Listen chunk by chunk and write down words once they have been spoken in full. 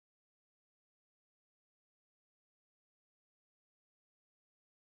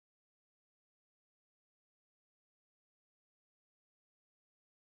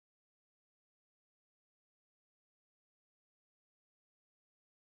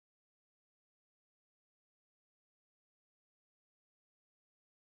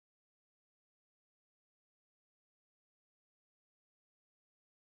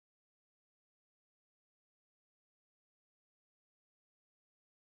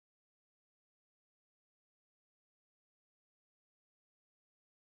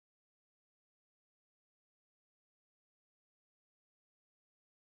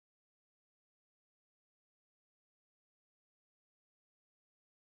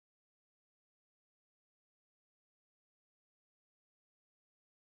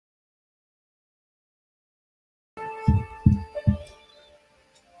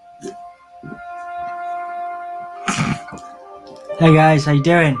Hey guys, how you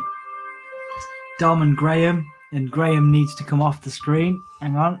doing? It's Dom and Graham needs to come off the screen.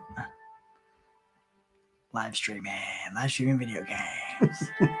 Hang on. Live streaming video games.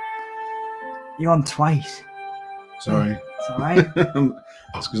 You're on twice. Sorry. It's alright.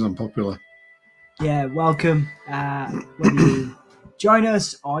 That's because I'm popular. Yeah, welcome. Whether you join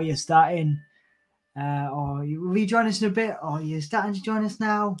us or you're starting, or will you join us in a bit, or you're starting to join us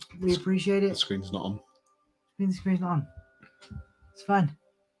now, we appreciate it. The screen's not on. The screen's not on. It's fine.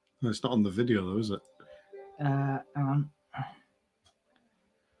 No, it's not on the video though, is it? Hang on.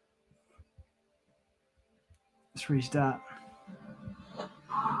 Let's restart.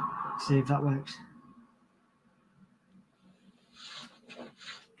 See if that works.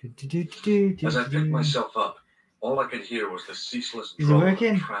 As I picked myself up, all I could hear was the ceaseless Is it drone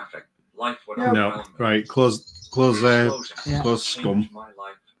working? of traffic. Life went Yep. on No. around me. Right. Close Yeah. close scum. Changed my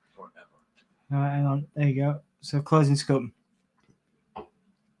life forever. All right, hang on. There you go. So closing scum.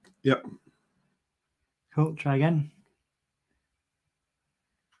 Yep. Cool. Try again.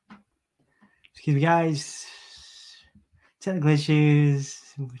 Excuse me, guys. Technical issues,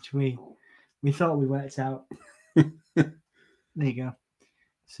 which we thought we worked out. There you go.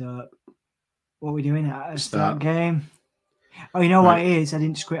 So, what are we doing? Start game. Oh, you know what it is? I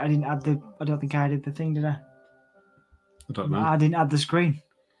didn't add the. I don't think I did the thing, did I? I don't know. I didn't add the screen.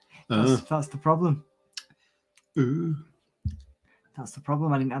 That's the problem. Ooh. That's the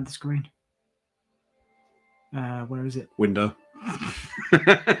problem. I didn't add the screen. Where is it? Window.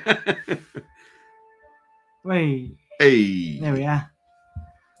 Wait. Hey. There we are.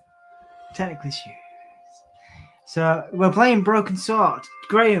 Technical issues. So we're playing Broken Sword.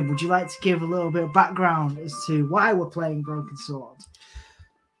 Graham, would you like to give a little bit of background as to why we're playing Broken Sword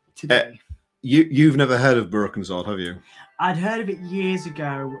today? You've never heard of Broken Sword, have you? I'd heard of it years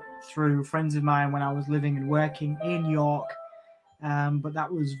ago through friends of mine when I was living and working in York. But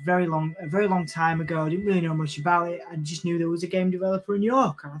that was a very long time ago. I didn't really know much about it. I just knew there was a game developer in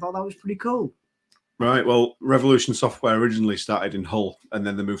York, and I thought that was pretty cool. Right. Well, Revolution Software originally started in Hull, and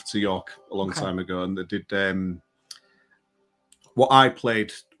then they moved to York a long time ago, and they did. What I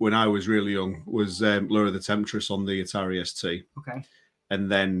played when I was really young was Lure of the Temptress on the Atari ST. Okay.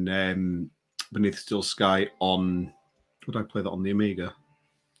 And then Beneath Still Sky on. Would I play that on the Amiga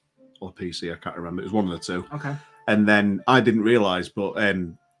or PC? I can't remember. It was one of the two. Okay. And then I didn't realise, but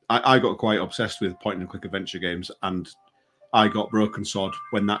I got quite obsessed with point-and-click adventure games, and I got Broken Sword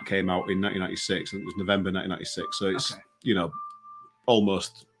when that came out in 1996, and it was November 1996. So it's,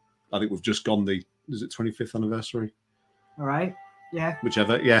 almost, I think we've just gone is it 25th anniversary? All right. Yeah.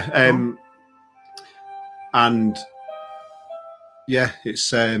 Whichever. Yeah. And yeah,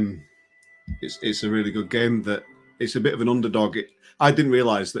 it's a really good game. That it's a bit of an underdog. I didn't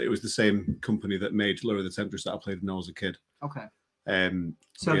realise that it was the same company that made Lure of the Temptress that I played when I was a kid. Okay.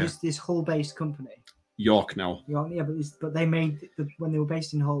 So yeah. this Hull-based company. York now. York, yeah, but they made when they were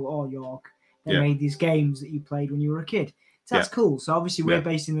based in Hull or York, they Yeah. made these games that you played when you were a kid. So that's cool. So obviously we're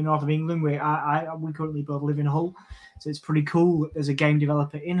based in the north of England. We currently both live in Hull, so it's pretty cool that there's a game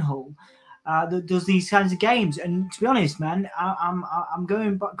developer in Hull that does these kinds of games. And to be honest, man, I'm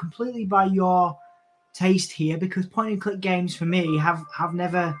going completely by your taste here, because point and click games for me I've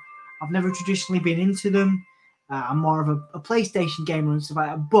never traditionally been into them. I'm more of a PlayStation gamer and stuff like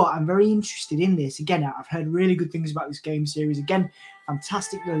that, but I'm very interested in this. Again, I've heard really good things about this game series. Again,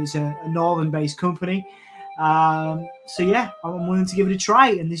 fantastic that it's a northern-based company. So yeah, I'm willing to give it a try,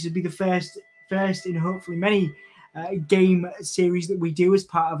 and this would be the first in hopefully many game series that we do as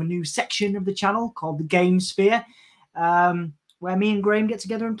part of a new section of the channel called the Game Sphere, where me and Graham get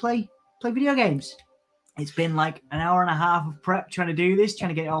together and play video games. It's been like an hour and a half of prep trying to do this, trying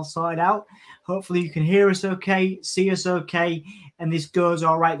to get it all sorted out. Hopefully you can hear us okay, see us okay, and this goes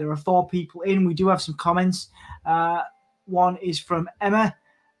all right. There are 4 people in. We do have some comments. One is from Emma.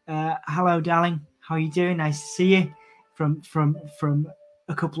 Hello, darling. How are you doing? Nice to see you. From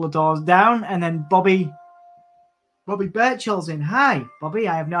a couple of doors down. And then Bobby Birchall's in. Hi, Bobby.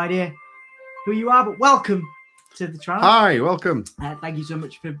 I have no idea who you are, but welcome to the channel. Hi, welcome. Thank you so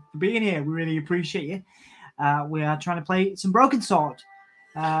much for being here. We really appreciate you. We are trying to play some Broken Sword.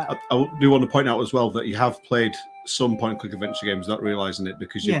 I do want to point out as well that you have played some point-and-click adventure games without realising it,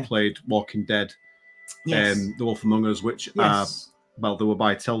 because you've played Walking Dead, The Wolf Among Us, which are, well, they were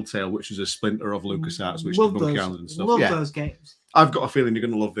by Telltale, which is a splinter of LucasArts, which is Monkey Island and stuff. Love those games. I've got a feeling you're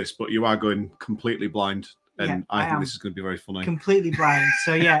going to love this, but you are going completely blind, and I think this is going to be very funny. Completely blind.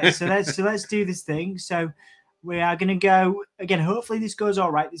 So yeah, so let's do this thing. So we are going to go again. Hopefully this goes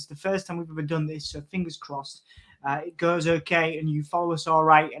all right. This is the first time we've ever done this, so fingers crossed. It goes okay and you follow us all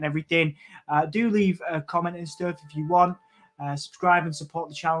right and everything. Do leave a comment and stuff if you want. Subscribe and support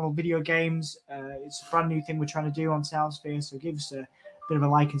the channel, Video Games. It's a brand new thing we're trying to do on Soundsphere, so give us a bit of a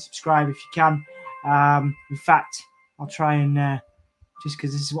like and subscribe if you can. In fact, I'll try and just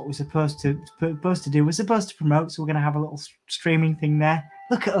because this is what we're supposed to do. We're supposed to promote, so we're going to have a little streaming thing there.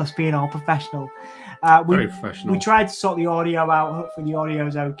 Look at us being all professional. Very professional. We tried to sort the audio out. Hopefully the audio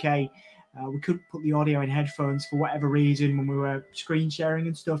is okay. We couldn't put the audio in headphones for whatever reason when we were screen sharing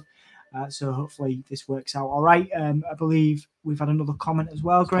and stuff. So hopefully this works out all right. I believe we've had another comment as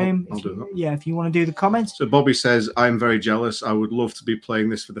well, Graham. I'll do that. Yeah, if you want to do the comments. So Bobby says, I'm very jealous. I would love to be playing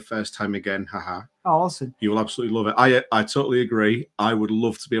this for the first time again. Haha. Oh, awesome. You will absolutely love it. I totally agree. I would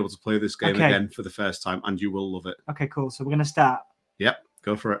love to be able to play this game again for the first time, and you will love it. Okay, cool. So we're going to start. Yep,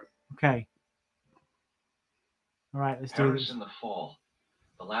 go for it. Okay. All right, let's do this. in the fall,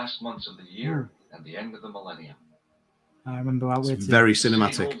 the last months of the year and the end of the millennium. I remember how it's very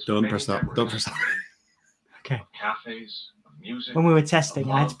cinematic. Don't press that. Don't press that. Okay. Cafes, music. When we were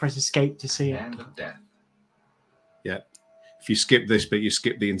testing, I had to press escape to see it. And of death. Yeah. If you skip this bit, you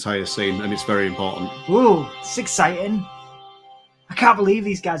skip the entire scene, and it's very important. Ooh, it's exciting. I can't believe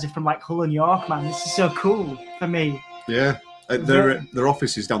these guys are from like Hull and York, man. This is so cool for me. Yeah. Their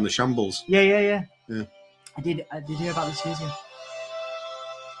office is down the Shambles. Yeah. Yeah. I did hear about this years ago.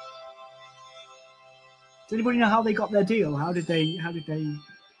 Does anybody know how they got their deal? How did they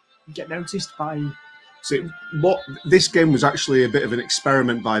get noticed by? See, this game was actually a bit of an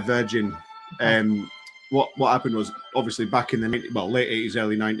experiment by Virgin. What happened was, obviously back in the late 80s,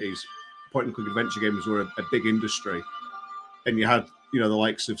 early 90s, point and click adventure games were a big industry, and you had the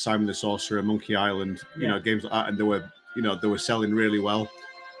likes of Simon the Sorcerer, Monkey Island, games like that, and they were selling really well.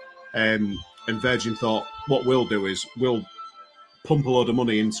 And Virgin thought, what we'll do is we'll pump a load of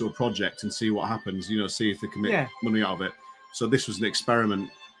money into a project and see what happens, see if they can make money out of it. So this was an experiment,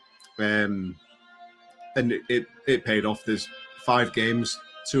 and it paid off. There's 5 games,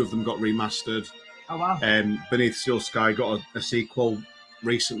 2 of them got remastered. Oh wow! Beneath Steel Sky got a sequel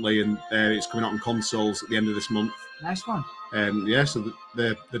recently, and it's coming out on consoles at the end of this month. Nice one. So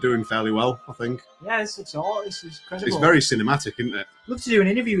they're doing fairly well, I think. Yeah, this is incredible. It's very cinematic, isn't it? Love to do an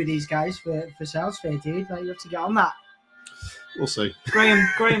interview with these guys for Soundsphere, dude. Like, you have to get on that. We'll see.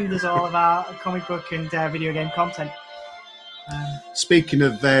 Graham does all of our comic book and video game content. Speaking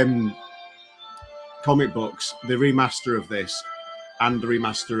of comic books, the remaster of this and the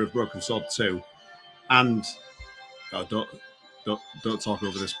remaster of Broken Sword 2, and don't talk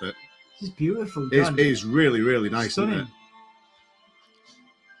over this bit. This is beautiful. It is really, really nice, stunning. isn't it?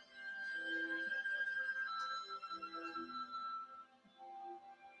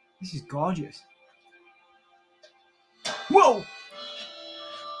 This is gorgeous. Whoa!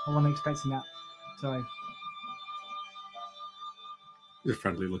 I wasn't expecting that. Sorry. He's a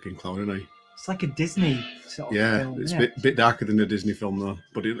friendly looking clown, isn't he? It's like a Disney sort of film. It's a bit darker than a Disney film, though.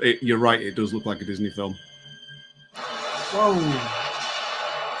 But you're right, it does look like a Disney film. Whoa!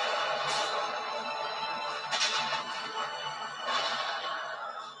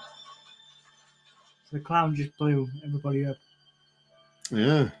 So the clown just blew everybody up.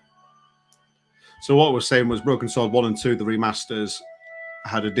 Yeah. So what we're saying was Broken Sword 1 and 2, the remasters,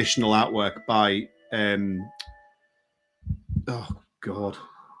 had additional artwork by oh god.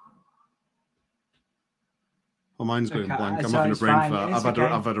 My mind's going blank. I'm having a brain fart.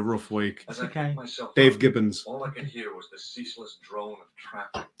 I've had a rough week. As I picked myself Dave up, Gibbons. All I could hear was the ceaseless drone of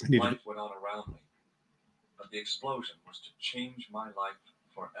traffic. Life went on around me. But the explosion was to change my life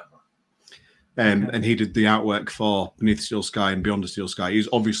forever. And he did the artwork for Beneath Steel Sky and Beyond the Steel Sky. He's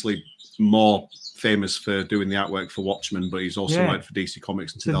obviously more famous for doing the artwork for Watchmen, but he's also worked for DC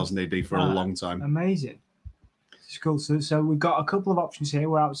Comics in 2000 AD for a long time. Amazing. It's cool. So we've got a couple of options here.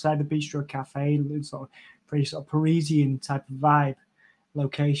 We're outside the Bistro Cafe, sort of pretty sort of Parisian type of vibe,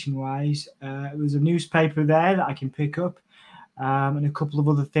 location-wise. There's a newspaper there that I can pick up, and a couple of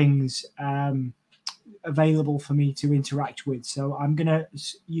other things available for me to interact with. So I'm going to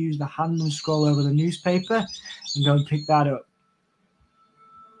use the hand and scroll over the newspaper and go and pick that up.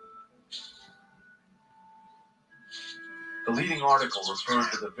 The leading article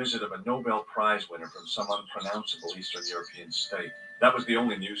referred to the visit of a Nobel Prize winner from some unpronounceable Eastern European state. That was the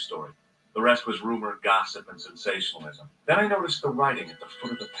only news story. The rest was rumor, gossip, and sensationalism. Then I noticed the writing at the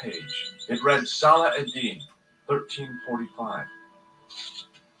foot of the page. It read Salah ad-Din, 1345.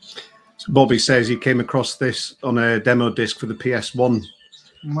 So Bobby says he came across this on a demo disc for the PS1.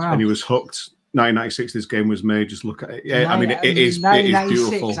 Wow. And he was hooked. 1996, this game was made. Just look at it. Yeah, I mean, it is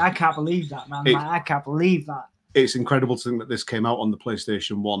beautiful. I can't believe that, man. I can't believe that. It's incredible to think that this came out on the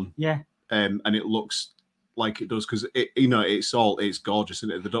PlayStation 1. Yeah. And it looks like it does because it's gorgeous,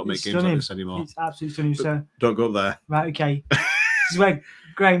 isn't it? They don't make games like this anymore. It's absolutely stunning. So don't go up there. Right, okay. This is where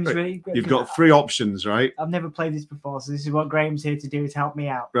Graham's really. You've got 3 options, right? I've never played this before, so this is what Graham's here to do, is help me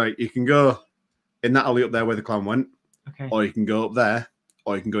out. Right, you can go in that alley up there where the clown went, okay, or you can go up there,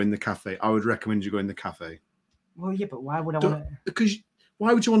 or you can go in the cafe. I would recommend you go in the cafe. Well, yeah, but why would I want to? Because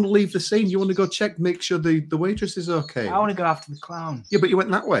why would you want to leave the scene? You want to go check, make sure the waitress is okay. I want to go after the clown. Yeah, but you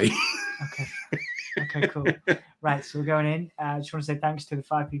went that way. Okay. Okay, cool. Right, so we're going in. I just want to say thanks to the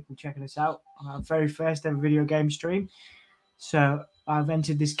 5 people checking us out on our very first ever video game stream. So I've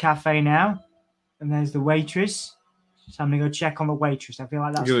entered this cafe now, and there's the waitress. So I'm gonna go check on the waitress. I feel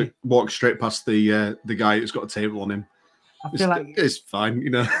like that's. You're gonna walk straight past the guy who's got a table on him. I feel like it's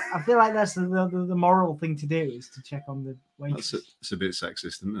fine, I feel like that's the moral thing to do, is to check on the waitress. It's a bit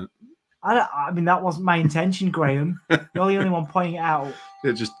sexist, isn't it? I mean, that wasn't my intention, Graham. You're the only one pointing it out.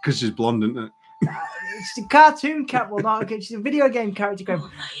 Yeah, just because she's blonde, isn't it? It's a cartoon cat. Well, not okay. She's a video game character.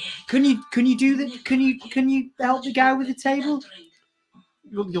 Going, can you do that? Can you help the guy with the table?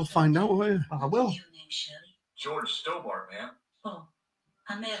 You'll find out, won't you? Oh, I will. George Stobart, ma'am. Oh,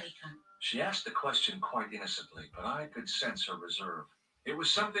 American. She asked the question quite innocently, but I could sense her reserve. It was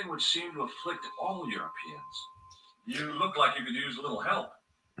something which seemed to afflict all Europeans. You look like you could use a little help.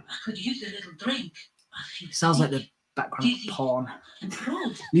 I could use a little drink. Sounds like the background of porn.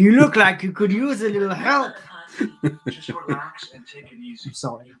 Improved. You look like you could use a little help. Just relax and take it easy. I'm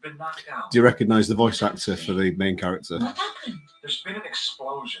sorry. You've been knocked out. Do you recognise the voice actor for the main character? What happened? There's been an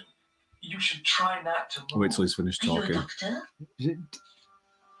explosion. You should try not to move. Wait till he's finished Are you a talking. doctor?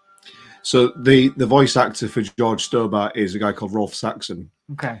 So the voice actor for George Stobart is a guy called Rolf Saxon.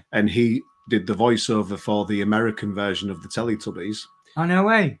 Okay. And he did the voiceover for the American version of the Teletubbies. Oh, no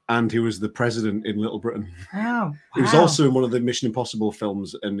way. And he was the president in Little Britain. Oh, wow. He was also in one of the Mission Impossible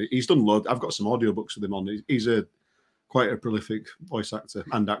films, and he's done loads. I've got some audiobooks with him on. He's quite a prolific voice actor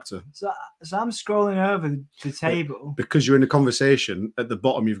and actor. So I'm scrolling over the table. Because you're in a conversation, at the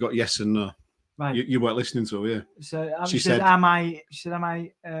bottom you've got yes and no. Right. You weren't listening to her, yeah. So she said, said, am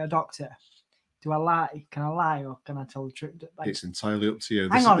I a doctor? Do I lie? Can I lie, or can I tell the truth? Like, it's entirely up to you.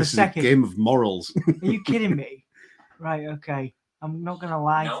 Hang on a second. Is a game of morals. Are you kidding me? Right, okay. I'm not going to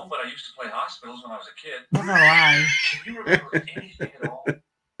lie. No, but I used to play hospitals when I was a kid. I'm not going to lie. Can you remember anything at all?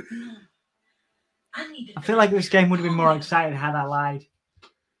 No. I feel like this game would have been more exciting had I lied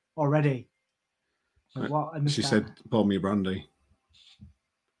already. Like, what? She said, pour me a brandy.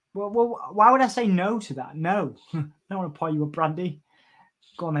 Well, why would I say no to that? No. I don't want to pour you a brandy.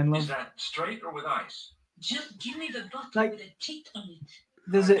 Go on then, love. Is that straight or with ice? Just give me the bottle Like- with a teat on it.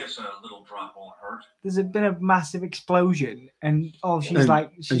 I guess a little drop won't hurt. There's been a massive explosion, and she's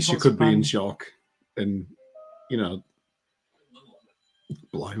like, and she could be in shock, and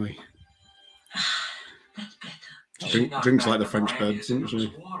blimey. That's better. Drinks like the French bed, doesn't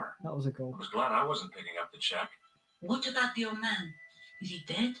she? That was a goal. I was glad I wasn't picking up the check. What about the old man? Is he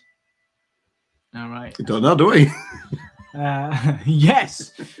dead? All right. Don't know, do we?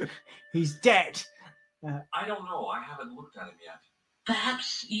 Yes, he's dead. I don't know. I haven't looked at him yet.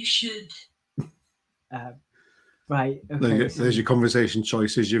 Perhaps you should. Right. Okay. There's your conversation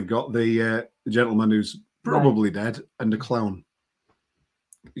choices. You've got the gentleman who's probably dead and the clown.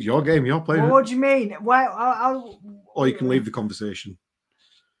 Your game, you're playing. Well, what do you mean? Why? Or you can leave the conversation.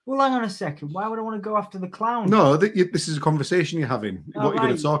 Well, hang on a second. Why would I want to go after the clown? No, this is a conversation you're having. Oh, what are you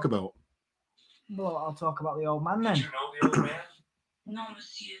going to talk about? Well, I'll talk about the old man then. Did you know the old man? No,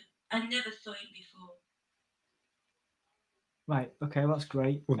 monsieur. I never saw him before. Right. Okay. That's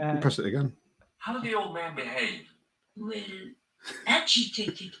great. Well, press it again. How did the old man behave? Well,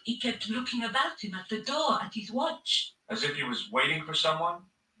 agitated. He kept looking about him at the door, at his watch. As if he was waiting for someone?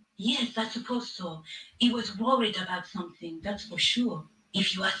 Yes, I suppose so. He was worried about something, that's for sure.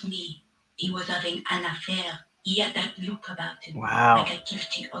 If you ask me, he was having an affair. He had that look about him. Wow. Like a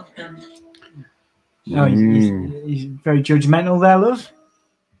guilty husband. No, he's very judgmental there, love.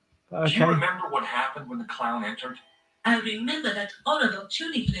 Okay. Do you remember what happened when the clown entered? I remember that horrible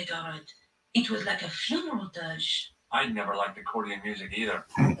tunic they had. It was like a funeral dirge. I never liked accordion music either.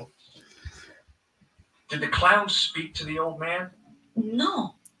 Did the clown speak to the old man?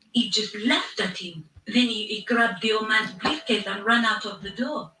 No, he just laughed at him. Then he grabbed the old man's briefcase and ran out of the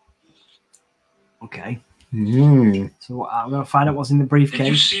door. Okay. So I'm going to find out what's in the briefcase. Did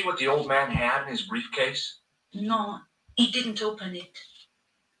you see what the old man had in his briefcase? No, he didn't open it.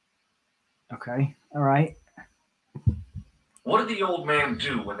 Okay. All right. What did the old man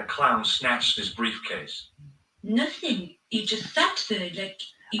do when the clown snatched his briefcase? Nothing. He just sat there like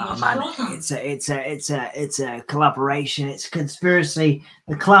he Oh was man, frozen. it's a collaboration. It's a conspiracy.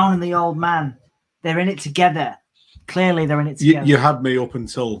 The clown and the old man. They're in it together. Clearly, they're in it together. You had me up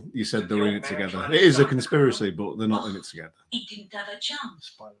until you said they're in it together. It is a conspiracy, but they're not in it together. He didn't have a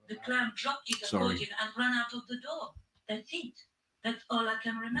chance. The clown dropped his accordion and ran out of the door. That's it. That's all I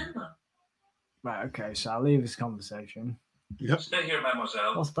can remember. Right, okay, so I'll leave this conversation. Yep. Stay here,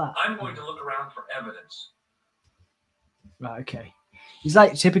 mademoiselle. What's that? I'm going to look around for evidence. Right, okay. He's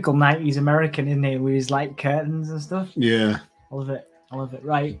like typical 90s American, isn't he? With his like curtains and stuff. Yeah. I love it. I love it.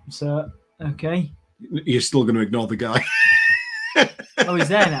 Right, so, okay. You're still going to ignore the guy. Oh, he's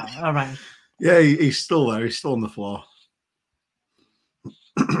there now. All right. Yeah, he's still there. He's still on the floor.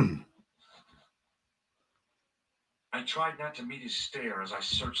 I tried not to meet his stare as I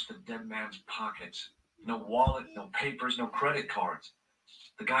searched the dead man's pockets. No wallet, no papers, no credit cards.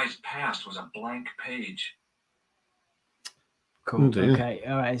 The guy's past was a blank page. Cool. Oh dear. Okay.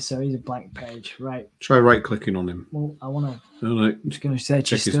 All right. So he's a blank page. Right. Try right-clicking on him. Well, I want to. No, no. I'm just going to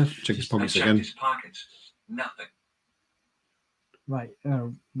search his stuff. Check his I pockets checked again. his pockets. Nothing. Right.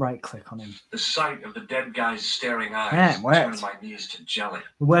 Right click on him. The sight of the dead guy's staring eyes Yeah, it worked. turned my knees to jelly.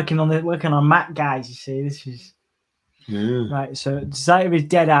 We're working on Mac guys. You see, this is Yeah. right. So the sight of his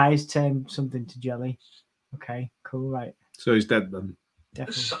dead eyes turned something to jelly. Okay. Cool. Right. So he's dead then. The,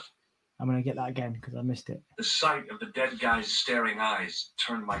 Definitely. si- I'm going to get that again because I missed it. the sight of the dead guy's staring eyes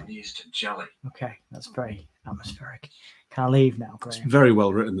turned my knees to jelly. Okay. That's very atmospheric. Can I leave now, It's Graham? very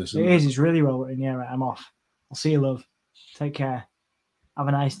well written, this. It is. It's really well written. Yeah. Right. I'm off. I'll see you, love. Take care. Have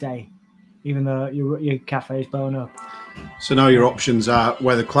a nice day. Even though your cafe is blown up. So now your options are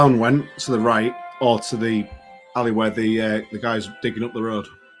where the clown went, to the right, or to the alley where the guy's digging up the road.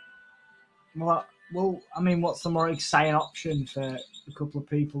 Well, I mean, what's the more exciting option for a couple of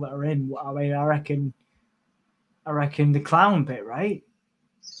people that are in? I mean, I reckon the clown bit, right?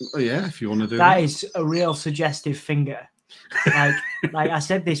 Oh, yeah, if you want to do That is a real suggestive finger. Like I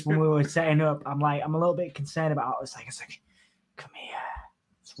said this when we were setting up. I'm a little bit concerned about it. It's like, come here.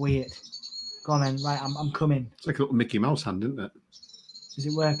 It's weird. Go on then. Right, I'm coming. It's like a little Mickey Mouse hand, isn't it? Is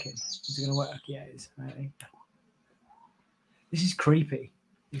it working? Is it going to work? Yeah, it is. Right. This is creepy.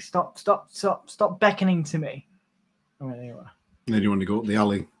 Stop beckoning to me. All right, there you are. And then you want to go up the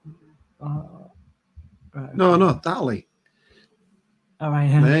alley. Right, No, that alley. all right.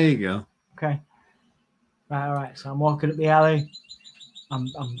 There you go. Okay. Right, all right. So I'm walking up the alley. I'm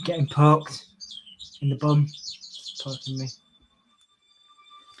getting poked in the bum. It's poking me.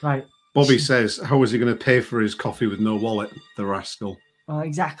 Right. Bobby says, how is he going to pay for his coffee with no wallet, the rascal? Oh,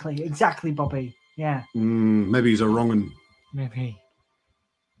 exactly, Bobby. Yeah, Maybe he's a wrong one. maybe.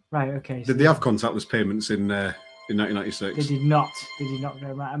 Right, okay. So Did they have contactless payments in 1996? They did not.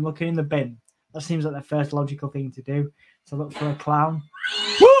 Go right. I'm looking in the bin. That seems like the first logical thing to do. To look for a clown.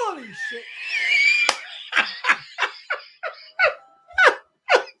 Holy shit!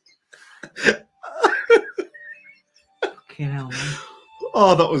 Fucking hell, man.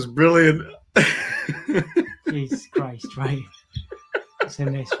 Oh, that was brilliant. Jesus Christ, right. What's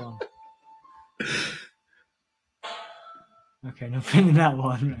in this one? Okay, nothing in that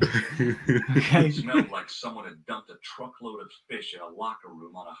one. Right. Okay. It smelled like someone had dumped a truckload of fish in a locker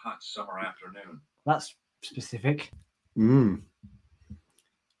room on a hot summer afternoon. That's specific. Mm.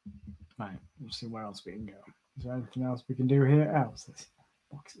 Right, let's see where else we can go. Is there anything else we can do here? Oh, what's this?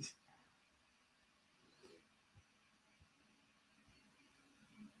 Boxes.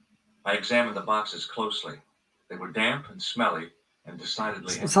 I examined the boxes closely. They were damp and smelly and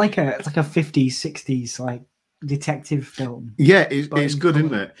decidedly It's like a 50s, 60s like detective film. Yeah, it's good,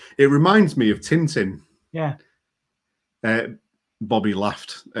 isn't it? It reminds me of Tintin. Yeah. Bobby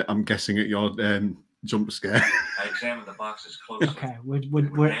laughed, I'm guessing, at your jump scare. I examined the boxes closely. Okay, They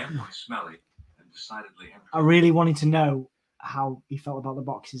were damp and smelly and decidedly empty. I really wanted to know how he felt about the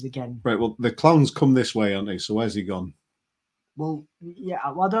boxes again. Right, well, the clown's come this way, aren't they? So where's he gone? Well, yeah,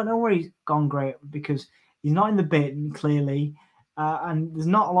 well, I don't know where he's gone, great, because he's not in the bin, clearly, and there's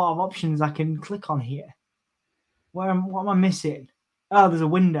not a lot of options I can click on here. What am I missing? Oh, there's a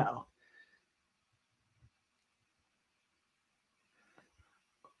window.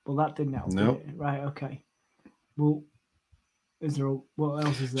 Well, that didn't help. No. Did it? Right, okay. Well, what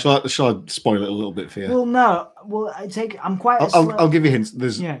else is there? Shall I spoil it a little bit for you? Well, no. Well, I'm quite. I'll give you hints.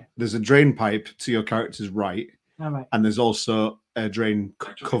 There's Yeah. a drain pipe to your character's right, All right. and there's also a drain I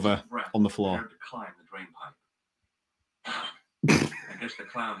took a cover deep breath on the and floor. prepared to climb the drain pipe. I guess the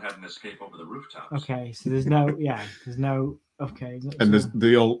clown hadn't escaped over the rooftops. Okay, so there's no. Yeah, there's no. Okay. And there's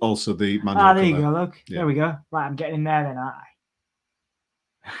also the manual there you cover. go. Look, Yeah. there we go. Right, I'm getting in there then, aren't I?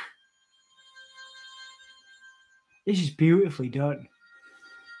 This is beautifully done.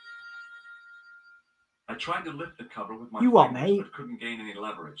 I tried to lift the cover with my You what, fingers, mate? but couldn't gain any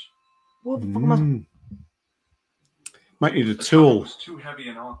leverage. What the fuck am I? Might need a The tool. tunnel was too heavy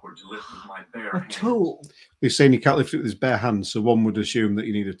and awkward to lift with my bare A hands. tool? He's saying you can't lift it with his bare hands, so one would assume that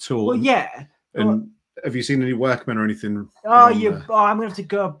you need a tool. Well, yeah. And have you seen any workmen or anything? Oh, around there? I'm gonna have to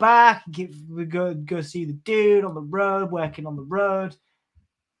go back and go see the dude on the road, working on the road.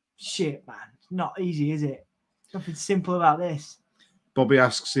 Shit, man, it's not easy, is it? Nothing simple about this. Bobby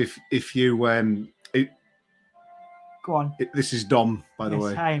asks if you Go on. This is Dom, by the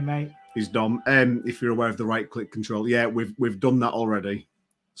way. Hey, mate. He's Dom. If you're aware of the right-click control, yeah, we've done that already.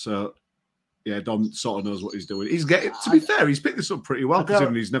 So yeah, Dom sort of knows what he's doing. He's getting. To be fair, he's picked this up pretty well,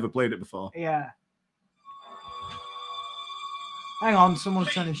 considering he's never played it before. Yeah. Hang on, someone's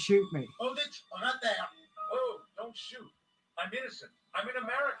trying to shoot me. Hold it, right there. Oh, don't shoot. I'm innocent. I'm an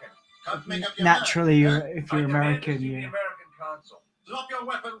American. Can't make up your Naturally, mind. if you're American, The yeah. American consul. Drop your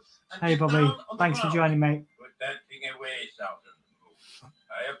weapons. And Hey, get Bobby. down on the Thanks for ground. joining, mate. Put that thing away, Sergeant.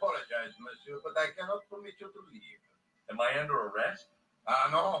 I apologize, monsieur, but I cannot permit you to leave. Am I under arrest?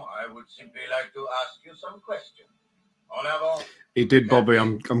 No, I would simply like to ask you some questions. En avant. He did, Bobby.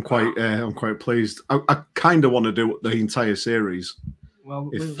 I'm quite pleased. I kind of want to do the entire series, Well,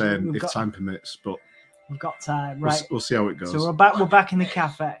 if time permits, but we've got time, right? we'll see how it goes. So we're back in the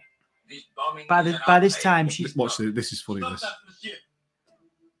cafe. By this time, she's. Watch this. This is funny. Stop This. that, monsieur.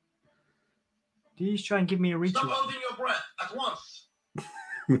 Did you just try and give me a reach? Stop holding your breath at once.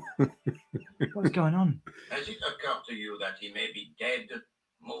 What's going on? Has it occurred to you that he may be dead?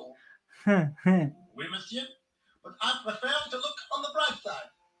 Move. Oui, monsieur. But I prefer to look on the bright side.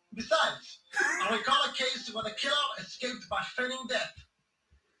 Besides, I recall a case where the killer escaped by feigning death.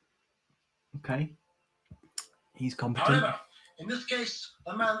 Okay. He's competent. However, in this case,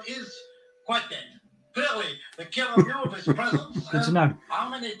 the man is quite dead. Clearly, the killer knew of his presence. Good to know. How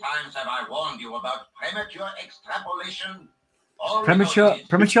many times have I warned you about premature extrapolation?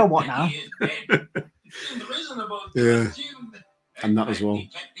 Premature what now? Yeah. And that as well.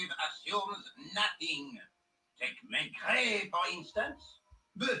 Detective assumes nothing. Take Maigret, for instance.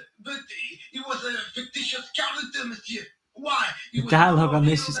 But he was a fictitious character, monsieur. Why? The dialogue on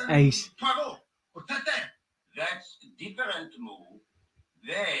this is ace. That's different, move.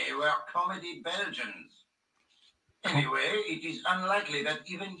 They were comedy Belgians. Anyway, it is unlikely that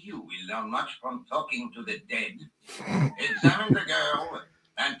even you will learn much from talking to the dead. Examine the girl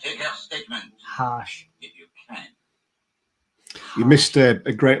and take her statement. Harsh. If you can. You missed a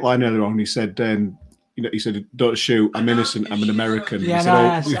great line earlier on. He said, he said, "Don't shoot. I'm innocent. I'm an American."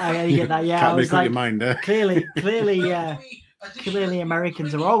 Yeah, He said, I get that. Yeah, can't I was make up like, your mind, eh? clearly,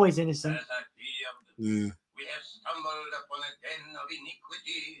 Americans are always innocent. As I feared, Yeah. we have stumbled upon a den of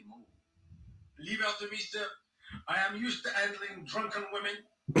iniquity. Leave her to me, sir. I am used to handling drunken women.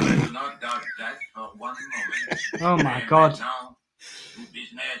 I do not doubt that for one moment. Oh my God. Now, to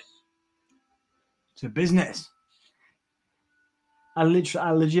business. To business. I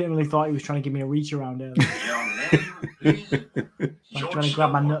legitimately thought he was trying to give me a reach around earlier. Your name, please. Like trying to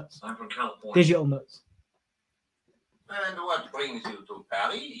grab my nuts. I'm from California. Digital nuts. And what brings you to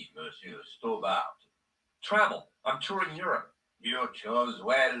Paris, Monsieur Stobart? Travel. I'm touring Europe. You chose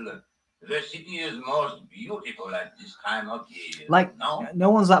well. The city is most beautiful at this time of year. Like, no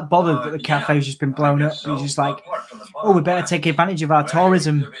one's that bothered that the cafe's just been blown up. He's just like, oh, we better take advantage of our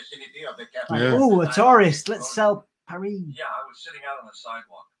tourism. Like, oh, a tourist. Let's sell Paris. Yeah, I was sitting out on the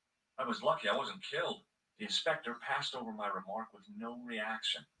sidewalk. I was lucky I wasn't killed. The inspector passed over my remark with no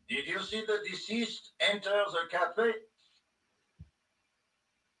reaction. Did you see the deceased enter the cafe?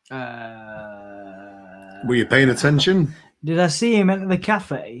 Were you paying attention? Did I see him enter the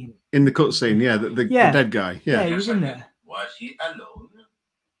cafe? In the cutscene, yeah, the dead guy. Yeah, he was in there. Was he alone?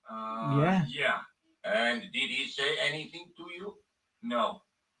 Yeah. Yeah. And did he say anything to you? No.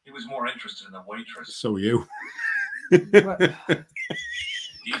 He was more interested in the waitress. So are you.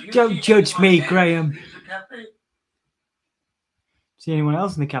 Don't judge me, Graham. See anyone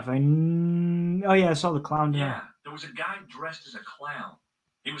else in the cafe? Oh yeah, I saw the clown. Yeah, there was a guy dressed as a clown.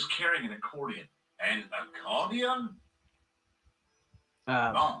 He was carrying an accordion. An accordion?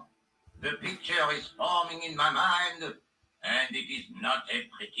 Bon. The picture is forming in my mind, and it is not a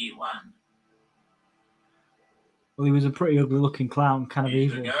pretty one. Well, he was a pretty ugly-looking clown, kind of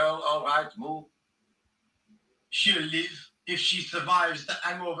evil. The girl, all right, move. She'll live if she survives the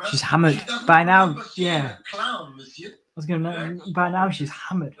hangover. She's hammered by now. Yeah. Clown, monsieur. I was gonna. By now, she's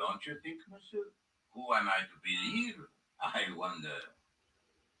hammered. Don't you think, monsieur? Who am I to believe? I wonder.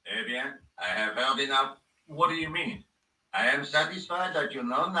 Eh bien, I have heard enough. What do you mean? I am satisfied that you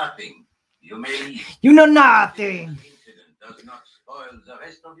know nothing. You may leave. You know nothing. Incident does not spoil the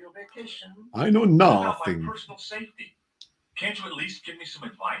rest of your vacation. I know About nothing. my personal safety. Can't you at least give me some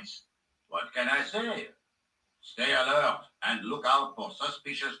advice? What can I say? Stay alert and look out for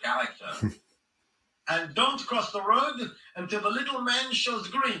suspicious characters. And don't cross the road until the little man shows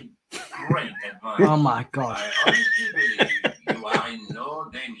green. Great advice. Oh my God. I honestly believe you are in no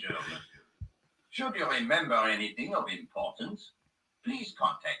danger, monsieur. Should you remember anything of importance, please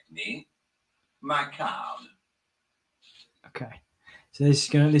contact me. My card. Okay. So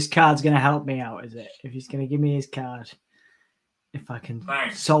this card's gonna help me out, is it? If he's gonna give me his card, if I can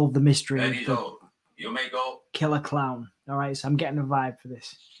solve the mystery of the You may go. killer clown. All right, so I'm getting a vibe for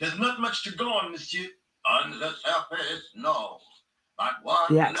this. There's not much to go on, monsieur. On the surface, no. But what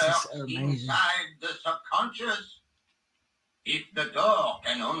The axes lurks are amazing. inside the subconscious? If the door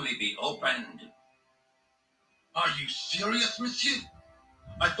can only be opened. Are you serious, monsieur?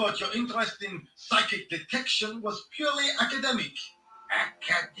 I thought your interest in psychic detection was purely academic.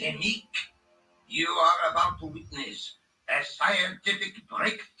 Academic? You are about to witness a scientific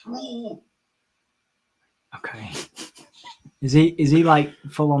breakthrough. Okay. Is he like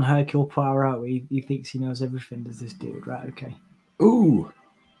full on Hercule Poirot? He thinks he knows everything, does this dude? Right, okay. Ooh,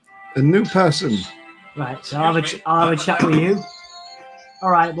 a new person. Right, so I'll have a chat with you.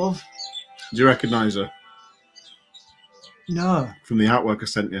 All right, love. Do you recognise her No. from the artwork I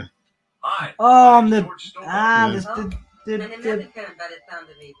sent you? Hi. Oh, I'm the George Stowell. Yeah.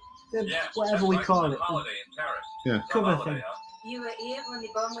 the Yes, whatever we that's call like it. a holiday in Paris. Yeah. Cover Holiday, thing. huh? You were here when the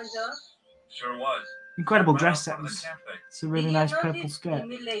bomb went off? Sure was. Incredible Right dress out front of the sense. cafe. It's a really nice purple A skirt.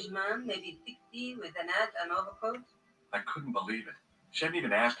 middle-aged man, maybe 60, with an hat and overcoat? I couldn't believe it. She hadn't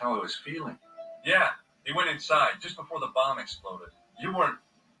even asked how I was feeling. Yeah, he went inside just before the bomb exploded. You weren't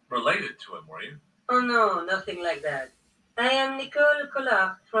related to him, were you? Oh no, nothing like that. I am Nicole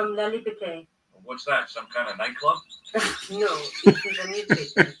Collard from La Liberté. What's that, some kind of nightclub? No, this is a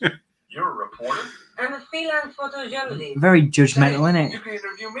newspaper. You're a reporter? I'm a freelance photojournalist. Very judgmental, isn't You it? can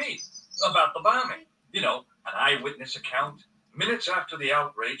interview me about the bombing. You know, an eyewitness account. Minutes after the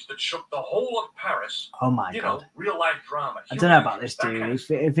outrage that shook the whole of Paris. Oh my You God. know, real life drama. I don't know about this dude.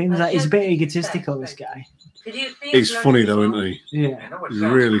 It seems like he's a bit egotistical, this guy. Did you see He's it funny like though, before? isn't he? Yeah. I know it He's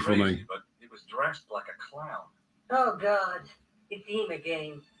sounds really crazy, funny. but he was dressed like a clown. Oh God, it's him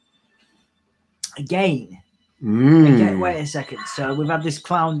again. Again. Mm. Okay, wait a second. So we've had this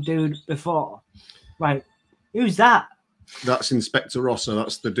clown dude before. Right. Who's that? That's Inspector Rossa.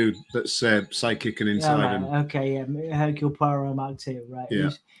 That's the dude that's psychic and Yeah, inside right, him. okay, yeah. Hercule Poirot Mark II, right? Yeah.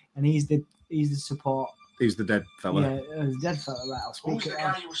 He's the support. He's the dead fella. Yeah, the dead fella, right? I'll Who's speak the it.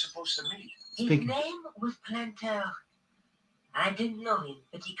 guy you were supposed to meet? His Speaking. name was Planter. I didn't know him,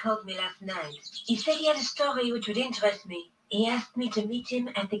 but he called me last night. He said he had a story which would interest me. He asked me to meet him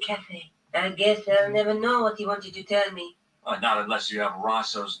at the cafe. I guess I'll never know what he wanted to tell me. Not unless you have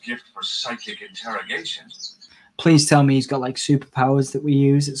Rosso's gift for psychic interrogation. Please tell me he's got like superpowers that we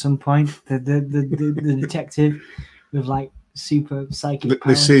use at some point. The detective with like super psychic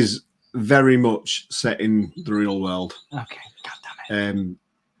powers. This is very much set in the real world. Okay, God damn it.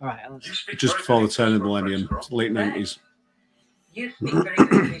 All right, You speak Just very before the good turn of the English, millennium, girl. late 90s. You speak very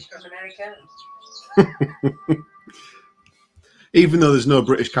good English from America. Even though there's no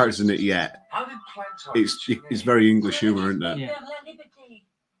British characters in it yet, How did Plantar it's get your it's name? very English humour, isn't it? Yeah. La Liberté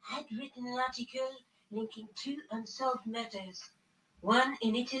had written an article linking two unsolved matters. One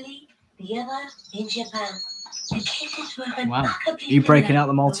in Italy, the other in Japan. The cases were Wow. remarkably You breaking similar. out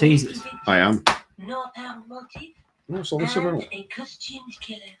the Maltesers? I am. No apparent motive Oh, so listen and up. a costumed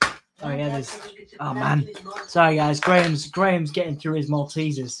killer. Oh, yeah, there's- One person who could oh, supply man. to his monster. Sorry guys, Graham's getting through his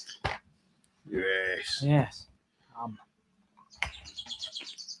Maltesers. Yes. Yes.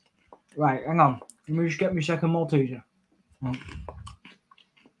 Right, hang on. Let me just get me second Malteser. Oh.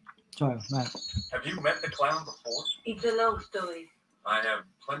 Sorry, right. Have you met the clown before? It's a long story. I have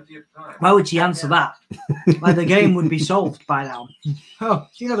plenty of time. Why would she answer that? Like the game would be solved by now. Oh,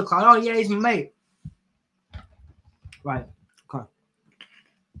 do you know the clown? Oh yeah, he's my mate. Right. Okay.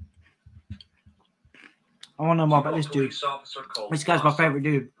 I want to know more about this dude. Police officer called This guy's my Rosso. favorite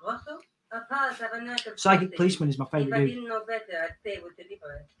dude. Rosso? Papa, tabernacle of Psychic something. policeman is my If favorite I dude. didn't know better, I'd say it was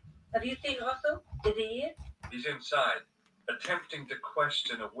deliberate. Have you seen Rosso? Is he here? He's inside, attempting to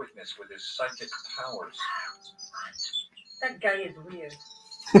question a witness with his psychic powers. That guy is weird.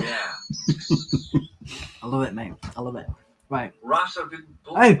 Yeah. I love it, mate. I love it. Right. Rosso didn't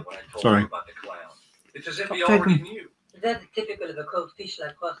Hey. believe when I told Sorry. him about the clown. It's as if Stop he already taking- knew. That's typical of a cold fish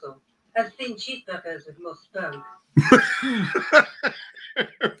like Rosso. I've seen cheeseburgers with more sperm.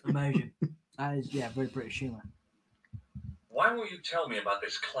 Amazing. That is, yeah, very British humour. Why won't you tell me about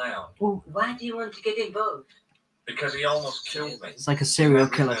this clown? Well, Why do you want to get involved? Because he almost killed me. it's like a serial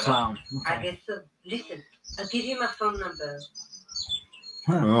killer clown. I Okay. guess so. Listen, I'll give you my phone number.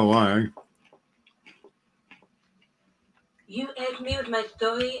 Oh, why? You help me with my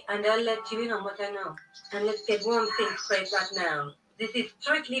story, and I'll let you in on what I know. And let's get one thing straight right now. This is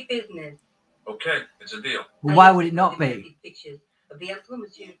strictly business. Okay, it's a deal. Well, why would it not be? Pictures. Bien sûr,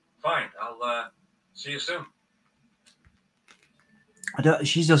 monsieur. Fine, I'll see you soon.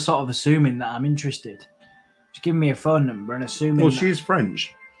 She's just sort of assuming that I'm interested. She's giving me a phone number and assuming. Well, she's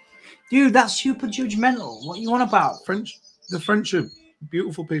French. Dude, that's super judgmental. What you on about? French. The French are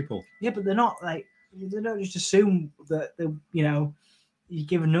beautiful people. Yeah, but they're not like, they don't just assume that they, you know, you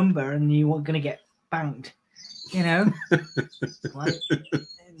give a number and you're going to get banked. You know, like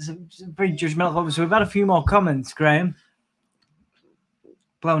it's a very judgmental comment. So we've had a few more comments, Graham.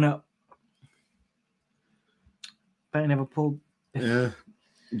 Blown up. Bet he never pulled. Yeah,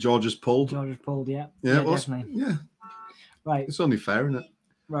 George has pulled. George has pulled. Yeah. Yeah, definitely. Yeah. Right. It's only fair, isn't it?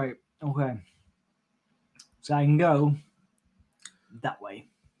 Right. Okay. So I can go that way.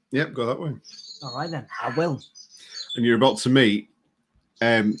 Yep, go that way. All right then, I will. And you're about to meet.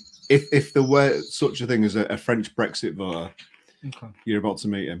 If there were such a thing as a French Brexit voter, okay, you're about to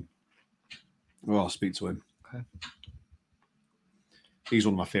meet him. Well, I'll speak to him. Okay. He's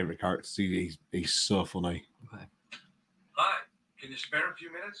one of my favourite characters. He's so funny. Okay. Hi, can you spare a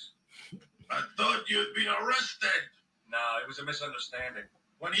few minutes? I thought you'd been arrested. No, it was a misunderstanding.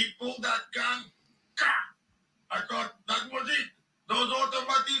 When he pulled that gun, I thought that was it. Those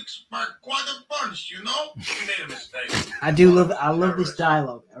automatics were quite a bunch, you know? You made a mistake. I love this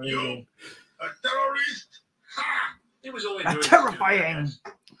dialogue. I really do. You, a terrorist? Ha! He was only A doing terrifying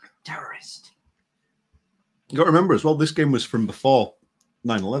terrorist. You got to remember as well, this game was from before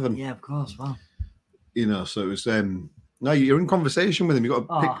 9/11. Yeah, of course. Wow. You know, so it was. No, you're in conversation with him. You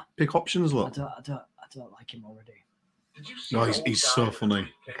got to pick options. Look. I don't like him already. Did you see No, the old he's guy so with the funny.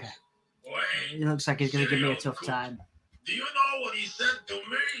 briefcase? Okay. Wait, He looks like he's going to give me a tough time. do you know what he said to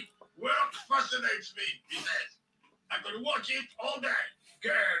me? Work fascinates me, he says. I could watch it all day.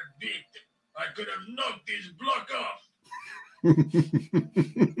 Can't beat it. I could have knocked his block off.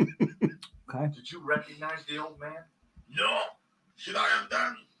 Okay. Did you recognize the old man? No. Should I have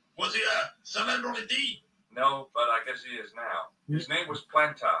done? Was he a celebrity? No, but I guess he is now. His name was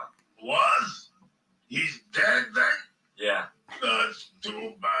Plantar. Was? He's dead then? Yeah. That's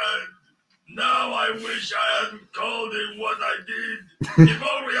too bad. Now I wish I hadn't called him what I did. If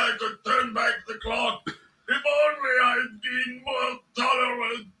only I could turn back the clock. If only I'd been more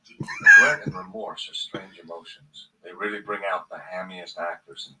tolerant. Regret and remorse are strange emotions. They really bring out the hammiest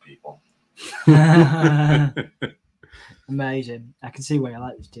actors in people. Amazing. I can see why I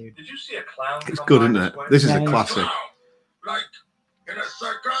like this dude. Did you see a clown? It's come good, by isn't this it? way? This is Yeah, a yeah. classic. Wow. Like in a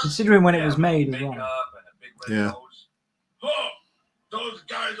circus? Considering when it was with made as makeup well. and a big red Yeah. nose. Oh, those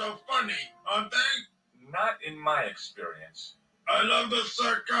guys are funny, aren't they? Not in my experience. I love the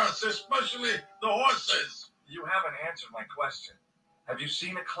circus, especially the horses. You haven't answered my question. Have you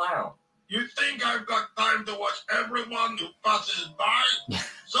seen a clown? You think I've got time to watch everyone who passes by?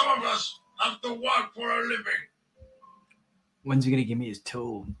 Some of us have to work for a living. When's he going to give me his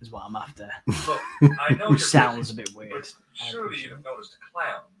tool is what I'm after. Look, I know He you're sounds busy, a bit weird. but surely you'd have noticed a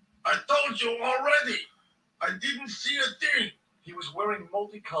clown. I told you already. I didn't see a thing. He was wearing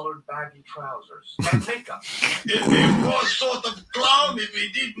multicolored baggy trousers and makeup. If he was sort of clown, if he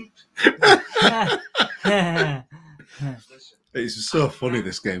didn't. Listen, It's so funny,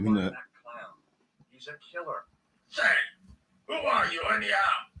 this game, isn't it? that clown. He's a killer. Say, who are you anyhow?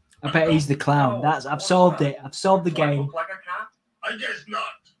 I bet he's the clown. I've solved it. I've solved the Do I game. look like a cop? I guess not.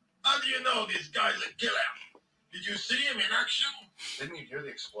 How do you know this guy's a killer? Did you see him in action? Didn't you hear the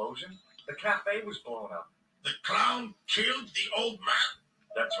explosion? The cafe was blown up. The clown killed the old man?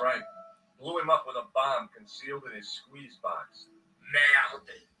 That's right. Blew him up with a bomb concealed in his squeeze box.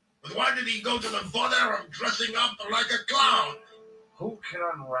 Merde. But why did he go to the bother of dressing up like a clown? Who can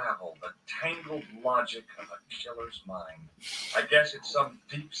unravel the tangled logic of a killer's mind? I guess it's some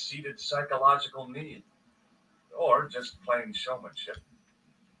deep-seated psychological need. Or just plain showmanship.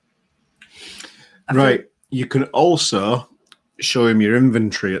 Right. You can also show him your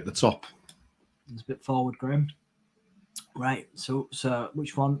inventory at the top. It's a bit forward, Graham. Right. So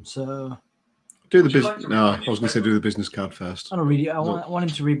which one? So Do the Would you business. like to read No, my I was going to say newspaper? do the business card first. I don't read it. I want him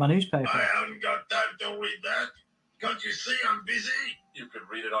to read my newspaper. I haven't got time to read that. Can't you see I'm busy? You could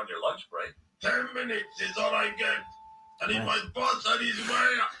read it on your lunch break. 10 minutes is all I get. And if my boss had his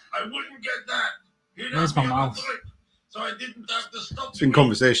way, I wouldn't get that. He'd Where's have my me on mouth? the trip, so I didn't have to stop. It's in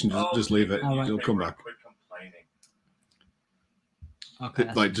conversation. Just leave it. All right. He'll come back. Quit complaining. Okay.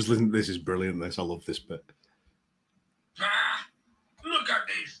 that's- Like, just listen. This is brilliant. This, I love this bit. Ah, look at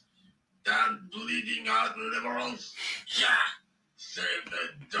this. Damn bleeding out liberals. Yeah. Save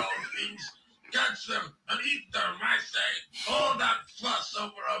the dolphins. Catch them and eat them, I say. All that fuss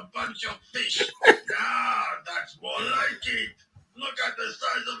over a bunch of fish. Now that's more like it. Look at the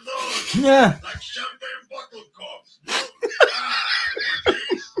size of those. Yeah. Like champagne bottle corks. What's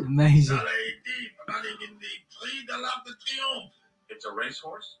this? Amazing. Chalet deep running in the Prix de l'Arc de Triomphe. It's a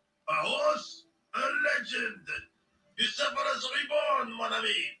racehorse? A horse? A legend. Bucephalus reborn, mon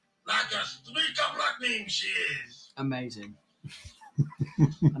ami. Like a streak of lightning she is. Amazing.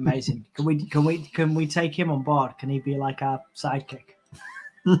 Amazing. Can we take him on board? Can he be like our sidekick?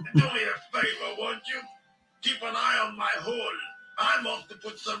 Do me a favor, won't you? Keep an eye on my hole. I'm off to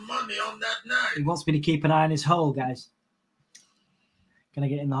put some money on that He night. wants me to keep an eye on his hole, guys. Can I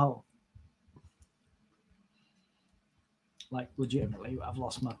get in the hole? Like, legitimately, I've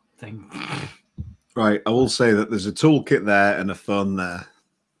lost my thing. Right, I will say that there's a toolkit there and a phone there,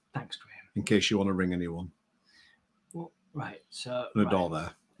 Thanks, Graham. in case you want to ring anyone. Well, right, so... And a right, door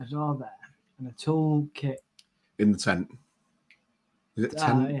there. A door there. And a toolkit. In the tent. Is it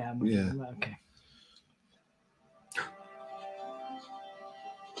tent? Yeah. Yeah. Okay.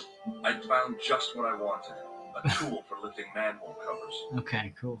 I found just what I wanted. A tool for lifting manhole covers.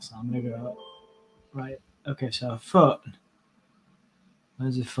 Okay, cool. So I'm going to go... Right. Okay, so a foot.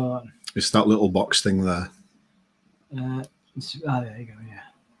 Where's the foot? It's that little box thing there. There you go, yeah.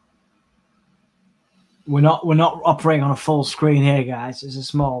 We're not operating on a full screen here, guys. It's a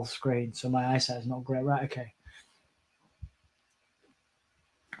small screen, so my eyesight is not great. Right, okay.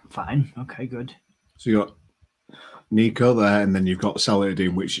 Fine. Okay, good. So you got Nico there, and then you've got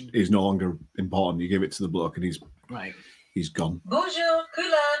Saladin, which is no longer important. You give it to the bloke, and he's gone. Bonjour,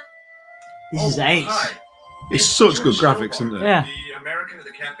 Kula. This is ace. Hi. It's such good graphics, isn't it? Yeah. The American at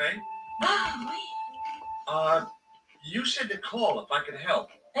the cafe? Ah, oui. You said to call if I could help.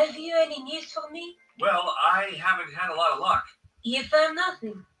 Have you any news for me? Well, I haven't had a lot of luck. You found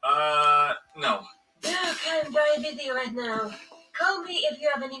nothing. No. Look, I'm very busy right now. Call me if you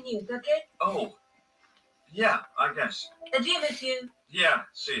have any news, okay? Oh. Yeah, I guess. Adieu, monsieur. Yeah,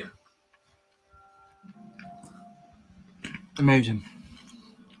 see ya. Amazing.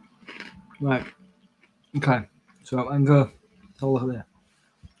 Right. Okay. So I'm going to have a look there.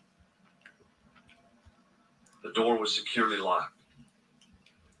 The door was securely locked.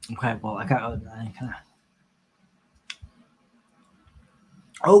 Okay, well, I can't open that, can I?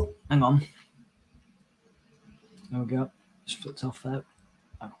 Oh, hang on. There we go. Just flipped off there.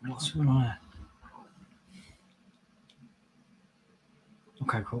 Oh, what's going on here?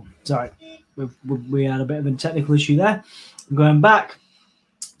 Okay, cool. Sorry. We had a bit of a technical issue there. I'm going back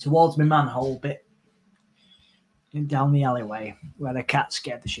towards my manhole bit. Down the alleyway where the cat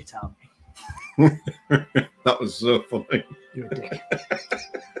scared the shit out of me. That was so funny. You're a dick.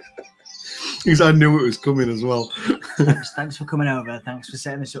 Because I knew it was coming as well. Thanks for coming over. Thanks for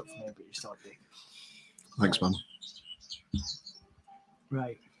setting this up for me, but you're still a dick. Thanks, man.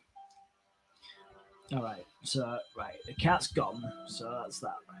 Right. All right. So, right. The cat's gone. So that's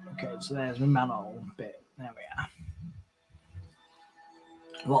that. Okay. So there's my manhole bit. There we are.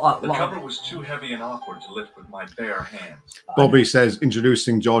 The cover was too heavy and awkward to lift with my bare hands. Bobby says,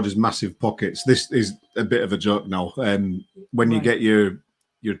 introducing George's massive pockets. This is a bit of a joke now. When you get your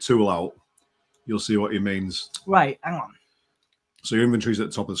tool out, you'll see what he means. Right, hang on. So your inventory's at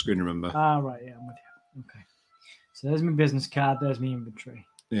the top of the screen, remember? Right, yeah, I'm with you. Okay. So there's my business card, there's my inventory.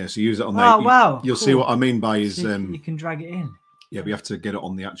 Yeah, so use it on there. Oh, wow. You'll see what I mean by his... So you can drag it in. Yeah, but you have to get it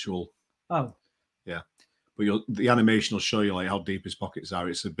on the actual... Oh. Yeah. But the animation will show you like how deep his pockets are.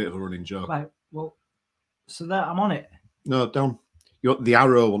 It's a bit of a running joke. Right, well, so that I'm on it. No, down. The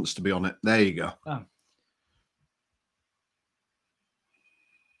arrow wants to be on it. There you go. Oh.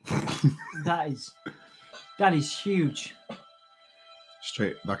 That is huge.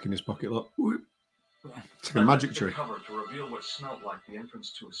 Straight back in his pocket, look. It's like a magic trick. Cover to reveal what smelled like the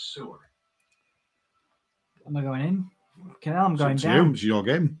entrance to a sewer. Am I going in? Okay, I'm going It's up to down. you. It's your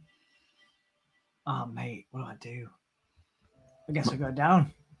game. Oh, mate, what do I do? I guess I go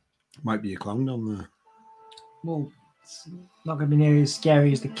down. Might be a clown down there. Well, it's not going to be nearly as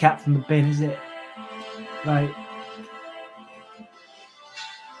scary as the cat from the bin, is it? Right.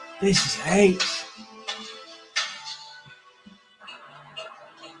 This is ace.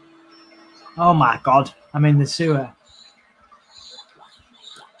 Oh my god, I'm in the sewer.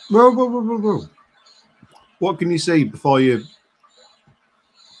 Whoa. What can you see before you...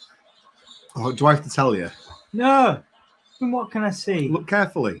 Oh, do I have to tell you? No. Then what can I see? Look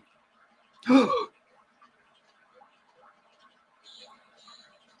carefully.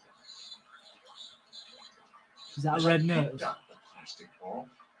 Is that a red nose? Picked up the plastic ball,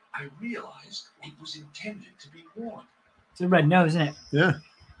 I realized it was intended to be worn. It's a red nose, isn't it? Yeah.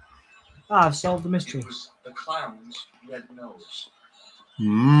 Ah, I've solved the mystery. It was the clown's red nose.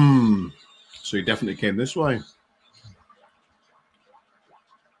 So he definitely came this way.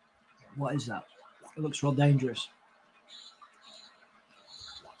 What is that? It looks real dangerous.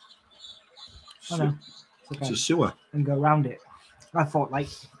 Oh no, it's okay. It's a sewer. And go around it. I thought like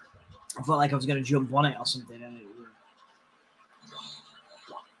I was going to jump on it or something. And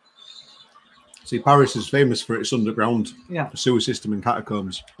See, Paris is famous for its underground sewer system and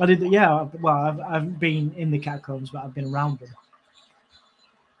catacombs. I did, yeah. Well, I've been in the catacombs, but I've been around them.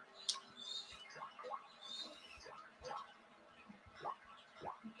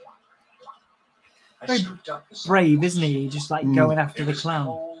 Very brave, isn't he? Just like going after the clown.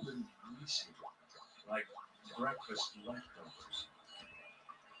 Cold and greasy, like breakfast leftovers.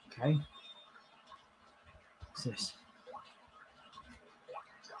 Okay. What's this?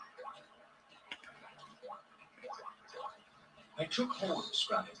 I took hold of the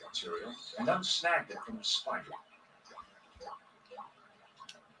scrappy material and unsnagged it from the spike.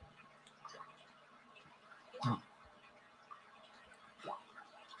 Oh.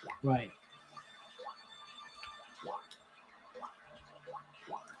 Right.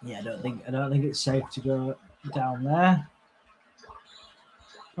 Yeah, I don't think it's safe to go down there.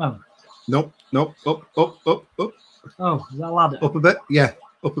 Oh. Nope. Up. Oh, is that a ladder? Up a bit. Yeah.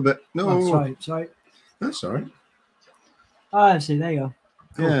 Up a bit. No. Oh, sorry. That's all right. Oh, I see. There you go.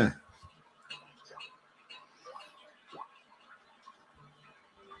 Cool. Yeah.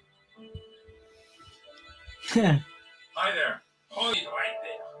 Hi there. Hold it right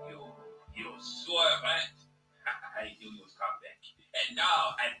there, you sore rat. I knew you was come back. And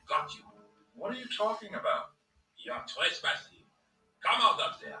now I've got you. What are you talking about? You're trespassing. Come out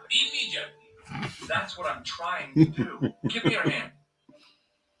of there immediately. That's what I'm trying to do. Give me your hand.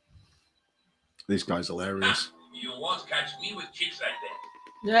 This guy's hilarious. You won't catch me with tricks like that.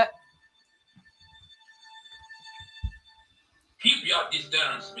 Yeah. Keep your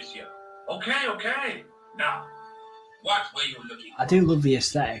distance, monsieur. Okay. Now, what were you looking for? I do love the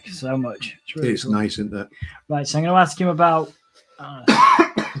aesthetic so much. It's really It's cool. nice, isn't it? Right, so I'm going to ask him about...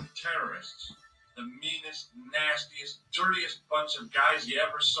 Terrorists. The meanest, nastiest, dirtiest bunch of guys you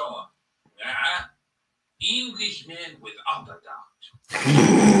ever saw. Englishmen without a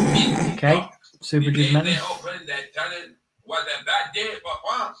doubt. Okay, super The day judgmental. they opened that tunnel was a bad day for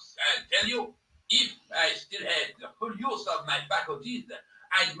France. I tell you, if I still had the full use of my faculties,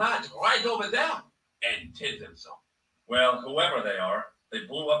 I'd march right over there and tell them so. Well, whoever they are, they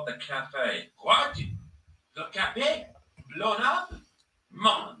blew up the cafe. What? The cafe? Blown up?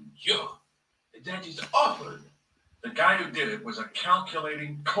 Mon Dieu. That is awful. The guy who did it was a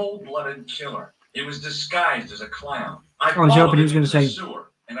calculating, cold-blooded killer. He was disguised as a clown. I was hoping he was going gonna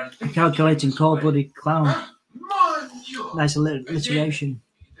to say, calculating cold-blooded clown. Mon Dieu. Nice alliteration.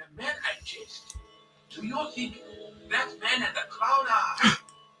 The man I chased. Do you think that man and the clown are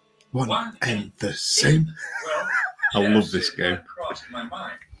One and the same. Well, I yes, love this it game. crossed my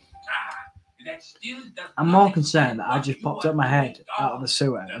mind. That still does I'm not more concerned that I explain just what popped you up my are head doing. out of the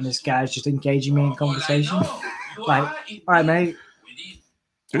sewer and this guy's just engaging me in conversation. All I know, you Like, are indeed all right, mate. within-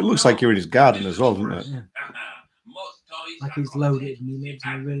 It looks like you're in his garden as well, doesn't it? Yeah. Most tourists Like are he's loaded and he content lives in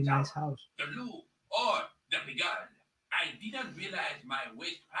a at really the nice tower, house. The Louvre or the Pigalle. I didn't realize my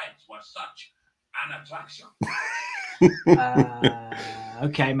waist pipes were such an attraction.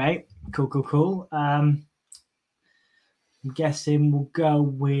 Okay, mate. Cool. I'm guessing we'll go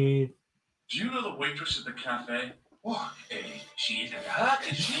with... Do you know the waitress at the cafe? Oh, she isn't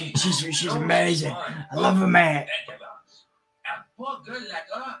hurt, is she? She's No, amazing. fine. I love her, mate. A poor girl like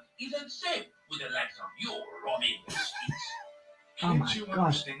her isn't safe with the likes of you roaming the streets. Oh Can't my you God.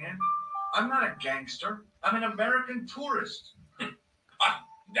 understand? I'm not a gangster. I'm an American tourist.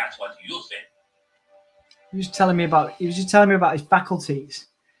 That's what you said. He was just telling me about his faculties.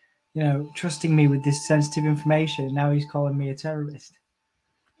 You know, trusting me with this sensitive information. Now he's calling me a terrorist.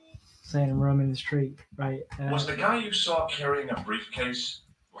 Saying I'm roaming the street. Right. Was the guy you saw carrying a briefcase?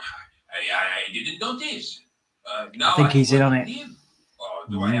 I didn't notice. Now I think he's in on it. leave?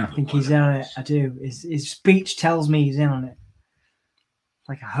 Or do I have I to think go he's in on it. I do. His speech tells me he's in on it.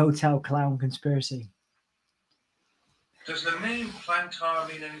 Like a hotel clown conspiracy. Does the name Plantar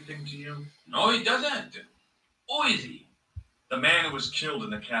mean anything to you? No, it doesn't. Who is he? The man who was killed in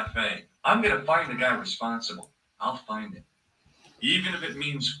the cafe. I'm going to find the guy responsible. I'll find him. Even if it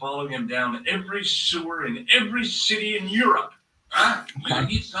means following him down every sewer in every city in Europe. Huh? You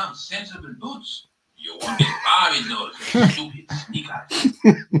need some sensible boots. You won't get far with those stupid sneakers.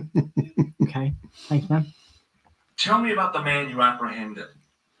 Okay. Thanks, man. Tell me about the man you apprehended.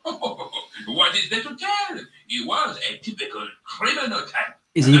 What is there to tell? He was a typical criminal type.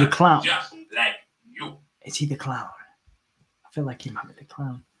 Is he the clown? Just like you. Is he the clown? I feel like he might be the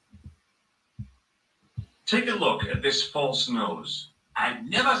clown. Take a look at this false nose. I've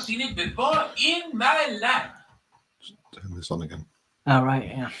never seen it before in my life. Turn this on again. All right,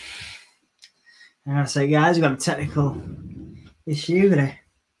 yeah. I'm gonna say, guys, we've got a technical issue there.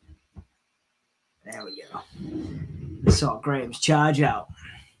 There we go. Let's sort Graham's charge out.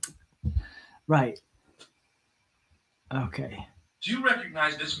 Right. Okay. Do you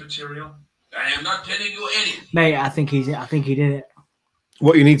recognize this material? I am not telling you anything. Mate, I think he did it.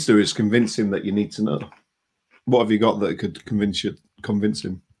 What you need to do is convince him that you need to know. What have you got that could convince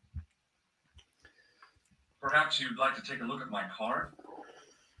him? Perhaps you'd like to take a look at my card?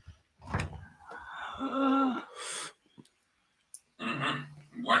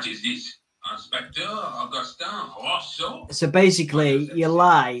 What is this? Inspector Augustin Rousseau? So basically, you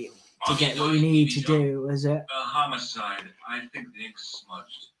lie to get what you need to do, is it? A homicide. I think the ink's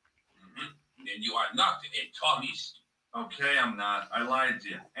smudged. Then you are not a Thomist. Okay, I'm not. I lied to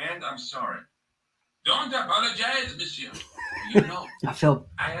you, and I'm sorry. Don't apologize, monsieur. You know, I feel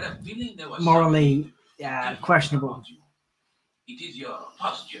I had a feeling there was morally something questionable. about you. It is your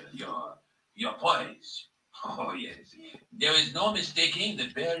posture, your poise. Oh, yes. There is no mistaking the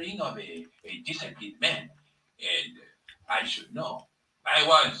bearing of a disciplined man. And I should know. I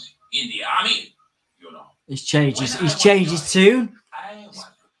was in the army, you know. He's changed his tune. I was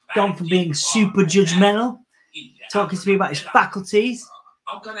Gone from being super judgmental, talking to me about his faculties.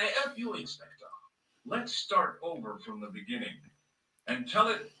 How can I help you, Inspector? Let's start over from the beginning and tell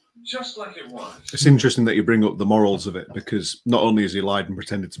it just like it was. It's interesting that you bring up the morals of it, because not only has he lied and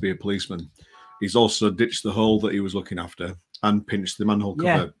pretended to be a policeman, he's also ditched the hole that he was looking after and pinched the manhole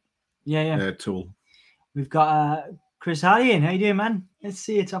cover tool. We've got Chris Hardy in. How you doing, man? Let's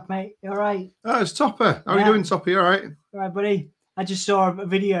see you, Top mate. You all right? Oh, it's Topper. How are you doing, Toppy? All right? All right, buddy. I just saw a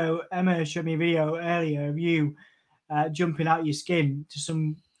video. Emma showed me a video earlier of you jumping out your skin to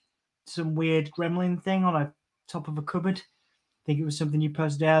some weird gremlin thing on a top of a cupboard. I think it was something you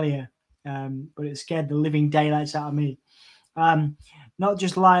posted earlier, but it scared the living daylights out of me. Not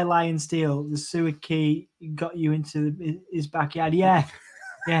just lie and steal. The sewer key got you into his backyard. Yeah,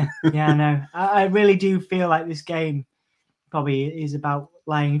 I know. I really do feel like this game probably is about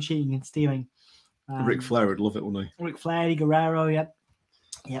lying, cheating, and stealing. Ric Flair would love it, wouldn't he? Ric Flair, Eddie Guerrero, yep,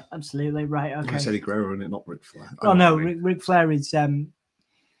 absolutely right. Okay, I said Eddie Guerrero, and not Ric Flair. Oh no, Ric Flair is the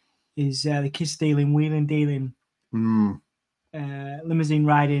kiss stealing, wheeling dealing, limousine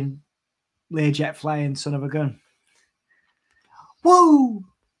riding, Learjet flying son of a gun. Woo!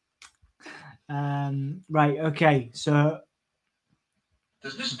 Right, okay, so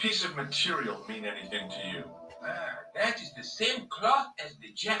Does this piece of material mean anything to you? That is the same cloth as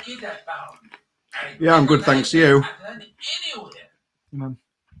the jacket I found. Yeah, I'm good, thanks. You? Anywhere.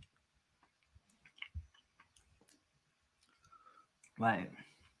 Right.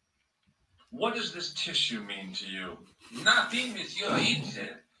 What does this tissue mean to you? Nothing, monsieur. It's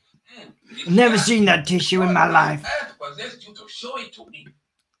I've never seen that tissue in my life. Earth possessed you to show it to me.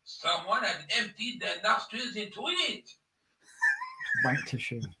 Someone had emptied their nostrils into it. White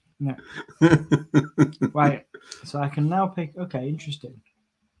tissue. No. Right. So I can now pick. Okay, interesting.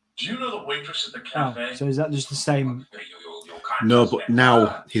 Do you know the waitress at the cafe? Oh, so is that just the same? No, but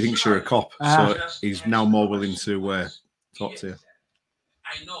now he thinks you're a cop, so he's now more willing to talk to you.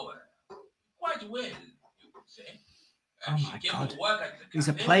 I know her quite well, you could say. Oh my God, he's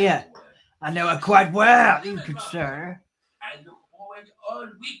a player. I know her quite well, you could say. I look forward all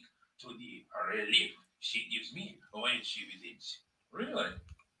week to the relief she gives me when she visits. Really?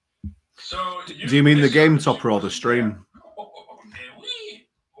 So do you mean the game, Topper, or the stream?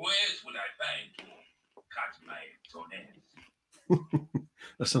 Where else would I find to cut my toenails?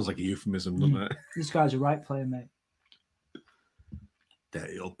 That sounds like a euphemism, doesn't it? This guy's a right player, mate.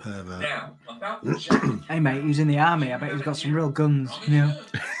 Dirty old pervert. Now, about the jacket. Hey, mate, he's in the army. I bet he's got some real guns, you know.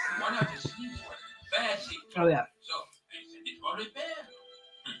 One of the sleeves was badly Oh, yeah. so I sent it for repair.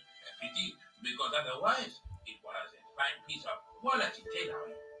 A pity, because otherwise it was a fine piece of quality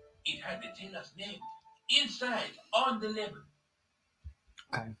tailoring. It had the tailor's name inside on the label.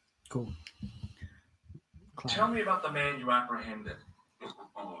 Okay, cool. Tell me about the man you apprehended.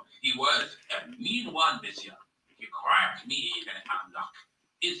 Oh, he was a mean one, monsieur. He cracked me in an armlock.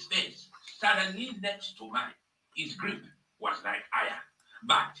 His face suddenly next to mine. His grip was like iron,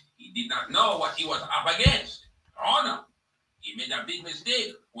 but he did not know what he was up against. Oh no, he made a big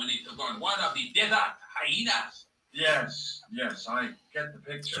mistake when he took on one of the desert hyenas. Yes, I get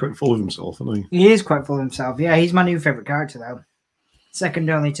the He's picture. quite full of himself, isn't he? He is quite full of himself. Yeah, he's my new favourite character, though. Second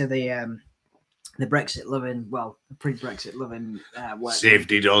only to the the Brexit loving, well, the pre-Brexit loving work.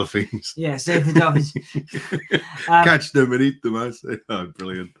 Safety dolphins. Yeah, safety dolphins. Catch them and eat them. I say, oh,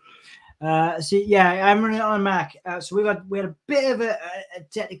 brilliant. So yeah, I'm running it on a Mac. So we had a bit of a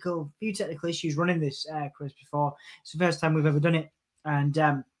few technical issues running this, Chris. Before it's the first time we've ever done it, and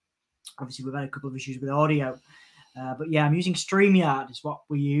obviously we've had a couple of issues with audio. But yeah, I'm using StreamYard is what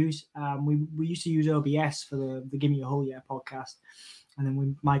we use. We used to use OBS for the Give Me a Whole Year podcast, and then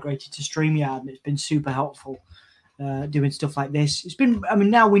we migrated to StreamYard, and it's been super helpful doing stuff like this. It's been, I mean,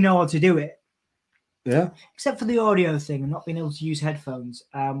 now we know how to do it. Yeah. Except for the audio thing and not being able to use headphones,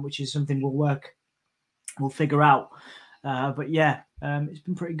 which is something we'll figure out. But yeah, it's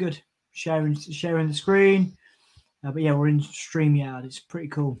been pretty good. Sharing the screen. But yeah, we're in StreamYard. It's pretty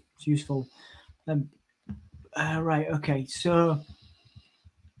cool. It's useful. Right. Okay. So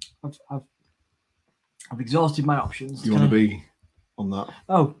I've exhausted my options. You want to be on that?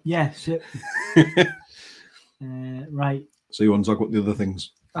 Oh yeah. So, right. So you want to talk about the other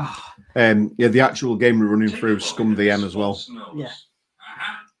things? Oh. Yeah, the actual game we're running through Scum VM as well. Yeah.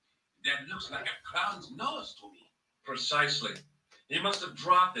 That looks like a clown's nose to me. Precisely. He must have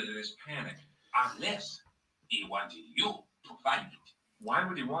dropped it in his panic. Unless he wanted you to find it. Why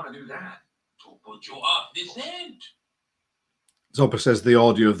would he want to do that? To put you off the scent. Zopper says the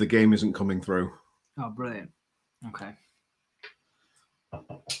audio of the game isn't coming through. Oh, brilliant. Okay.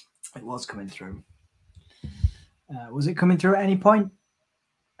 It was coming through. Was it coming through at any point?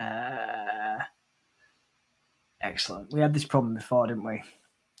 Excellent. We had this problem before, didn't we?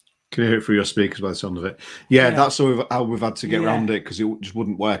 Can you hear it through your speakers by the sound of it? Yeah. That's how we've had to get around it because it just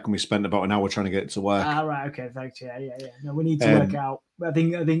wouldn't work, and we spent about an hour trying to get it to work. Right. Okay. Thanks. Yeah. No, we need to work out. I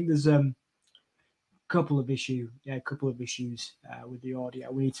think there's a couple of issues with the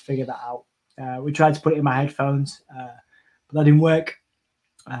audio. We need to figure that out. We tried to put it in my headphones, but that didn't work.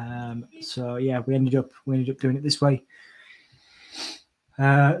 So yeah, we ended up doing it this way.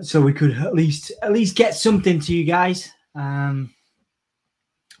 So we could at least get something to you guys.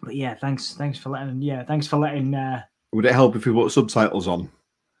 But yeah, thanks for letting. Would it help if we put subtitles on?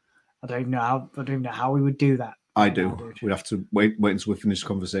 I don't even know how we would do that. I do. We'd have to wait until we finish the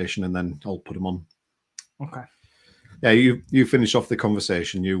conversation, and then I'll put them on. Okay. Yeah, you finish off the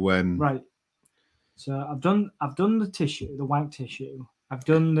conversation. Right. So I've done the tissue, the wank tissue. I've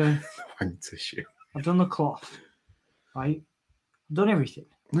done the wank tissue. I've done the cloth. Right. I've done everything.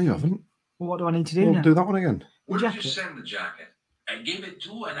 No, you haven't. Well, what do I need to do now? Do that one again. Where did you send the jacket? I gave it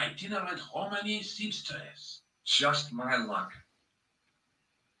to an itinerant hominy seamstress. Just my luck.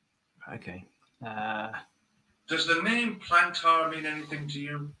 Okay. Does the name Plantar mean anything to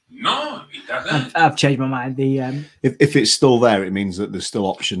you? No, it doesn't. I've changed my mind. If it's still there, it means that there's still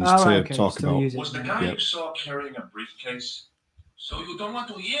options to talk about. Was the guy you saw carrying a briefcase? So you don't want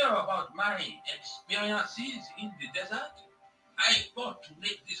to hear about my experiences in the desert? I fought to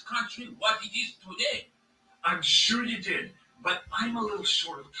make this country what it is today. I'm sure you did, but I'm a little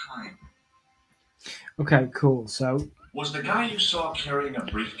short of time. Okay, cool. So was the guy you saw carrying a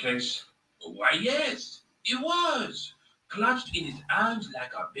briefcase? Why, yes, it was. Clutched in his arms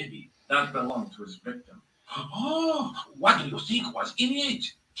like a baby. That belonged to his victim. Oh, what do you think was in it?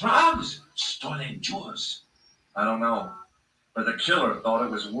 Drugs? Stolen jewels? I don't know. But the killer thought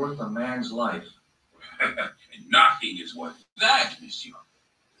it was worth a man's life. Nothing is worth that, monsieur.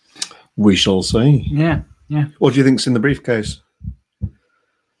 We shall see. Yeah. What do you think's in the briefcase?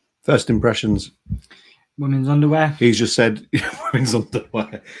 First impressions. Women's underwear. He's just said women's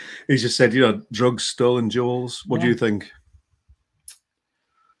underwear. He's just said, drugs, stolen jewels. What do you think?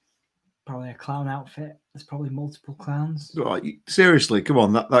 Probably a clown outfit. There's probably multiple clowns. Right, seriously, come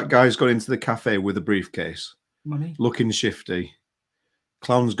on. That guy's gone into the cafe with a briefcase. Money. Looking shifty.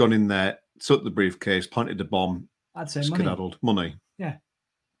 Clown's gone in there, took the briefcase, planted a bomb. I'd say skedaddled. Money. Yeah.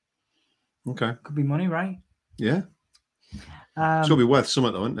 Okay. Could be money, right? Yeah. It's got to be worth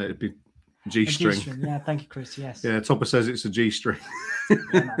something, though, isn't it? It'd be G-string. Yeah, thank you, Chris. Yes. Yeah, Topper says it's a G-string.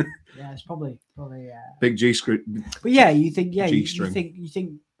 Yeah, it's probably big G-string. But yeah, you think G-string.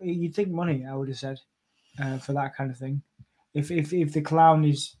 you think money, I would have said, for that kind of thing. If the clown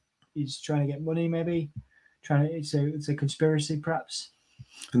is trying to get money, maybe it's a conspiracy, perhaps.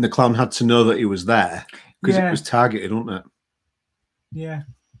 And the clown had to know that he was there because it was targeted, wasn't it? Yeah.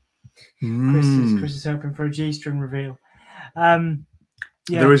 Chris is hoping for a G-string reveal.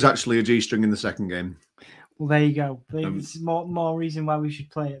 There is actually a G-string in the second game. Well, there you go. It's more reason why we should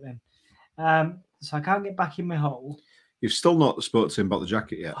play it then. So I can't get back in my hole. You've still not spoken to him about the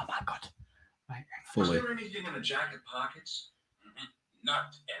jacket yet. Oh my god! Right. Was there anything in the jacket pockets?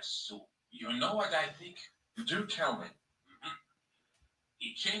 Not as so. You know what I think? Do tell me.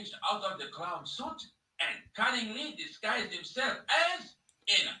 He changed out of the clown suit and cunningly disguised himself as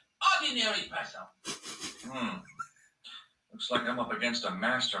an ordinary person. Looks like I'm up against a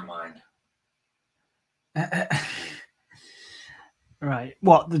mastermind. Right.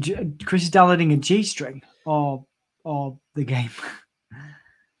 What? Chris is downloading a G-string or the game?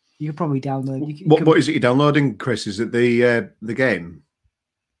 You could probably download. What is it you're downloading, Chris? Is it the game?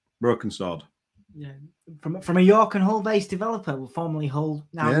 Broken Sword. Yeah. From a York and Hull based developer, formerly Hull,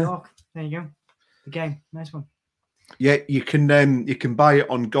 now York. There you go. The game. Nice one. Yeah, you can buy it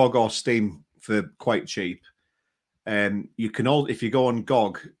on GOG or Steam for quite cheap. You can if you go on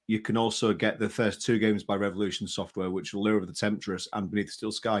GOG, you can also get the first 2 games by Revolution Software, which are Lure of the Temptress and Beneath the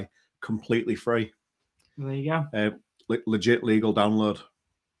Steel Sky, completely free. There you go. Legit legal download.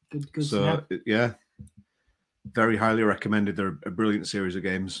 Good. So yeah, very highly recommended. They're a brilliant series of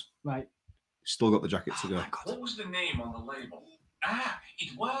games. Right. Still got the jacket to go. What was the name on the label?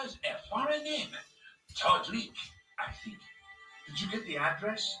 It was a foreign name. Todrick, I think. Did you get the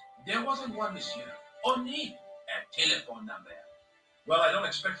address? There wasn't one, monsieur. Only a telephone number. Well, I don't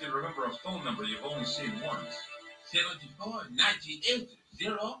expect you to remember a phone number you've only seen once. 74 98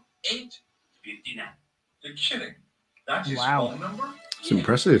 08 59. You're kidding. That's his Wow. phone number? It's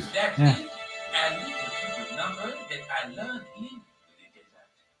impressive. That's it. And it's a secret number that I learned in the desert.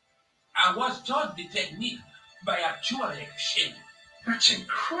 I was taught the technique by a Tuareg sheikh. That's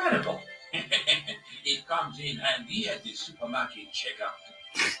incredible. It comes in handy at the supermarket checkout.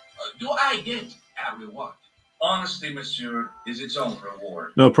 Do I get a reward? Honesty, monsieur, is its own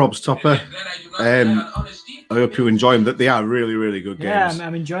reward. No props, Topper. I hope you enjoy them. That they are really, really good games. Yeah,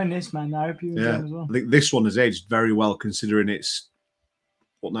 I'm enjoying this, man. I hope you enjoy them as well. I think this one has aged very well considering it's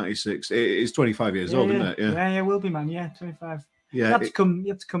 96. It's 25 years old, isn't it? Yeah, it will be, man. Yeah, 25. Yeah, you have to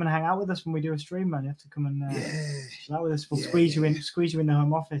come and hang out with us when we do a stream, man. You have to come and chill out with us. We'll squeeze you in the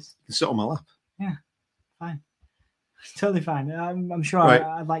home office. You can sit on my lap. Yeah, fine. Totally fine. I'm sure Right.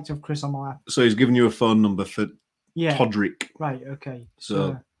 I'd like to have Chris on my lap. So he's given you a phone number for Todrick. Right, okay.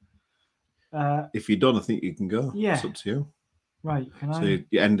 So if you're done, I think you can go. Yeah. It's up to you. Right, can So I?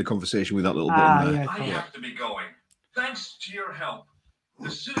 you end the conversation with that little bit in there. Yeah, I cool. have to be going. Thanks to your help, the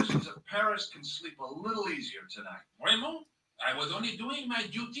citizens of Paris can sleep a little easier tonight. Raymond, I was only doing my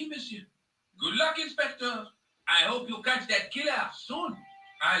duty, monsieur. Good luck, Inspector. I hope you catch that killer soon.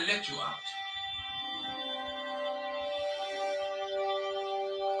 I'll let you out.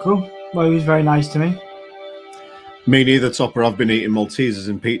 Cool. Well, he was very nice to me. Me neither, Topper. I've been eating Maltesers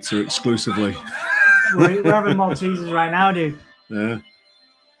and pizza exclusively. We're having Maltesers right now, dude. Yeah.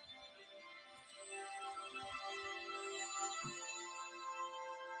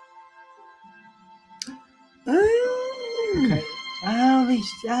 Okay.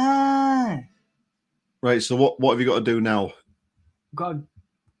 Oh, Right. So what have you got to do now? got to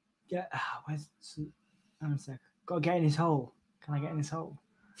get. Where's? Hang on a sec. Got to get in his hole. Can I get in his hole?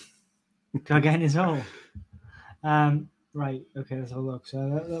 Can I get in his hole? Right. Okay. Let's have a look.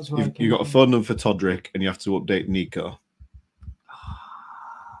 So that's what You got a phone number for Todrick, and you have to update Nico.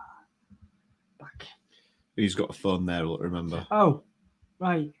 Back. He's got a phone there. Remember? Oh,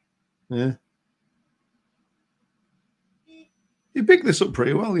 right. Yeah. You picked this up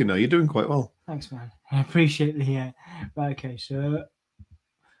pretty well. You know, you're doing quite well. Thanks, man. I appreciate the. Right. Okay. So.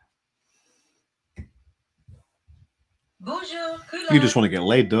 Bonjour. You just want to get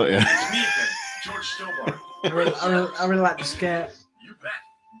laid, don't you? It's me again, George Stillbar. I really like the skirt. You bet.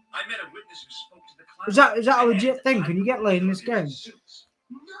 I met a witness who spoke to the clown. Is that a legit thing? Can you get laid in this game? No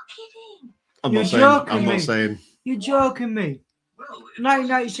kidding. I'm You're not saying. joking I'm me. not saying. You're joking me. Well, it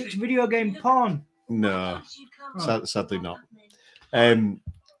 1996 video game porn. No, You come sadly not.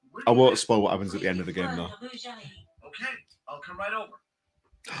 I won't spoil what happens at the end of the game, though. Okay, I'll come right over.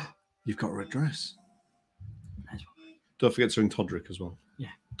 You've got her address. Don't forget to ring Todrick as well. Yeah.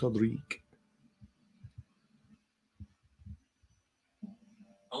 Todrick.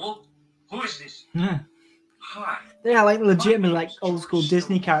 Hello? Who is this? Yeah. Hi. They are like legitimately like old school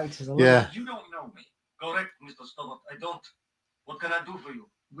Disney characters. I love Yeah. You don't know me. Correct, Mr. Stobart. I don't. What can I do for you?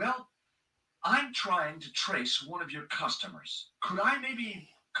 Well, I'm trying to trace one of your customers. Could I maybe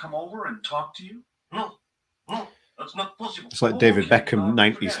come over and talk to you? No, that's not possible. It's like David Beckham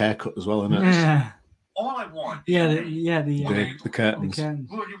 90s haircut as well, isn't it? Yeah. All I want. Yeah. is The curtains. Who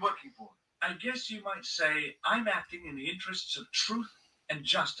are you working for? I guess you might say I'm acting in the interests of truth and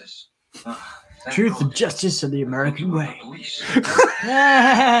justice. Truth and justice of the American way. Police.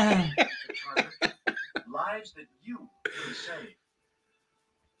 Yeah. Lives that you can save.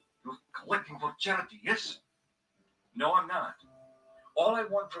 You're collecting for charity, yes? No, I'm not. All I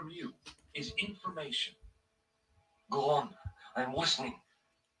want from you is information. Go on. I'm listening.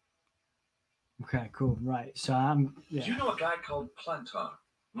 Okay, cool. Right. So I'm. Yeah. Do you know a guy called Plantar?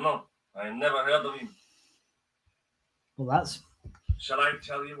 No, I never heard of him. Well, that's. Shall I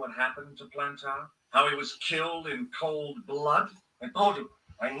tell you what happened to Plantar? How he was killed in cold blood? I told you,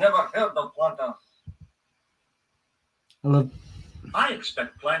 I never heard of Plantar. I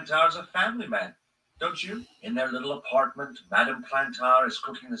expect Plantar's a family man, don't you? In their little apartment, Madame Plantar is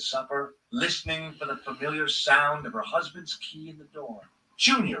cooking the supper, listening for the familiar sound of her husband's key in the door.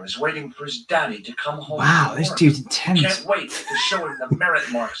 Junior is waiting for his daddy to come home. Wow, this dude's intense. Can't wait to show him the merit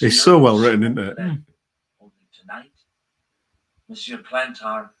marks. It's so well written, isn't it? Only tonight, Monsieur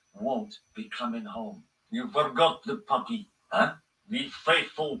Plantar won't be coming home. You forgot the puppy, huh? The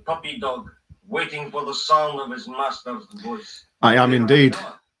faithful puppy dog, waiting for the sound of his master's voice. I am indeed.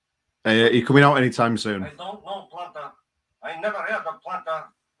 Are you coming out anytime soon? I don't know, Plantar. I never heard of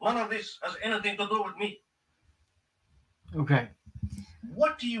Plantar. None of this has anything to do with me. Okay.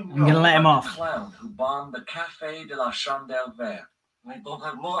 What do you know I'm gonna let him about off. the clown who bombed the Café de la Chandelle Vert? I don't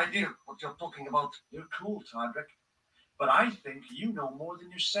have no idea what you're talking about. You're cool, Todrick. But I think you know more than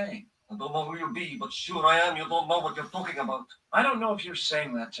you're saying. I don't know who you be, but sure I am. You don't know what you're talking about. I don't know if you're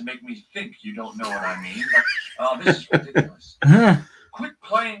saying that to make me think you don't know what I mean, but this is ridiculous. Quit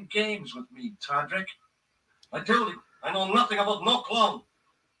playing games with me, Todrick. I tell you, I know nothing about no clown.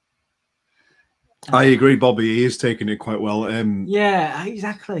 I agree, Bobby. He is taking it quite well. Yeah,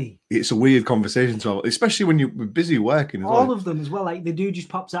 exactly. It's a weird conversation to have, especially when you're busy working. All of them as well. Like the dude just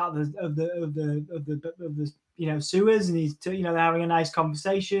pops out of the sewers, and he's they're having a nice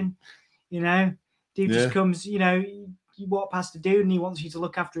conversation. Dude just comes. You walk past the dude, and he wants you to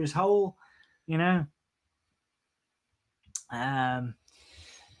look after his hole. More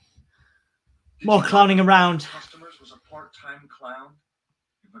clowning around. Customers was a part-time clown.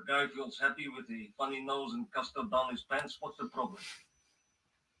 If a guy feels happy with the funny nose and custard down his pants, what's the problem?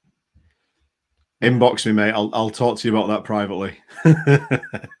 Inbox me, mate. I'll talk to you about that privately.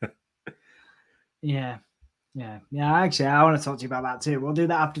 Yeah. Actually, I want to talk to you about that too. We'll do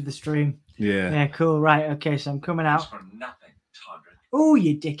that after the stream. Yeah. Cool. Right. Okay. So I'm coming out. For nothing, Todrick. Oh,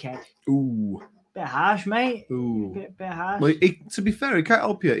 you dickhead. Ooh. Bit harsh, mate. Ooh. Bit harsh. Well, to be fair, he can't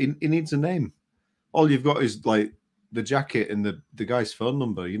help you. He needs a name. All you've got is like the jacket and the guy's phone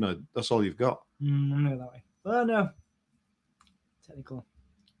number. That's all you've got. I'm going that way. Oh no. Technical.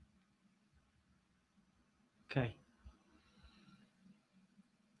 Okay.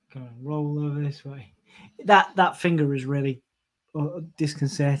 Come on, roll over this way. That finger is really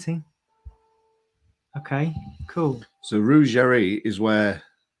disconcerting. Okay, cool. So Rue Jerry is where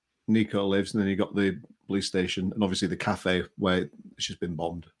Nico lives, and then you got the police station, and obviously the cafe where she's been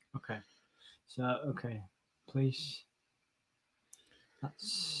bombed. Okay. So police.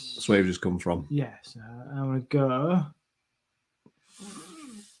 That's where you've just come from. Yeah. So I want to go.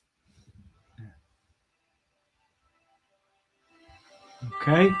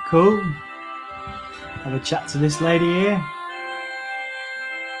 Okay, cool. Have a chat to this lady here.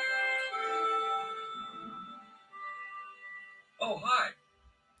 Oh, hi.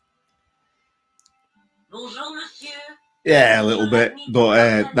 Bonjour, monsieur. Yeah, a little bit,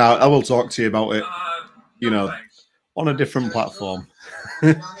 but now I will talk to you about it. Thanks. On a different platform.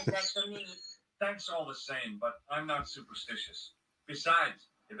 Thanks all the same, but I'm not superstitious. Besides,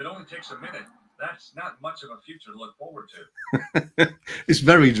 if it only takes a minute, that's not much of a future to look forward to. It's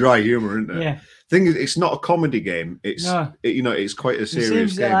very dry humor, isn't it? Yeah. Thing is, it's not a comedy game. It's it's quite a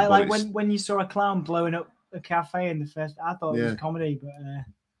serious game. Like when you saw a clown blowing up a cafe in the first, I thought it was comedy, but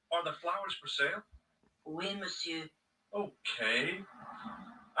Are the flowers for sale? Oui, monsieur. Okay.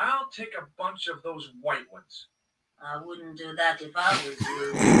 I'll take a bunch of those white ones. I wouldn't do that if I was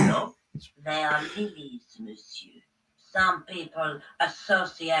you. No? They are lilies, monsieur. Some people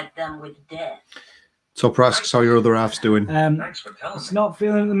associate them with death. Top asks how your other half's doing. Thanks for telling me. It's not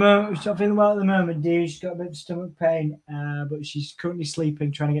feeling well at the moment, dude. She's got a bit of stomach pain, but she's currently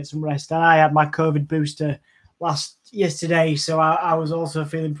sleeping, trying to get some rest. And I had my COVID booster yesterday, so I was also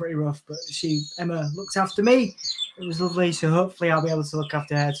feeling pretty rough. But Emma looked after me. It was lovely. So hopefully I'll be able to look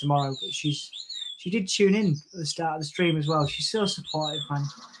after her tomorrow. But she did tune in at the start of the stream as well. She's so supportive, man.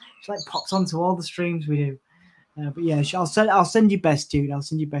 She pops onto all the streams we do. But yeah, I'll send you best, dude. I'll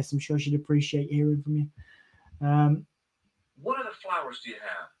send you best. I'm sure she'd appreciate hearing from you. What other flowers do you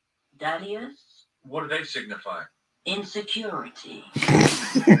have? Dahlias? What do they signify? Insecurity.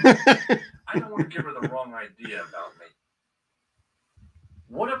 I don't want to give her the wrong idea about me.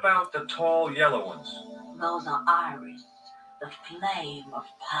 What about the tall yellow ones? Those are iris, the flame of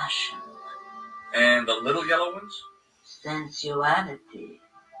passion. And the little yellow ones? Sensuality.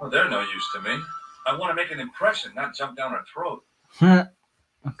 Well, they're no use to me. I want to make an impression, not jump down her throat.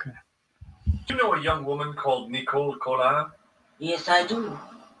 Okay. You know a young woman called Nicole Collard? Yes, I do.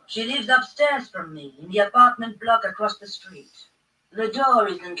 She lives upstairs from me, in the apartment block across the street. The door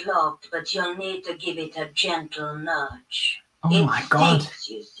isn't locked, but you'll need to give it a gentle nudge. Oh my God. Stinks,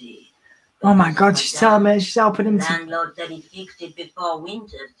 you see. Oh my God, she's telling me she's helping him to... Landlord said he fixed it before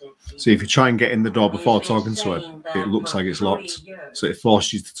winter set in. See, if you try and get in the door before talking to her, it looks like it's locked. So it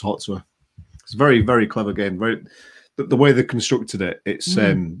forces you to talk to her. It's a very, very clever game. Very, the way they constructed it, it's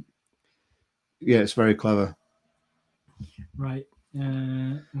yeah, it's very clever. Right.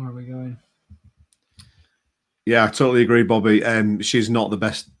 Where are we going? Yeah, I totally agree, Bobby. She's not the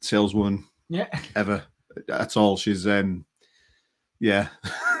best saleswoman ever at all. She's yeah.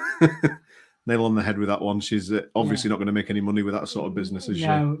 Nail on the head with that one. She's obviously not going to make any money with that sort of business, is she?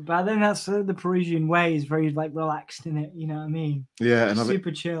 No, but I think that's the Parisian way is very like relaxed in it. You know what I mean? Yeah, and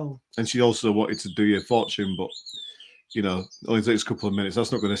super chill. And she also wanted to do your fortune, but you know, only takes a couple of minutes.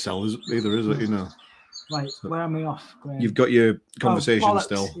 That's not going to sell either, is it? You know. Right, so, where am I off? You've got your conversation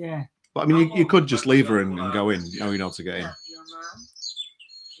still. Yeah. But I mean, you could just leave her and go in. You know to get in.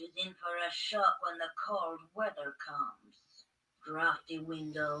 She's in for a shock when the cold weather comes. Drafty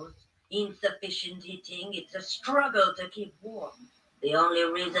windows, insufficient heating. It's a struggle to keep warm. The only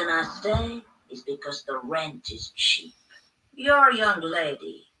reason I stay is because the rent is cheap. You're a young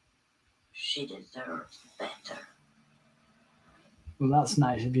lady. She deserves better. Well, that's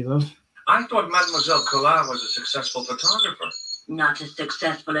nice of you, love. I thought Mademoiselle Collard was a successful photographer. Not as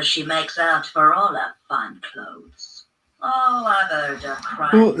successful as she makes out for all her fine clothes. Oh, I've heard her cry.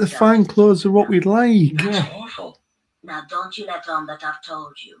 Well, the fine clothes are what we like. That's awful. Now, don't you let on that I've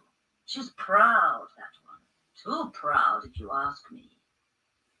told you. She's proud, that one. Too proud, if you ask me.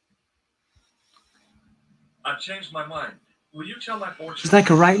 I've changed my mind. Will you tell my fortune? She's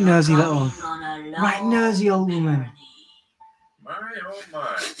like a right nosy old woman. My, oh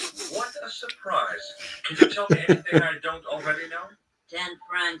my. What a surprise. Can you tell me anything I don't already know? 10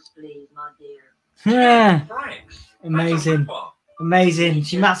 francs, please, my dear. Yeah. 10 francs? Amazing. Amazing.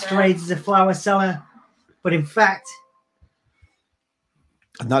 She masquerades as a flower seller, but in fact...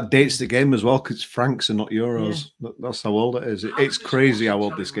 And that dates the game as well, because it's francs and not euros. Yeah. That's how old it is. It's crazy how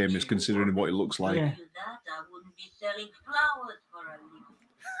old this game is, considering what it looks like. Yeah. I wouldn't be selling flowers for a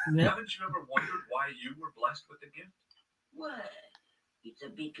living. Yeah. Haven't you ever wondered why you were blessed with the gift? Well, it's a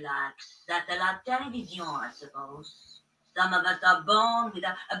bit like satellite television, I suppose. Some of us are born with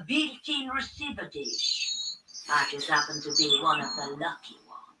a built-in receiver dish. I just happen to be one of the lucky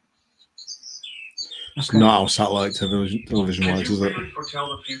ones. It's not how satellite television works, is it? Can you really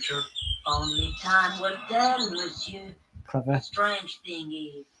foretell the future? Only time will tell, monsieur. Clever. The strange thing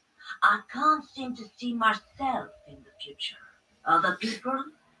is, I can't seem to see myself in the future. Other people,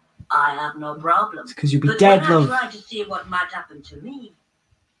 I have no problem. Because you'll be dead, love. When I try to see what might happen to me,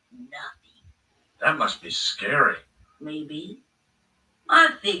 nothing. That must be scary. Maybe.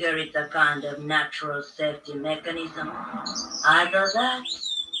 I figure it's a kind of natural safety mechanism. Either that,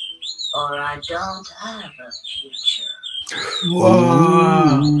 or I don't have a future.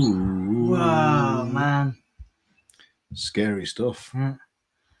 Whoa. Whoa, man. Scary stuff. Yeah.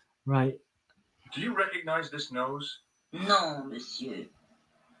 Right. Do you recognize this nose? No, monsieur.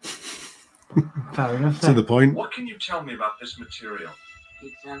 Fair enough. To the point. What can you tell me about this material?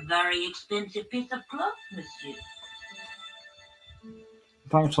 It's a very expensive piece of cloth, monsieur.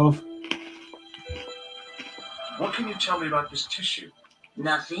 Thanks, love. What can you tell me about this tissue?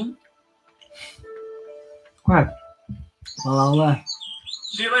 Nothing. Right. Well, I'll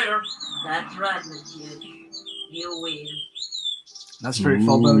See you later. That's right, monsieur. You will. That's very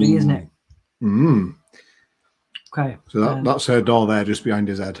foreboding, isn't it? Mm. Okay. So that's her door there, just behind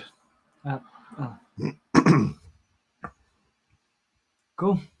his head.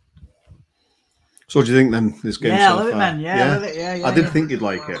 Cool. So what do you think then, this game Yeah, so I love far? it, man. Yeah, I love it. Yeah, I did think you'd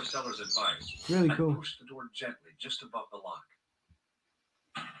like it. Seller's advice. Really And cool. push the door gently, just above the lock.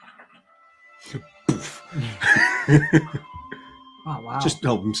 Oh, wow. Just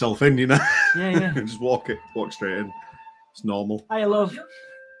help himself in, you know. Yeah. Just walk straight in. It's normal. Hi, love.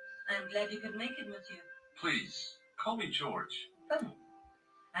 I'm glad you could make it, monsieur. Please, call me George. Oh,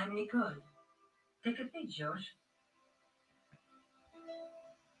 I'm Nicole. Take a seat, George.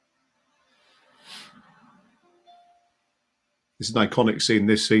 It's an iconic scene.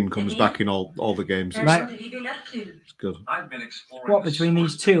 This scene comes back in all the games. Right. What have you been up to? It's good. I've been exploring. What, the between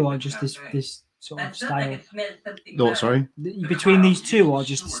these sewers two, of or the just cafe. this sort of That sounds like style? it smells something No, bad. sorry. Between these two, or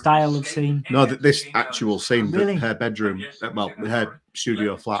just the style of scene? No, this actual scene, Really? her bedroom, well, her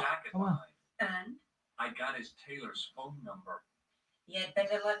studio flat. Oh, wow. And I got his tailor's phone number. you had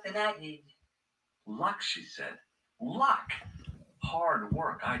better luck than I did. Luck, she said. Luck. Hard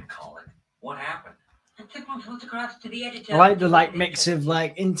work, I'd call it. What happened? I took my photographs to the editor. I like the mix of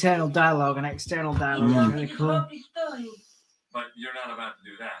internal dialogue and external dialogue. It's really cool. But you're not about to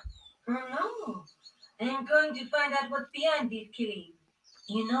do that. Oh, no. I'm going to find out what's behind these killings.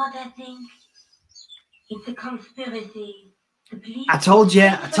 You know what I think? It's a conspiracy. The police I told you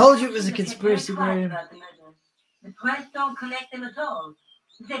it was a conspiracy, Graeme. The press don't connect them at all.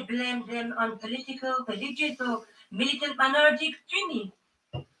 They blame them on political, religious, or militant minority extremists.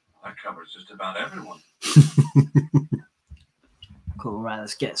 That covers just about everyone. Cool, right,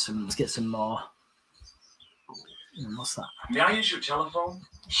 let's get some more. What's that? May I use your telephone?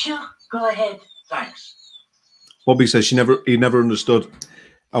 Sure, go ahead. Thanks. Bobby says he never understood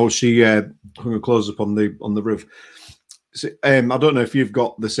how she hung her clothes up on the roof. So, I don't know if you've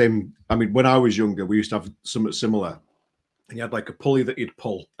got the same. I mean, when I was younger, we used to have something similar, and you had like a pulley that you'd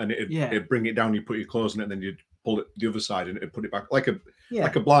pull, and it'd bring it down. You put your clothes in it, and then you'd pull it the other side, and it'd put it back like a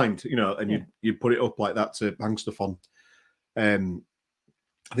blind, and you'd put it up like that to hang stuff on. I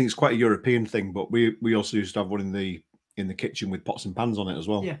think it's quite a European thing, but we also used to have one in the kitchen with pots and pans on it as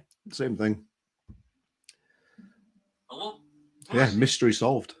well. Yeah, same thing. Hello? Yeah, mystery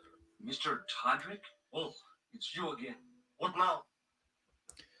solved. Mr. Todrick? Oh, it's you again. What now?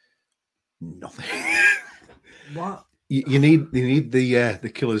 Nothing. What? You need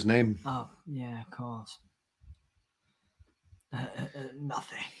the killer's name. Oh, yeah, of course.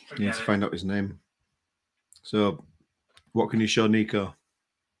 Nothing. You need to find out his name. So, what can you show Nico?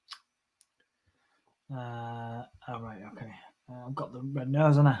 Oh, right, okay. I've got the red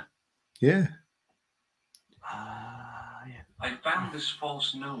nose, haven't I? Yeah. Yeah. I found this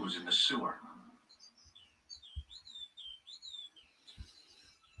false nose in the sewer.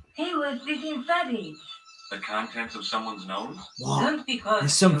 Hey, what's this inside it? The contents of someone's nose? What? Don't be cautious.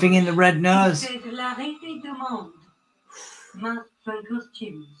 There's something in the red nose. It says La Régie du Monde. Masks and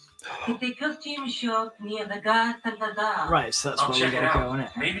costumes. It's a costume shop near the Gare Saint-Lazare. Right, so that's I'll where we check it gotta out. go, isn't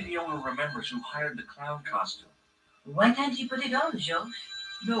it? Maybe the owner remembers who hired the clown costume. Why can't you put it on, Josh?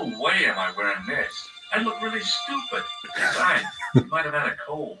 No way am I wearing this. I look really stupid. Besides, you might have had a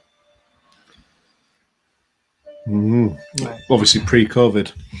cold. Right. Obviously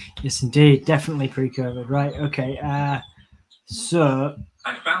pre-COVID. Yes, indeed. Definitely pre-COVID. Right, okay. So...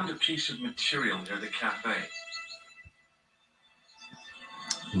 I found a piece of material near the cafe.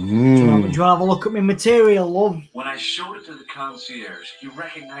 Do you want to have a look at my material, love? When I showed it to the concierge, he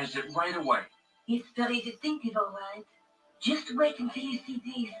recognized it right away. It's very distinctive, all right. Just wait until you see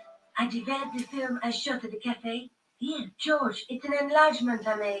this. I developed the film I shot at the cafe. Here, George, it's an enlargement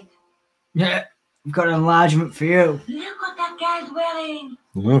I made. Yeah, I've got an enlargement for you. Look what that guy's wearing.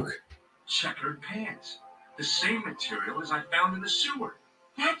 Look. Checkered pants. The same material as I found in the sewer.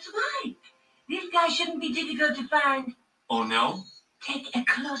 That's right. This guy shouldn't be difficult to find. Oh, no? Take a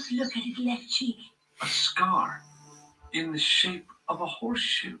close look at his left cheek. A scar. In the shape of a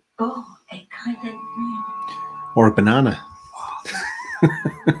horseshoe. Oh, a crescent moon. Or a banana.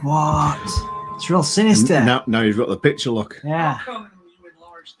 What? It's real sinister. Now you've got the picture look. Yeah. How come you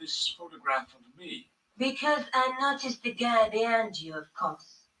enlarged this photograph of me? Because I noticed the guy behind you, of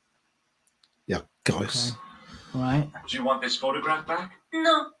course. Yeah, guys. Okay. Right. Do you want this photograph back?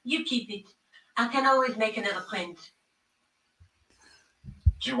 No, you keep it. I can always make another print.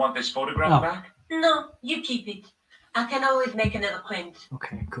 Do you want this photograph back? No, you keep it. I can always make another print.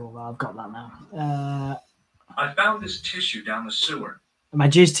 Okay, cool. Well, I've got that now. I found this tissue down the sewer. My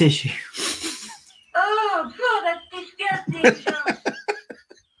jizz tissue. Oh, God, that's disgusting, Josh.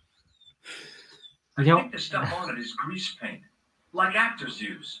 I think the stuff on it is grease paint, like actors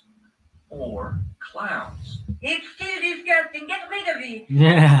use. Or clowns. It's still disgusting. Get rid of it.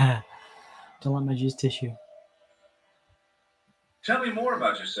 Yeah. Don't like my jizz tissue. Tell me more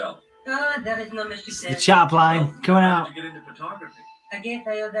about yourself. Oh, there is no much to The say. chat line coming How out. did you get into photography? I guess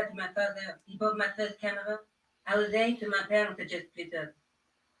I owe that to my father. He bought my first camera. I was 8 and my parents had just split up.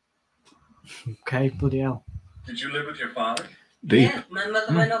 Okay, bloody hell. Did you live with your father? Deep. Yes, my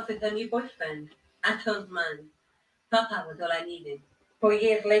mother went off with her new boyfriend. I told mine. Papa was all I needed. 4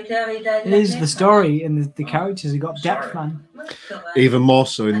 years later, he died. It is the story and the characters have got depth, Sorry. man. Even more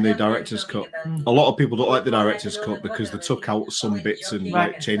so in the director's cut. A lot of people don't like the director's cut because they took out some bits and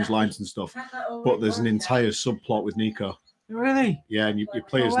like changed lines and stuff. But there's an entire subplot with Nico. Really? Yeah, and you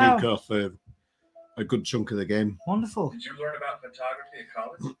play as wow. Nico for a good chunk of the game. Wonderful. Did you learn about photography at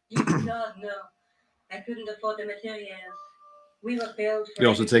college? God, no. I couldn't afford the materials. We were billed for They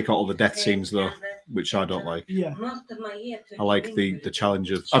also take out all the death scenes though, which I don't like. Yeah. Most of my year I like the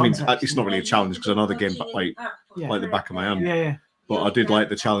challenge of. I mean, it's not really a challenge because I know the game like the back of my hand. Yeah, yeah. But I did like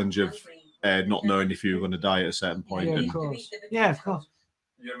the challenge of not knowing if you were going to die at a certain point. Yeah, And of course. Yeah, of course.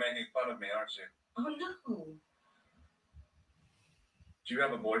 You're making fun of me, aren't you? Oh, no. Do you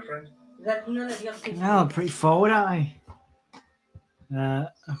have a boyfriend? That's none of your business. No, pretty forward, aren't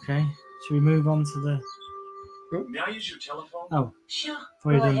I? Okay. Should we move on to the... May I use your telephone? Oh, Sure.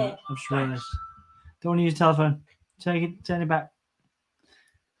 before you Go do ahead. that, I've just realised. Don't want to use your telephone. Turn it back.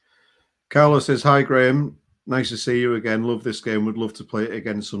 Carlos says, "Hi, Graham. Nice to see you again. Love this game. Would love to play it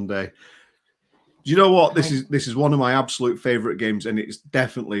again someday." Do you know what? This is one of my absolute favourite games, and it's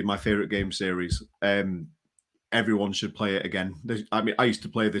definitely my favourite game series. Everyone should play it again. I mean, I used to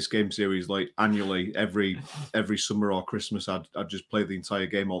play this game series like annually, every summer or Christmas. I'd just play the entire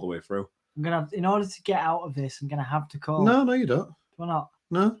game all the way through. I'm gonna have, in order to get out of this, I'm gonna have to call. No, you don't. Why not?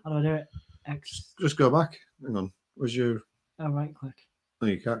 No. How do I do it? X. Just go back. Hang on. Where's your? Oh, right click. No,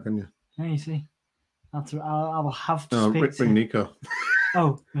 you can't, can you? Yeah, you see. I will have to No, speak bring Nico.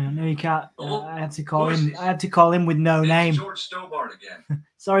 Oh, no, you can't. Oh, I had to call him. I had to call him with no name. George Stobart again.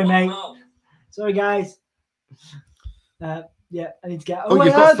 Sorry, mate. Oh, Sorry, guys. Yeah, I need to get. Oh, wait,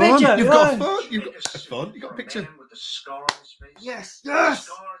 you've got phone. picture. You've Oh. got phone. You've got phone. You got a picture. Man with the scar on his face. Yes, A yes.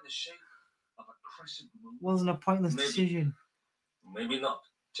 scar in the shape of a crescent moon. Wasn't a pointless Maybe. decision. Maybe not.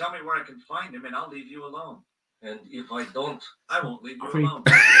 Tell me where I can find him, and I'll leave you alone. And if I don't, I won't leave you Creep. alone.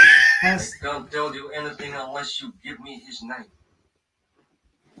 Yes. I can't tell you anything unless you give me his name.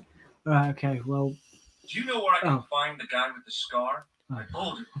 Right. Okay. Well. Do you know where I can Oh. find the guy with the scar? Oh,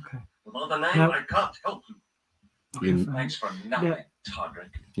 Told you. okay. Without the name, No. I can't help you. Okay, fine. Thanks for nothing, Yeah. Todrick.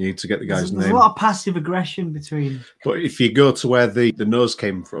 You need to get the guy's There's name. a lot of passive aggression between. But if you go to where the nose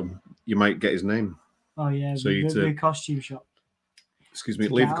came from, you might get his name. Oh yeah, So the costume shop. Excuse me.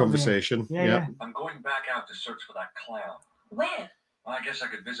 To Leave get the out of here. conversation. Yeah. I'm going back out to search for that clown. Where? Well, I guess I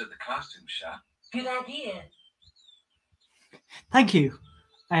could visit the costume shop. Good idea. Thank you.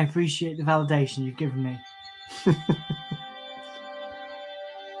 I appreciate the validation you've given me.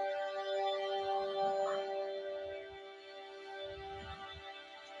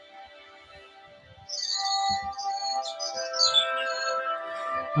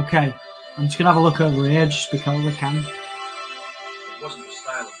 Okay, I'm just gonna have a look over here just because I can. It wasn't the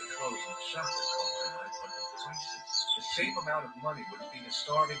style of the clothes in the shop that caught my eye, but the prices. The same amount of money would feed a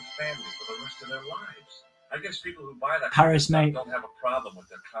starving family for the rest of their lives. I guess people who buy that Paris, kind of mate. stuff don't have a problem with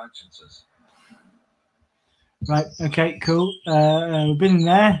their consciences. Right, okay, cool. We've been in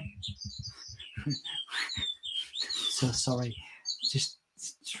there. So sorry. Just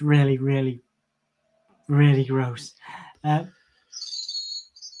it's really, really, really gross.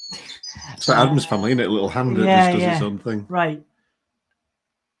 It's like Adam's family, isn't it? A little hand that Yeah, just does yeah. its own thing. Right.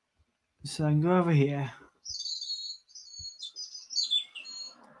 So I can go over here.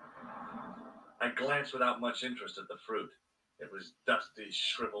 I glanced without much interest at the fruit. It was dusty,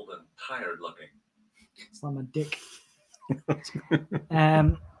 shriveled, and tired looking. It's like my dick. It's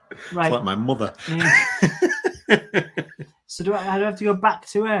Right. like my mother. Yeah. So do I have to go back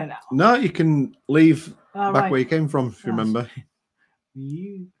to her now? No, you can leave Oh, back right. where you came from, if you Oh, remember.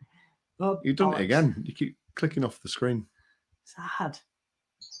 You've done it again. You keep clicking off the screen. Sad.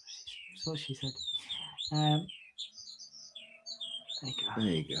 That's what she said. There you go.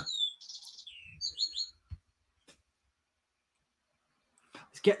 There you go.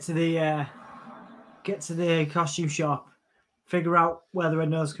 Let's get to the costume shop, figure out where the red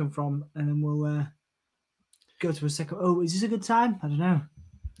nose come from, and then we'll go to a second. Oh, is this a good time? I don't know.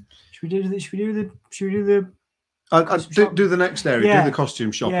 Should we do the? I'd do the next area. Yeah. Do the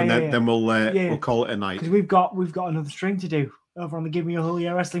costume shop, Yeah, and yeah, then, yeah. then we'll Yeah. we'll call it a night. Because we've got another string to do over on the Give Me a Whole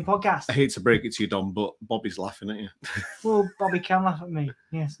Year Wrestling podcast. I hate to break it to you, Dom, but Bobby's laughing at you. Well, Bobby can laugh at me.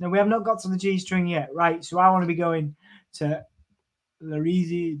 Yes. No, we have not got to the G string yet. Right. So I want to be going to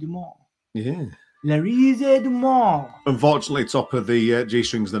Larise du Mont. Yeah. Larise du Mont. Unfortunately, top of the G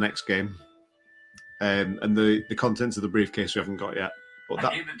string's the next game, and the contents of the briefcase we haven't got yet. But I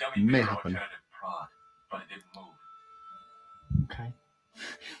that gave the dummy may big happen. alternative prod, but it didn't move. Okay.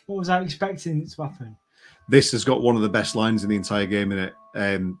 What was I expecting to happen? This has got one of the best lines in the entire game in it.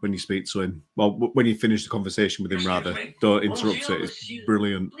 When you speak to him, well, when you finish the conversation with him, Excuse rather, me. don't interrupt Bonjour, it. It's monsieur.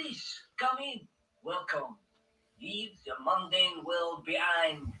 brilliant. Please, come in. Welcome. Leave the mundane world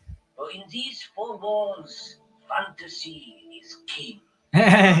behind. For in these four walls, fantasy is king.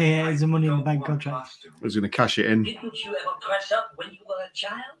 Yeah, there's a money in the Don't bank want a contract. costume. I was going to cash it in. Didn't you ever dress up when you were a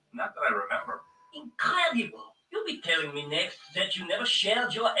child? Not that I remember. Incredible. You'll be telling me next that you never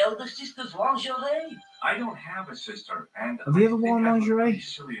shared your elder sister's lingerie. I don't have a sister, and Have you ever I think worn I look lingerie? pretty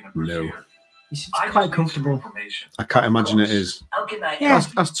silly in a brassiere. It's I just quite need some comfortable. information. I can't imagine it is. How can I Yeah.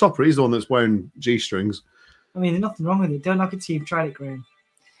 That's Topper. He's the one that's wearing G strings. I mean, there's nothing wrong with it. Don't knock it till you've tried it, Graham.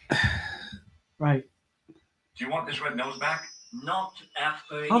 Right. Do you want this red nose back? Not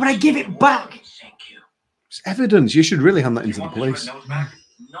after. Why would I give it back? Thank you. It's evidence. You should really hand that Do you into the want this red police. nose back?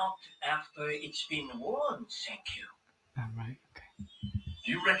 Not after it's been worn. Thank you. Oh, right. Okay.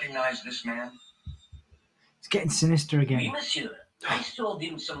 Do you recognize this man? It's getting sinister Oui, again. monsieur. I sold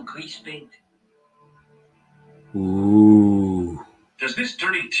him some grease paint. Ooh. Does this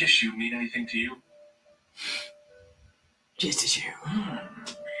dirty tissue mean anything to you? Just as you.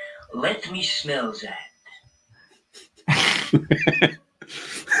 Let me smell that.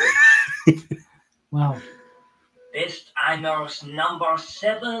 Wow. Best Eimer's number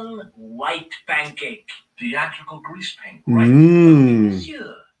 7 white pancake. Theatrical grease paint, right? Mmm.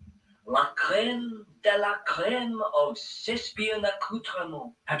 Monsieur, la crème de la crème of Thespian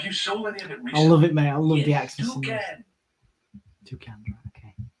accoutrement. Have you sold any of it recently? I love it, mate. I love the Yes, accents. in this. toucan. Toucan,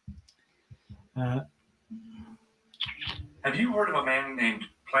 right, okay. Have you heard of a man named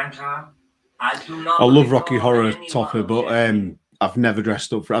Plantar? I do not. I love recall Rocky Horror anyone Topper, but getting- I've never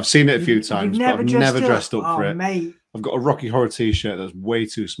dressed up for it. I've seen it a few You've times, but I've never dressed up for oh, it. Mate. I've got a Rocky Horror t-shirt that's way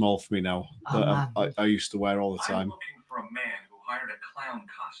too small for me now. Oh, That man. I used to wear all the I'm time. looking for a man who hired a clown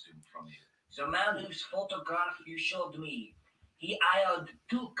costume from you. The man whose photograph you showed me, he hired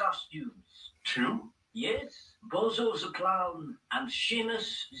 2 costumes. 2? Yes, Bozo the clown and Seamus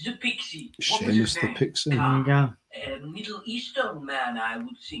the pixie. What was his Seamus the name? Pixie. There you go. A Middle Eastern man, I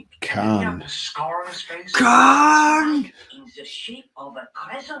would think. Did he have Can. a scar on his face? Khan! In the shape of a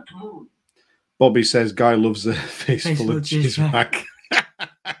crescent moon. Bobby says Guy loves a face Face full full of of cheese cheeseback. How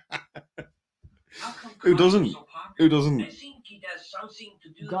come Who clowns doesn't? are so popular? Who doesn't? I think it has something to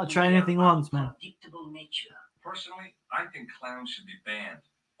do You've gotta with try their anything once, man. unpredictable nature. Personally, I think clowns should be banned,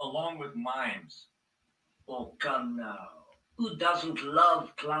 along with mimes. Oh, come now. Who doesn't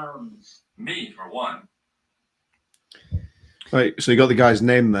love clowns? Me, for one. Right, so you got the guy's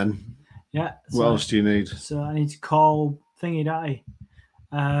name then. Yeah. What else do you need? So I need to call Thingy, don't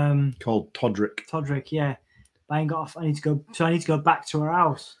I? Called Todrick. Todrick, yeah. But I ain't got off. I need to go. So I need to go back to her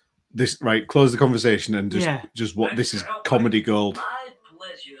house. This right, close the conversation and Yeah. just what this is comedy gold. My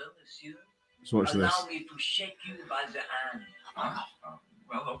pleasure, monsieur. Let's watch Allow this. me to shake you by the hand. Huh? Oh,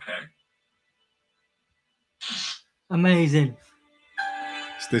 well, okay. Amazing.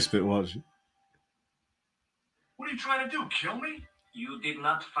 It's this bit, watch. What are you trying to do, kill me? You did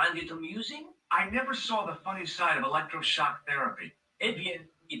not find it amusing? I never saw the funny side of electroshock therapy. Eh bien,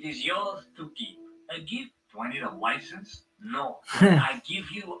 it is yours to keep. A gift? Do I need a license? No. I give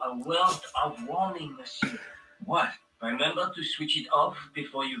you a word of warning, monsieur. What? Remember to switch it off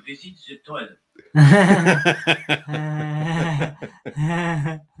before you visit the toilet.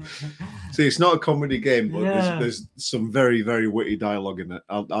 See, it's not a comedy game, but Yeah. there's some very, very witty dialogue in it.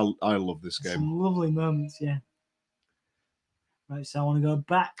 I love this game. Some lovely moments, yeah. Right, so I want to go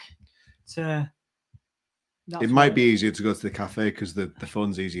back to. It might be easier to go to the cafe because the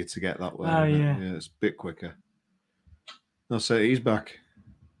phone's easier to get that way. Oh, isn't it? yeah. Yeah, it's a bit quicker. No, so he's back.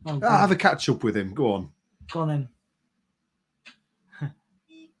 Oh, Ah, have a catch up with him. Go on. go on then.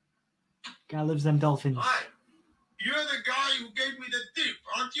 Guy loves them dolphins. Hi. You're the guy who gave me the tip,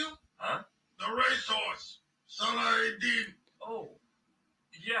 aren't you? Huh? The racehorse. Saladin. Oh,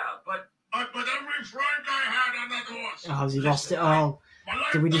 yeah, but But every franc I had on that horse. Oh, has he lost it all? My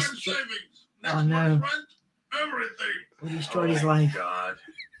Did we lifetime just- savings. Next Oh, no. month's rent, everything. We destroyed his oh, life. God.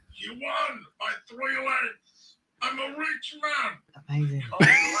 You won by 3 lengths. I'm a rich man. Amazing. Oh,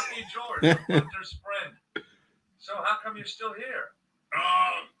 lucky George, the Hunter's friend. So how come you're still here?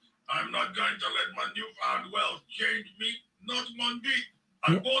 I'm not going to let my newfound wealth change me, not one bit.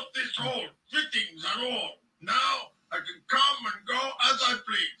 I Yeah. bought this hole, fittings and all. Now I can come and go as I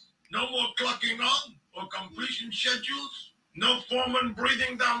please. No more clocking on or completion schedules. No foreman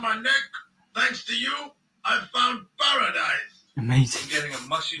breathing down my neck. Thanks to you, I've found paradise. I'm Amazing. getting a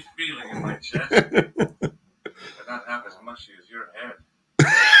mushy feeling in my chest. But not half as mushy as your head.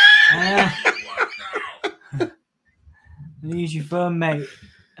 What now? Use your phone, mate.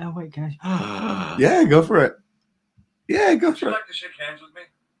 Oh, wait, can I? Yeah, go for it. Yeah, go Would for you it. like to shake hands with me?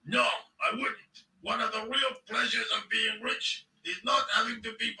 No, I wouldn't. One of the real pleasures of being rich is not having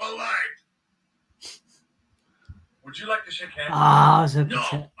to be polite. Would you like to shake hands with me? Ah, so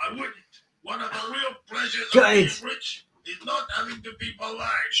No, I wouldn't. One of the real pleasures of Good. being rich is not having to be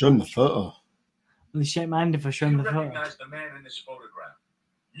polite. Show him the photo. Will you shake my hand if I show Do him you the photo? recognize the man in this photograph?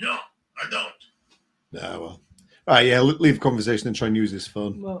 No, I don't. Yeah, well. All right, yeah, leave conversation and try and use his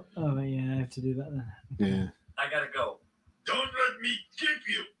phone. Well, oh, yeah, I have to do that then. Yeah. I gotta go. Don't let me keep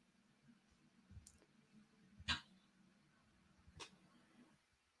you.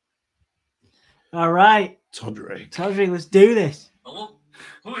 All right, Todrick. Todrick, let's do this. Hello?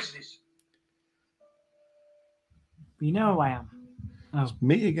 Who is this? But you know who I am. Oh. It's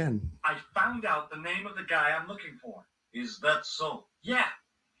me again. I found out the name of the guy I'm looking for. Is that so? Yeah.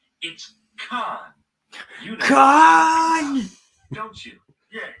 It's Khan. You know Khan! Don't you?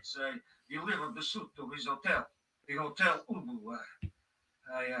 Yes. Delivered the suit to his hotel. The Hotel Ubu.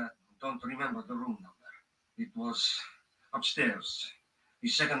 I don't remember the room number. It was upstairs. The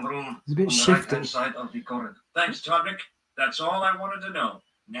second room It's a bit on the shifty. right-hand side of the corridor. Thanks, Todrick. That's all I wanted to know.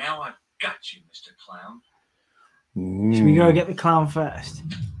 Now I've got you, Mr. Clown. Should we go get the clown first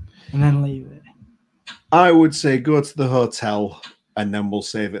and then leave it? I would say go to the hotel and then we'll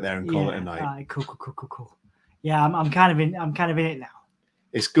save it there and call it a night. Right, cool. Yeah, I'm kind of in it now.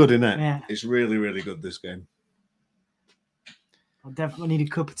 It's good, isn't it? Yeah. It's really, really good, this game. I'll definitely need a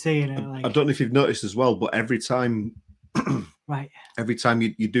cup of tea in it. I don't know if you've noticed as well, but every time every time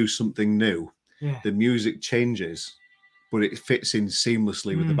you do something new, the music changes, but it fits in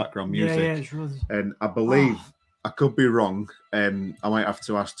seamlessly with the background music. Yeah, it's really... And I believe, I could be wrong, I might have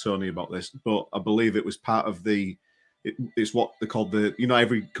to ask Tony about this, but I believe it was part of the, it's what they called the, you know,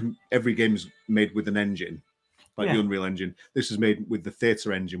 every game is made with an engine, like the Unreal Engine. This is made with the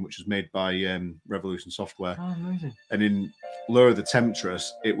Theatre engine, which was made by Revolution Software. Oh, amazing. And in Lure of the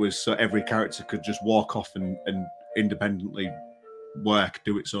Temptress, it was so every character could just walk off and independently work,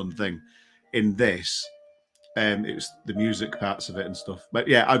 do its own thing. In this, it was the music parts of it and stuff. But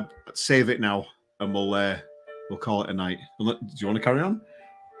yeah, I'd save it now and we'll call it a night. Do you want to carry on?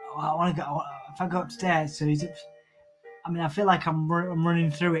 I want to go. If I go upstairs, so I mean, I feel like I'm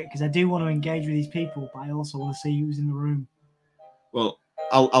running through it because I do want to engage with these people, but I also want to see who's in the room. Well,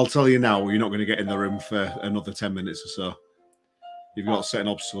 I'll tell you now, you're not going to get in the room for another 10 minutes or so. You've got certain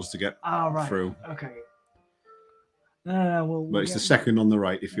obstacles to get through. Okay. No. But it's the second on the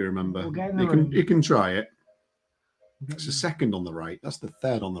right, if you remember. We'll get in the room. You can try it. It's the second on the right. That's the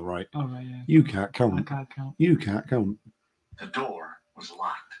third on the right. Oh, right, yeah. You can't count. I can't count. You can't count. The door was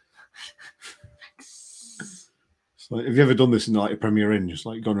locked. So, have you ever done this in like a Premier Inn, just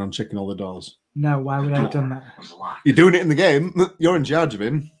like going around checking all the doors? No, why would I have done that? You're doing it in the game. You're in charge of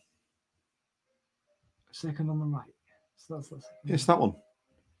him. Second on the right. So that's it's that one.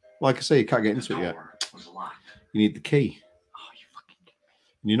 Like I say, you can't get into it yet. You need the key. Oh, you fucking get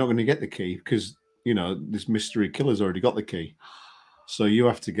me. And you're not going to get the key because, you know, this mystery killer's already got the key. So you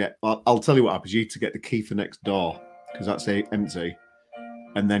have to get... I'll tell you what happens. You need to get the key for next door because that's empty.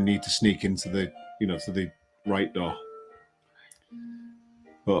 And then you need to sneak into the, you know, to the right door.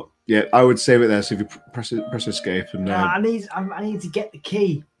 But yeah, I would save it there. So if you press escape and... I need to get the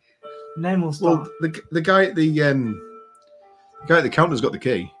key. And then we'll start. Well, the guy at the counter's got the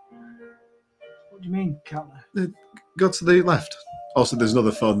key. What do you mean, counter? Go to the left. Also, there's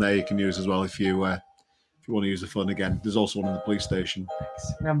another phone there you can use as well if you want to use the phone again. There's also one in the police station.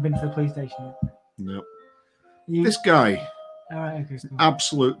 Thanks. We haven't been to the police station yet. No. This guy, all right, okay, cool.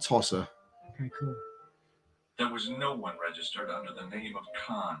 Absolute tosser. Okay, cool. There was no one registered under the name of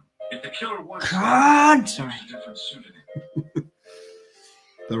Khan. If the killer was Khan, sorry, a different pseudonym.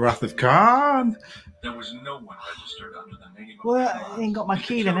 The Wrath of Khan. There was no one registered under the name of Khan. He ain't got my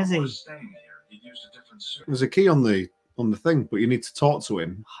key then, has he? There's a key on the thing, but you need to talk to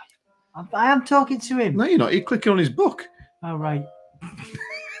him. I am talking to him. No, you're not. You're clicking on his book. Oh, right.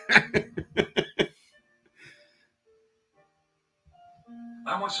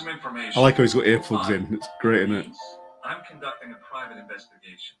 I want some information. I like how he's got earplugs in. It's great, isn't it? I'm conducting a private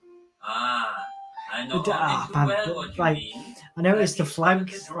investigation. I know I noticed the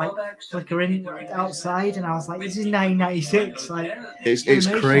flags like flickering outside, and I was like, "This is 1996." Like, it's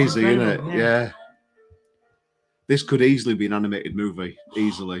crazy, isn't it? Yeah. This could easily be an animated movie.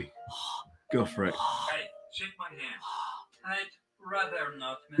 Easily. Go for it. Hey, shake my hand. I'd rather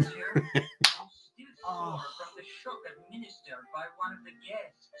not, monsieur. I'm still sore from the shock administered by one of the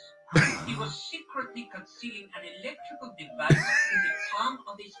guests. He was secretly concealing an electrical device in the palm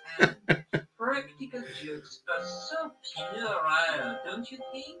of his hand. Practical jokes are so puerile, don't you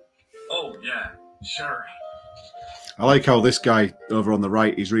think? Oh, yeah, sure. I like how this guy over on the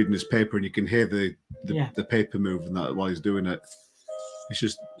right, he's reading his paper and you can hear the paper move and that while he's doing it. It's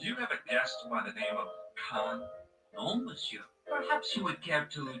just... Do you have a guest by the name of Khan? No, monsieur. Perhaps you would care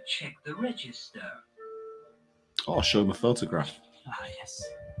to check the register. Oh, I'll show him a photograph. Ah, yes.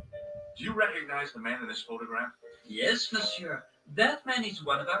 Do you recognize the man in this photograph? Yes, monsieur. That man is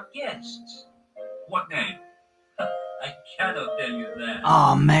one of our guests. What name? I cannot tell you that.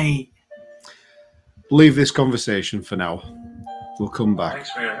 Oh, mate. Leave this conversation for now. We'll come back.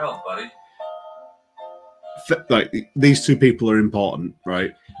 Thanks for your help, buddy. Like, these two people are important,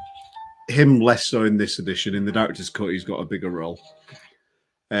 right? Him less so in this edition. In the director's cut, he's got a bigger role.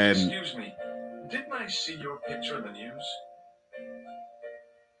 Excuse me. Didn't I see your picture in the news?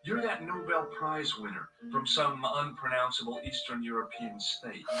 You're that Nobel Prize winner from some unpronounceable Eastern European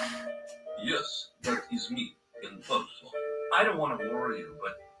state. Yes, that is me in person. I don't want to worry you,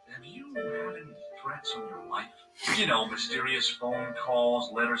 but have you had any threats on your life? You know, mysterious phone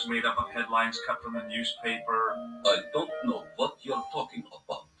calls, letters made up of headlines cut from the newspaper. I don't know what you're talking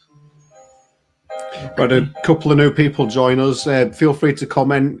about. Right, a couple of new people join us. Feel free to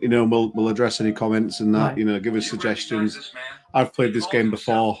comment. You know, we'll address any comments and that. Right. You know, give us suggestions. I've played this game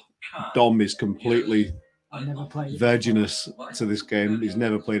before. Dom is completely I've never played it. virginous to this game. He's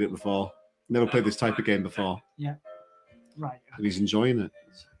never played it before. Never played this type of game before. Yeah. Right. And he's enjoying it.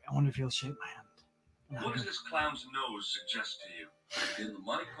 I wonder if he'll shake my hand. What does this clown's nose suggest to you? In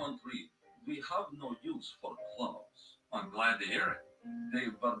my country, we have no use for clowns. I'm glad to hear it. They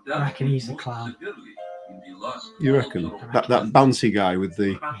were I reckon he's the most clown. severely in the last You reckon? cultural That bouncy guy with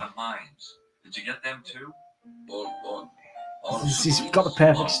the... What about the mimes? Did you get them too? All gone. Our He's got the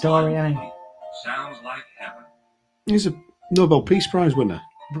perfect story, hasn't he? Sounds like heaven. He's a Nobel Peace Prize winner.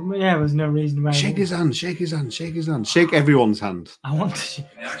 But yeah, there's no reason why. Shake his hand, shake his hand, shake his hand. Shake everyone's hand. I want to.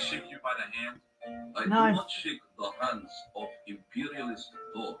 May I shake you by the hand? I No. do not shake the hands of imperialist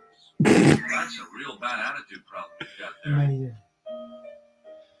dogs. That's a real bad attitude problem you got there. Amazing.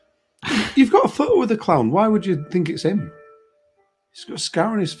 You've got a photo with the clown. Why would you think it's him? He's got a scar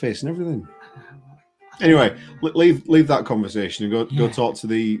on his face and everything. Anyway, leave that conversation and go talk to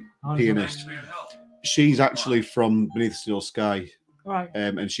the pianist. Thanks for your help. She's actually from Beneath the Steel Sky, Right.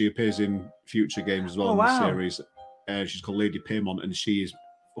 and she appears in future games as well Oh, in wow. the series. She's called Lady Paymont, and she is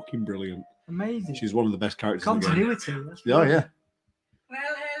fucking brilliant. Amazing. She's one of the best characters in the game. Continuity. That's Oh yeah. Well,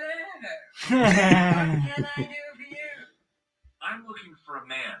 hello. brilliant. What can I do for you? I'm looking for a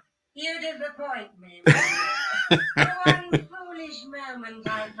man. You disappoint me. For one foolish moment,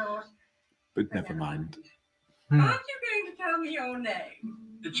 I thought. But never mind. Aren't you going to tell me your name?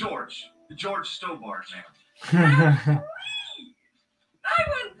 George Stobart, man. How sweet! I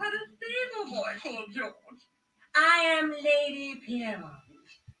once had a stable boy called George. I am Lady Pierrot.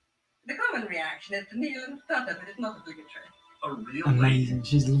 The common reaction is to kneel and stutter, but it's not obligatory. A real lady. Amazing.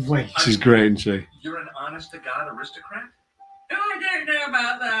 She's lovely. She's great, isn't she? You're an honest-to-God aristocrat? Oh, I don't know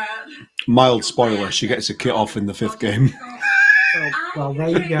about that. Mild spoiler, she gets a kit off in the 5th game. Well, there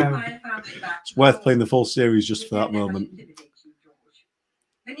you go. It's worth playing the full series just for that moment.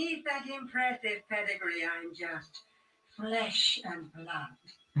 Beneath that impressive pedigree, I'm just flesh and blood.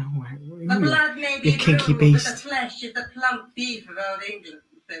 Oh, wait, The blood may be You kinky blue, but beast. the flesh is the plump beef of old England,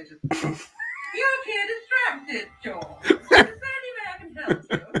 so to speak. You appear distracted, George. Is there any way I can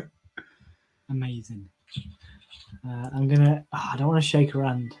help you? Amazing. I'm gonna. I don't want to shake her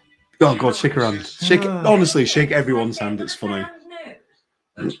hand. Oh God, shake her hand. Shake, honestly, shake everyone's hand. It's funny.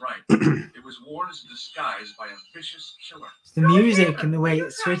 That's right. It was worn as a disguise by a vicious killer. It's the music and the way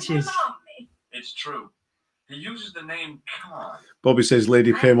it switches. It's true. He uses the name Khan. Bobby says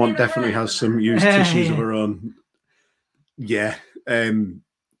Lady Paymont definitely has some used tissues of her own. Yeah.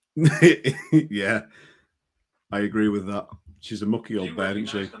 Yeah. I agree with that. She's a mucky old bear, isn't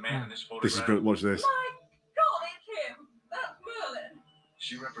she? This is great. Watch this. My God, it's him. That's Merlin.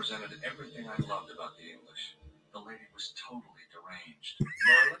 She represented everything I loved about the English. The lady was totally deranged.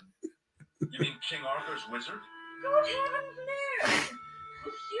 Merlin? You mean King Arthur's wizard? Good heavens, no.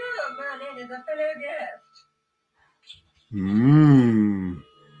 Monsieur Merlin is a fellow guest.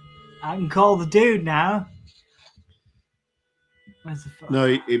 I can call the dude now. Where's the phone? No,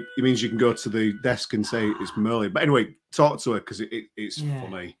 it means you can go to the desk and say it's Merlin. But anyway, talk to her because it's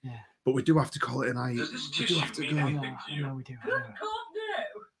funny. Yeah. But we do have to call it an eye. Does this We do have to tissue go. mean I anything to know you? we do. I Good know. God,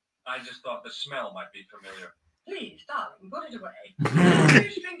 no. I just thought the smell might be familiar. Please, darling, put it away.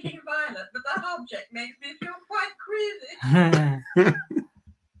 You're shrinking violet, but that object makes me feel quite crazy.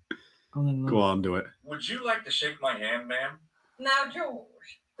 Go on, Go on, do it. Would you like to shake my hand, ma'am? Now, George,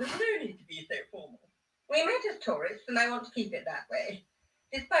 there's no need to be so formal. We met as tourists, and I want to keep it that way,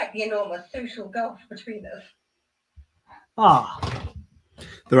 despite the enormous social gulf between us. Ah,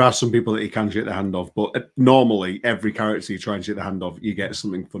 There are some people that you can shake the hand of, but normally every character you try and shake the hand of, you get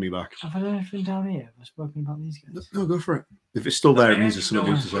something funny back. have I done anything down here? Have I spoken about these guys? No, go for it. If it's still there, it man means there's who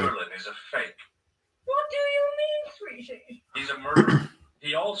something new to knows say. Merlin is a fake. What do you mean, sweetie? He's a murderer.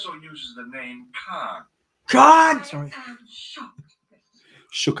 He also uses the name Khan. God! Sorry. I am shocked.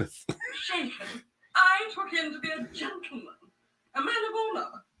 Shooketh. Shaken. I took him to be a gentleman, a man of honor.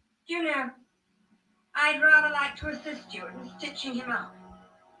 You know, I'd rather like to assist you in stitching him up.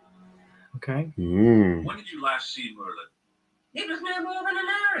 Okay. Mm. When did you last see Merlin? It was no more than an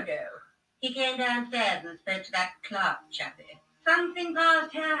hour ago. He came downstairs and spoke to that Clark chappie. Something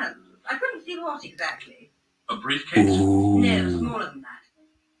passed hands. I couldn't see what exactly. A briefcase? No, smaller than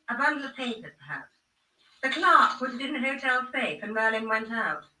that. A bundle of papers, perhaps. The clerk put it in the hotel safe and Merlin went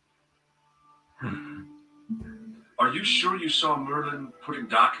out. Are you sure you saw Merlin putting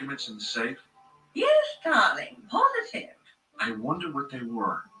documents in the safe? Yes, darling, positive. I wonder what they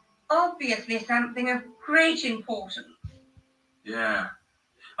were. Obviously something of great importance. Yeah.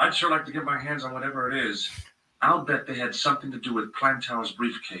 I'd sure like to get my hands on whatever it is. I'll bet they had something to do with Plantaur's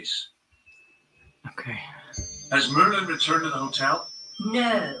briefcase. Okay. Has Merlin returned to the hotel?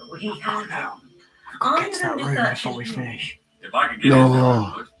 No, he hasn't. No. I'll get to that room before we finish. If I could get in there,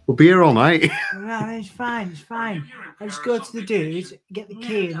 I would. We'll be here all night. No, it's fine, it's fine. I just go to the dude, get the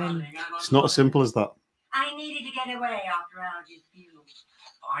key, and then... It's not as simple as that. I needed to get away after Algy's funeral.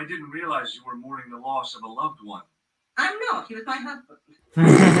 I didn't realize you were mourning the loss of a loved one. I'm not. He was my husband.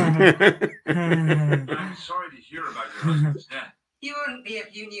 I'm sorry to hear about your husband's death. You wouldn't be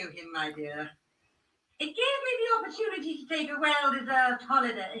if you knew him, my dear. It gave me the opportunity to take a well-deserved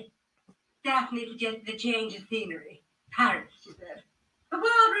holiday. Daphne suggested a change of scenery. Paris, she said. The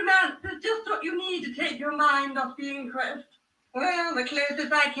world romance is just what you need to take your mind off the inquest. Well, the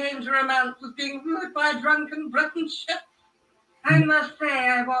closest I came to romance was being wooed by a drunken Breton chef. I must say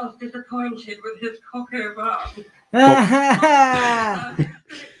I was disappointed with his cocoa bun. I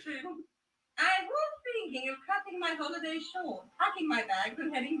was thinking of cutting my holiday short, packing my bags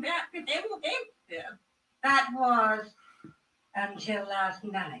and heading back to Hampstead. That was until last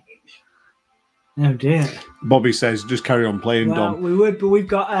night. Oh dear. Bobby says, just carry on playing, Well, Dom. we would, but we've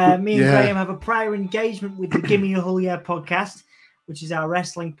got me and Yeah. Graham have a prior engagement with the Gimme a Hull Yeah podcast, which is our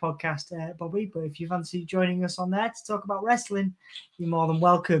wrestling podcast, Bobby. But if you fancy joining us on there to talk about wrestling, you're more than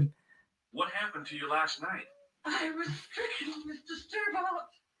welcome. What happened to you last night? I was stricken, Mr. Stewart.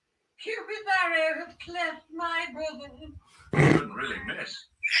 Cupid's arrow has cleft my bosom. You couldn't really miss.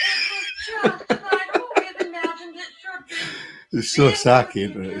 It was just as I'd always imagined it should be. It's so sacky,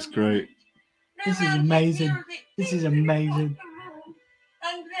 isn't it? It's great. This is amazing. This is amazing.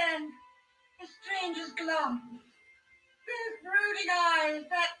 And then the stranger's glance, those brooding eyes,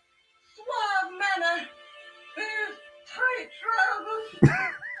 that suave manner, those tight trousers.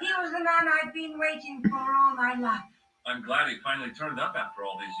 He was the man I'd been waiting for all my life. I'm glad he finally turned up after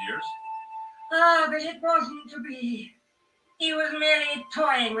all these years. Ah, but it wasn't to be. He was merely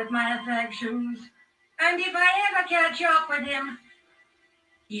toying with my affections. And if I ever catch up with him,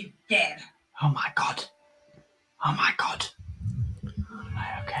 he's dead. Oh my god. Oh my god.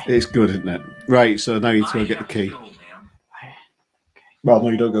 Right, okay. It's good, isn't it? Right, so now you need to go get the key. Well, no,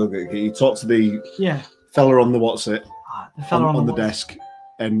 you don't go get the key. You talk to the fella on the the fella on the desk,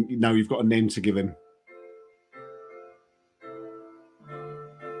 and now you've got a name to give him.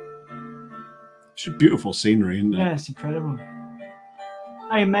 It's a beautiful scenery, isn't it? Yeah, it's incredible.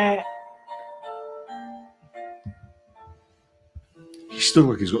 Hey, mate. He still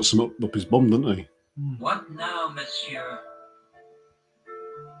like he's got some up his bum, doesn't he? What now, monsieur?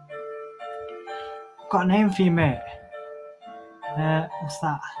 Got a name for you, mate. What's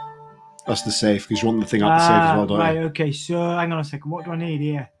that? That's the safe, because you want the thing out the safe as well, don't right, you? okay, so hang on a second. What do I need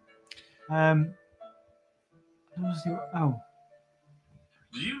here? Oh.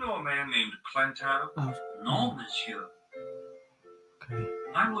 Do you know a man named Plantaur? Oh. No, monsieur. Okay.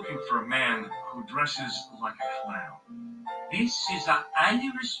 I'm looking for a man who dresses like a clown. This is a highly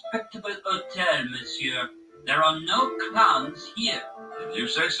respectable hotel, monsieur. There are no clowns here. If you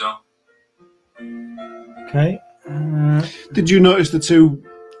say so. Okay. Did you notice the two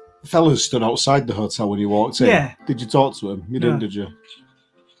fellas stood outside the hotel when you walked in? Yeah. Did you talk to them? You didn't, No. did you?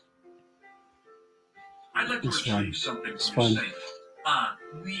 I'd like to It's retrieve fine. something It's from your fine. safe. Ah,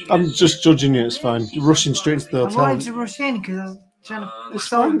 oui, I'm monsieur. just judging you. It's fine. You're rushing straight into the I hotel. wanted to rush in because I was trying to It's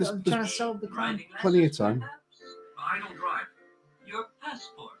solve. fine. I was trying to solve the crime. Driving Plenty of license, time. perhaps? I don't drive. Your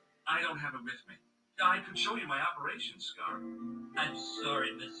passport. I don't have it with me. I could show you my operation scar. I'm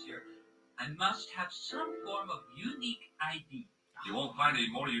sorry, monsieur. I must have some form of unique ID. You won't find a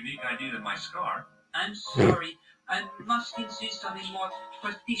more unique ID than my scar. I'm sorry. I must insist on a more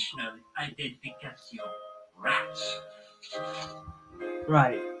traditional identification. Rats.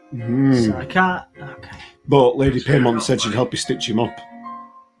 Right. Mm. So I can't. Okay. But Lady Paymont said she'd help you stitch him up.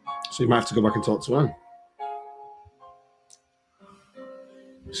 So you might have to go back and talk to her.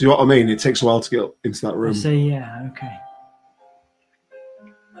 See what I mean? It takes a while to get up into that I room. see. Yeah. Okay.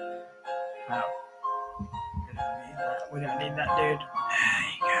 Wow. We don't need that, dude. There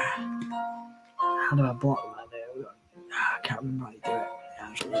you go. How do I block that, dude? I can't remember how to do it. Yeah,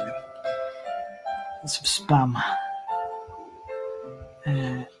 I'll just leave it. That's some spam.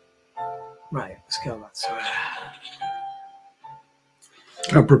 Right, let's go back to it.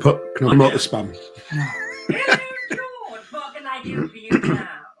 Can I promote the spam? Hello, George. What can I do for you now?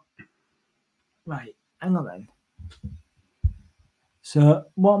 Right, hang on then. So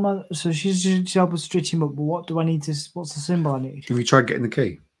what am I? So she's just help us stretch him up. But what do I need to? What's the symbol I need? Have you tried getting the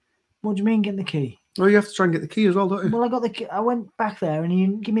key? What do you mean getting the key? Oh, you have to try and get the key as well, don't you? Well, I got the key. I went back there and he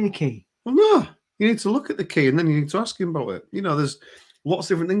didn't give me the key. Well, no. You need to look at the key and then you need to ask him about it. You know, there's lots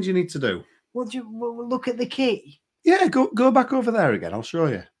of different things you need to do. Well, look at the key. Yeah, go back over there again. I'll show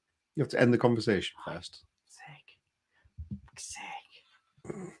you. You have to end the conversation first. Sick.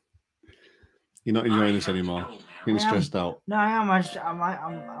 You're not enjoying this anymore. You're getting stressed out. No, I am.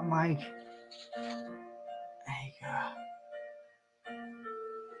 I'm like. There you go.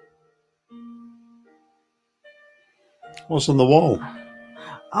 What's on the wall?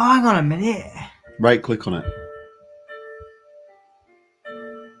 Oh, hang on a minute. Right click on it.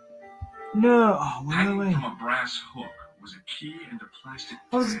 No. Oh, no Hanging way. from a brass hook was a key and a plastic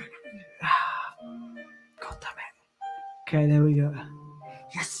Was- tag. God damn it. Okay, there we go.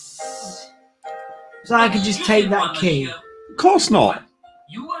 Yes. So I can just take that key. Of course not.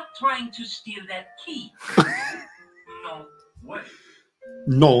 You are trying to steal that key. No way.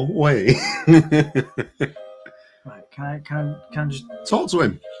 No way. Right, can I just... Talk to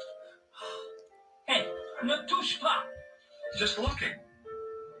him. Hey, ne touche pas. Just looking.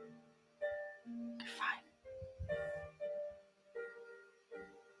 Fine.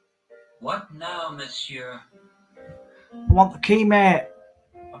 What now, monsieur? I want the key, mate.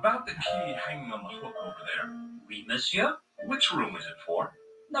 About the key hanging on the hook over there. Oui, monsieur. Which room is it for?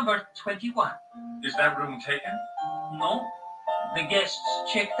 Number 21. Is that room taken? No, the guests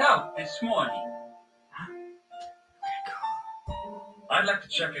checked out this morning. I'd like to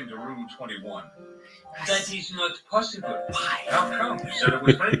check into room 21. That is not possible. How come? You said it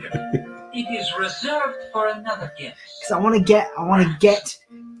was vacant. It is reserved for another guest. Because I want to get.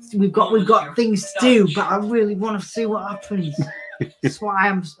 We've got things to do, but I really want to see what happens. That's why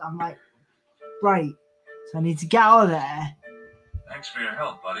I'm like, right. So I need to get out of there. Thanks for your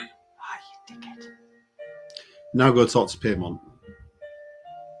help, buddy. Ah, you dickhead. Now go talk to Paymont.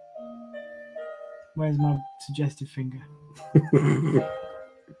 Where's my suggestive finger?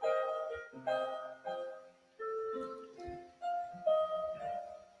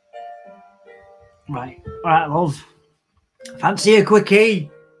 Right. All right, love. Fancy a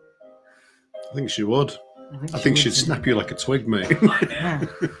quickie? I think she would. I think she'd snap you like a twig, mate. Yeah. Hello,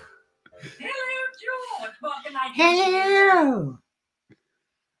 George. What can I do?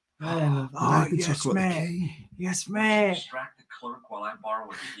 Hello. Oh, I can yes, talk about the mate. key. Yes, mate. Distract the clerk while I borrow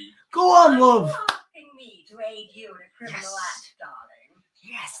a key. Go on, Are love. you asking me to aid you in a criminal Yes. act, darling?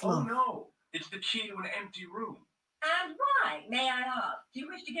 Yes, Oh love. no, it's the key to an empty room. And why, may I ask, do you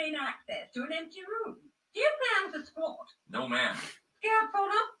wish to gain access to an empty room? Do you plan to sport? No, ma'am. Scout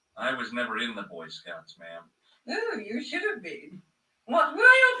photo? I was never in the Boy Scouts, ma'am. Oh, you should have been. What were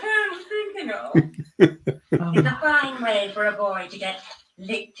your parents thinking of? It's a fine way for a boy to get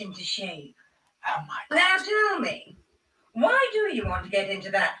licked into shape. Oh my Now tell me, why do you want to get into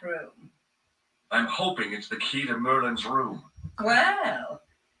that room? I'm hoping it's the key to Merlin's room. Well,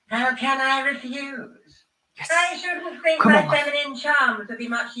 how can I refuse? Yes. I shouldn't think Come my on. feminine charms would be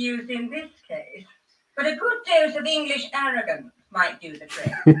much used in this case, but a good dose of English arrogance might do the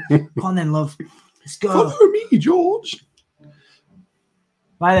trick. Come on then, love. Let's go. Follow me, George.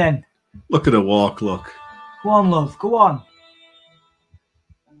 Right then. Look at her walk, look. Go on, love. Go on.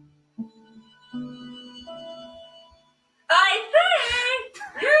 I say,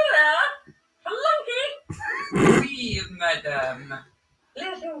 Hula, flunky. Oui, madame.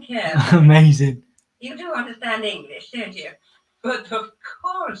 Listen carefully. Amazing. You do understand English, don't you? But of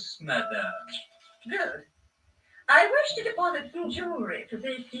course, madame. Good. I wish to deposit some jewelry for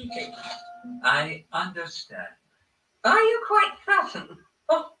safekeeping. I understand. Are you quite certain?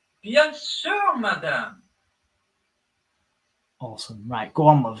 Oh, bien sûr, madame. Awesome. Right, go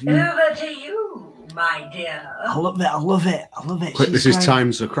on, love. Over to you, my dear. I love it. I love it. I love it. Quick, She's this is great.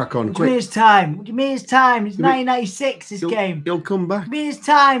 time, so crack on, What do you mean quick. it's time? What do you mean it's time? It's Give me- 1996, this game. He'll come back. What do you mean it's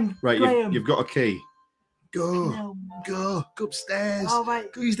time? Right, Graham? you've got a key. Go, No. go upstairs. All right.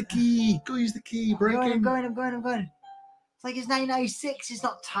 Go use the key. Go use the key. Break I'm in. going. It's like it's 1996. It's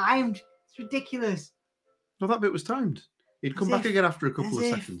not timed. It's ridiculous. No, that bit was timed. He'd come As back if- again after a couple of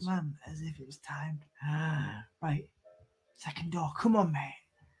as seconds. Man, as if it was timed. Right. Second door. Come on, mate.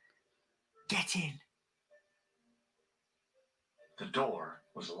 Get in. The door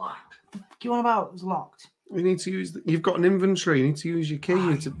was locked. What do you want about? It was locked. You need to use. You've got an inventory. You need to use your key.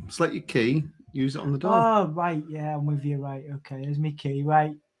 You need to select your key. Use it on the door. Oh, right. Yeah, I'm with you. Right. Okay. There's my key.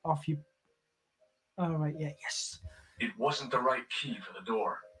 Right. Off you. All right. Yeah. Yes. It wasn't the right key for the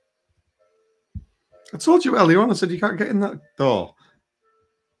door. I told you earlier on, I said you can't get in that door.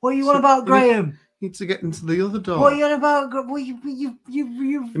 What are you on about, Graham? You need to get into the other door. What are you on about?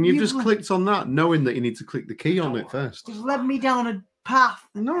 And you've just clicked on that, knowing that you need to click the key on it first. Just led me down a path.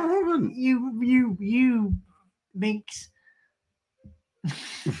 No, I haven't. You minx.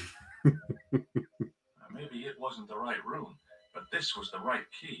 Maybe it wasn't the right room, but this was the right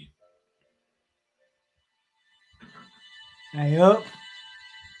key. Hey up.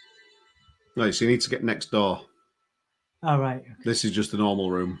 Right, so you need to get next door. All right. This is just a normal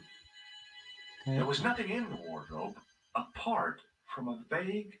room. Okay. There was nothing in the wardrobe apart from a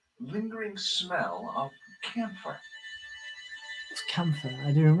vague, lingering smell of camphor. It's camphor.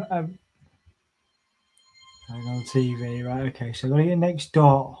 I do. I'm on TV, right? Okay, so I gotta get next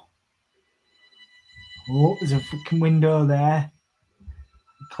door. Oh, there's a fucking window there.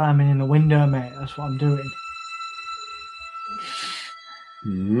 I'm climbing in the window, mate. That's what I'm doing.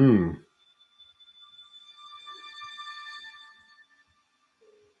 Hmm.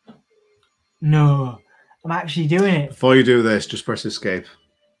 No, I'm actually doing it. Before you do this, just press escape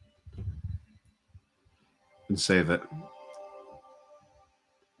and save it.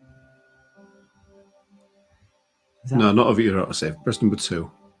 No, not over your autosave. Press number 2.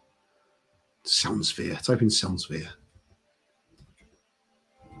 Sound sphere. Type in sound sphere.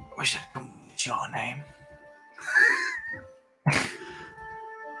 What's your name?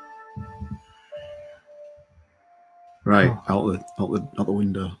 Right, out the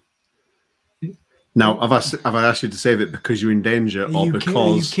window. Now, have I asked you to save it because you're in danger, or because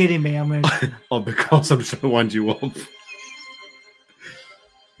are you kidding me? or because I'm trying to wind you up?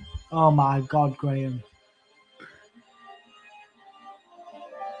 Oh my God, Graham!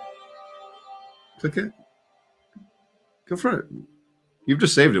 Click it. Go for it. You've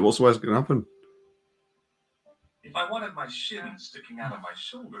just saved it. What's the worst going to happen? If I wanted my shin sticking out of my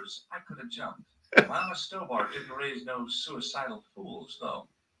shoulders, I could have jumped. Mama Stobar didn't raise no suicidal fools, though.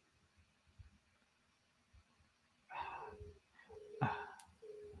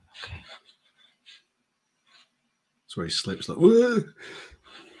 Okay. That's where he slips like, whoa.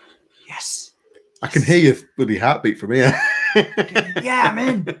 Yes. I can hear your bloody heartbeat from here. Yeah, I'm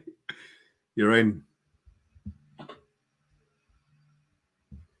in. You're in. Right,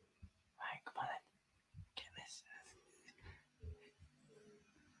 come on then. Get this.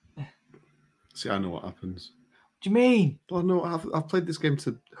 See, I know what happens. What do you mean? Oh no, I've played this game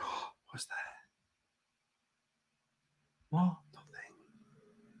to. What's that? What? Nothing.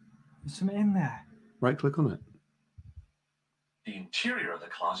 There's something in there. Right click on it. The interior of the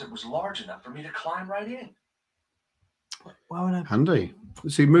closet was large enough for me to climb right in. Why would I? Handy.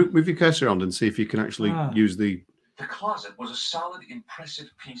 See, move your cursor around and see if you can actually use the. The closet was a solid, impressive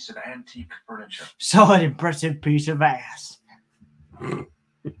piece of antique furniture. Solid, impressive piece of ass.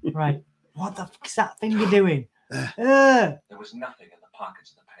 Right. What the fuck is that thing you're doing? There was nothing in the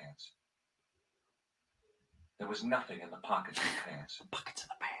pockets of the pants. There was nothing in the pockets of the pants. Pockets of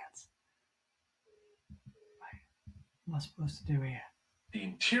the pants. Right. What am I supposed to do here? The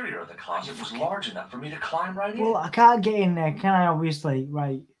interior of the closet was large enough for me to climb right in. Well, I can't get in there, can I? Obviously.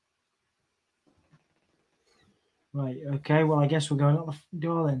 Right. Right. Okay. Well, I guess we're going out the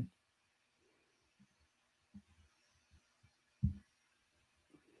door then.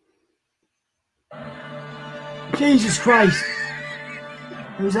 Jesus Christ!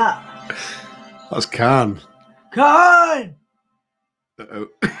 Who's that? That's Khan. Khan! Uh-oh.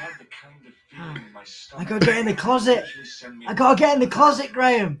 I had the kind of feeling in my stomach. I gotta get in the closet. I gotta get in the closet,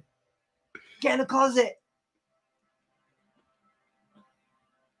 Graham. Get in the closet.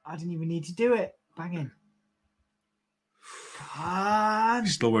 I didn't even need to do it. Bang in. Khan!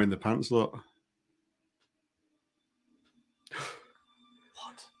 He's still wearing the pants, look.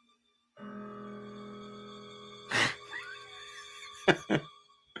 What?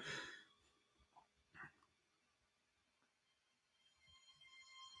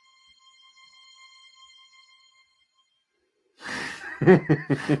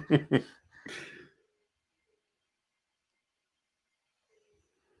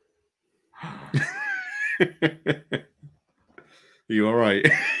 Are you all right?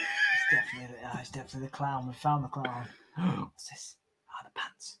 It's definitely the clown. We found the clown. What's this? Ah, the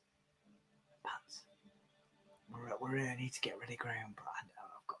pants. Pants. We really need to get rid of Graham, but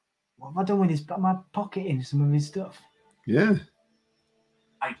I've got. What have I done with his? My pocket in some of his stuff. Yeah.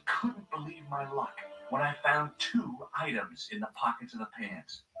 I couldn't believe my luck when I found 2 items in the pockets of the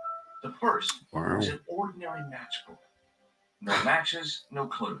pants. The first was an ordinary matchbook. No matches, no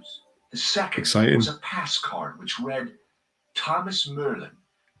clues. The second was a pass card which read, Thomas Merlin,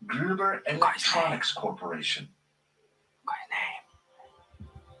 Gruber Electronics Corporation.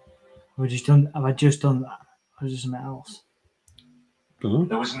 Have I just done that? Or is there something else?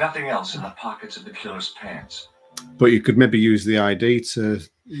 There was nothing else in the pockets of the killer's pants. But you could maybe use the ID to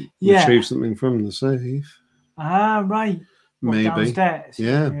retrieve something from the safe. Ah, right. Maybe. Downstairs.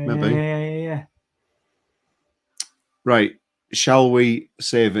 Yeah, maybe. Yeah. Right. Shall we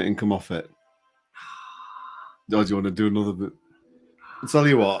save it and come off it? Or do you want to do another bit? I'll tell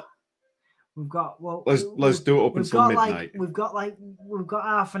you what. We've got let's do it up until midnight. We've got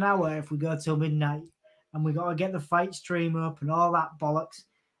half an hour if we go till midnight, and we got to get the fight stream up and all that bollocks.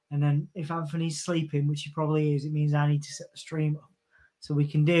 And then if Anthony's sleeping, which he probably is, it means I need to set the stream up. So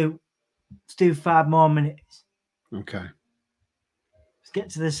let's do 5 more minutes. Okay. Let's get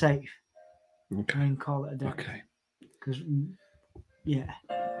to the safe. Okay. And call it a day. Okay. Because yeah,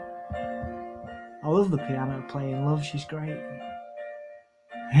 I love the piano playing. Love, she's great.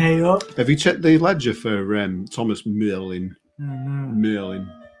 Hey up. Have you checked the ledger for Thomas Merlin? Oh, no.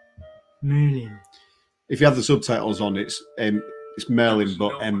 Merlin. If you have the subtitles on, it's Merlin,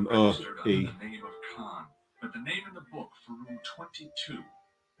 but M-O-E. The name of Khan, but the name in the book for room 22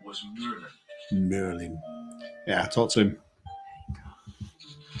 was Merlin. Merlin. Yeah, talk to him.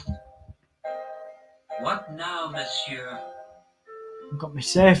 What now, monsieur? I've got my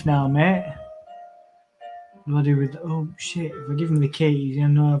safe now, mate. What do I do with... Oh, shit. If I give him the keys, I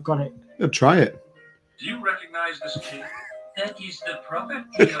know I've got it. Yeah, try it. Do you recognize this key? That is the property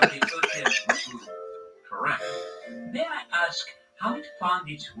of the hotel. Correct. May I ask how it found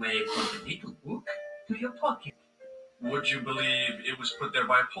its way from the little book to your pocket? Would you believe it was put there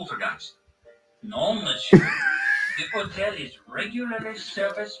by a poltergeist? No, monsieur. The hotel is regularly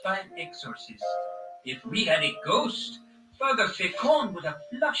serviced by an exorcist. If we had a ghost, Father Fécond would have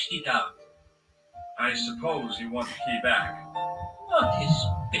flushed it out. I suppose you want the key back. Not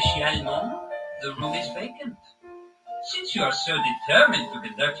especially. The room is vacant. Since you are so determined to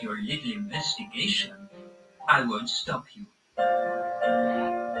conduct your little investigation, I won't stop you.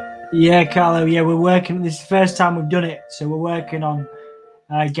 Yeah, Carlo, yeah, we're working. This is the first time we've done it, so we're working on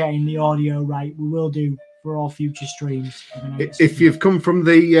getting the audio right. We will do for all future streams. If you've come from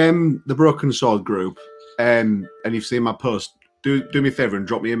the Broken Sword group and you've seen my post, do me a favour and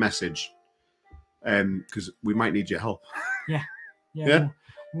drop me a message, because we might need your help. Yeah.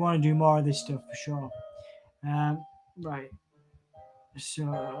 We want to do more of this stuff for sure. Right.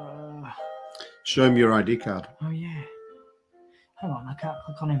 So. Show him your ID card. Oh yeah. Hang on, I can't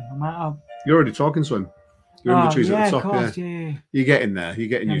click on him. I might have. You're already talking to him. You're in the trees at the top. Of course, yeah. You're getting there. You're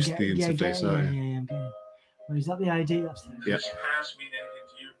getting used to the interface, aren't you? Yeah, I'm getting. Well, is that the ID? That's the. Yeah. Does pass mean anything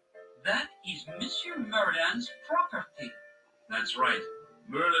to you? That is Monsieur Merlin's property. That's right.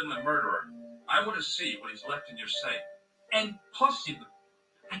 Merlin the murderer. I want to see what he's left in your safe. Impossible.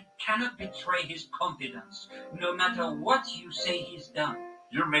 I cannot betray his confidence, no matter what you say he's done.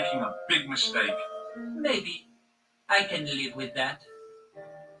 You're making a big mistake. Maybe. I can live with that.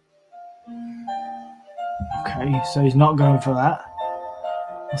 Okay, so he's not going for that.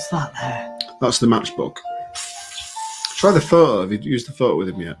 What's that there? That's the matchbook. Try the photo. Have you used the photo with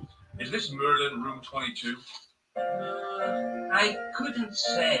him yet? Is this Merlin room 22? I couldn't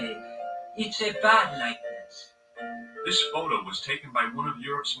say. It's a bad likeness. This photo was taken by one of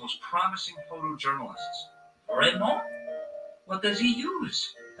Europe's most promising photojournalists. Raymond? What does he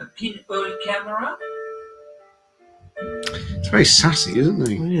use? A pinhole camera? It's very sassy, isn't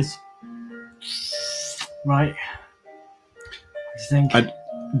he? It is. Right. I think. I'd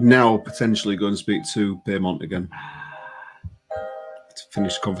now potentially go and speak to Paymont again. To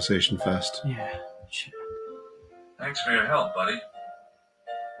finish the conversation first. Yeah. Thanks for your help, buddy.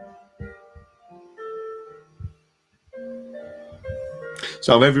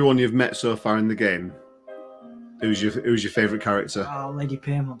 So, of everyone you've met so far in the game, who's your favourite character? Oh, Lady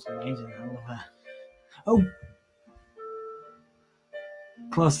Paymont's amazing. I love her. Oh,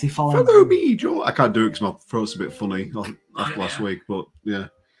 closely following. Follow me, Joe. I can't do it because my throat's a bit funny after last week, but yeah.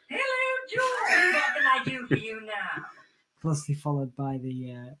 Hello, George. What can I do for you now? Closely followed by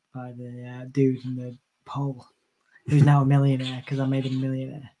the dude in the pole, who's now a millionaire because I made him a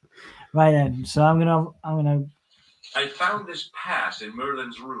millionaire. Right then, so I'm gonna. I found this pass in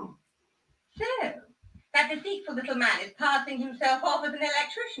Merlin's room. So, that deceitful little man is passing himself off as an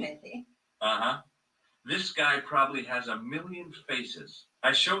electrician, is he? Uh-huh. This guy probably has a million faces.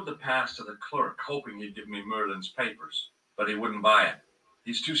 I showed the pass to the clerk, hoping he'd give me Merlin's papers, but he wouldn't buy it.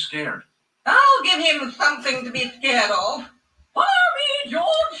 He's too scared. I'll give him something to be scared of. Follow me,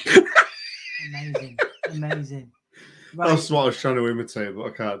 George! Amazing. Right. That's what I was trying to imitate, but I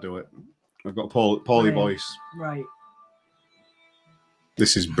can't do it. I've got Paulie voice. Right.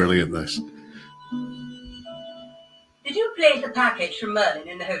 This is brilliant, this. The Did you place a package from Merlin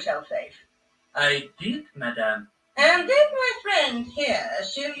in the hotel safe? I did, madame. And did my friend here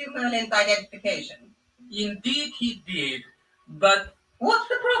show you Merlin's identification? Indeed he did, but What's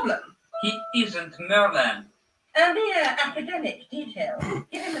the problem? he isn't Merlin. A mere academic detail.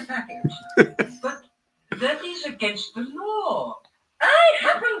 Give him the package. But that is against the law. I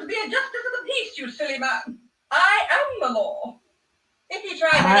happen to be a justice of the peace, you silly man. I am the law. If you try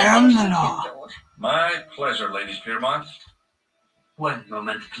I am the law. George. My pleasure, Lady Piermont. One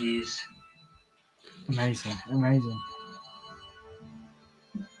moment, please. Amazing, amazing.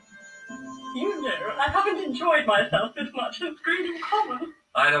 You know, I haven't enjoyed myself this much since Green in Common.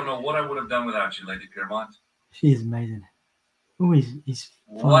 I don't know what I would have done without you, Lady Piermont. She is amazing. Oh, he's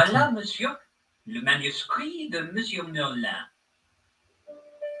Voilà, monsieur. Le manuscrit de Monsieur Merlin.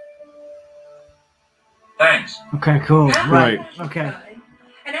 Thanks. okay, cool. Right. Okay.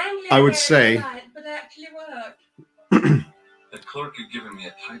 I would say- But it actually worked. The clerk had given me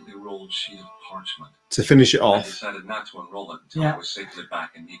a tightly rolled sheet of parchment. To finish it I off, decided not to unroll it until Yeah. I was safely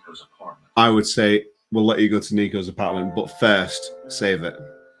back in Nico's apartment. I would say we'll let you go to Nico's apartment, but first save it.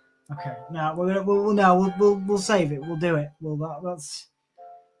 Okay. No, we'll save it. We'll do it. That's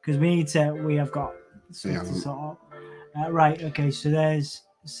because we have got stuff to sort out. Right. Okay. So there's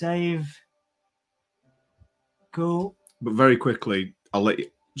save. Cool. But very quickly, I'll let you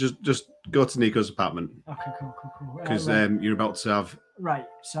just go to Nico's apartment Okay. Cool. because right. you're about to have. Right.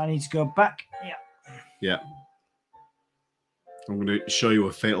 So I need to go back. Yeah. Yeah. I'm going to show you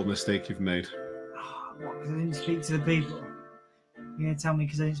a fatal mistake you've made. What? Because I didn't speak to the people. You're gonna tell me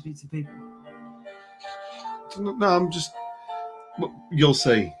because I didn't speak to the people. No, I'm just. Well, you'll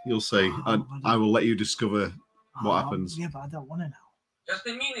see. You'll see. And I will let you discover what happens. Yeah, but I don't want to know. Just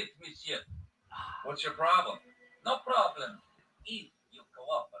a minute, monsieur. What's your problem? No problem. If you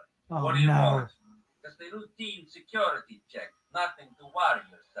cooperate. Oh What do you no. want? Just a routine security check. Nothing to worry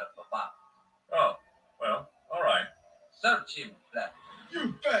yourself about. Oh, well, all right. Search him, flat.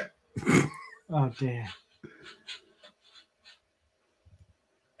 You bet. Oh dear.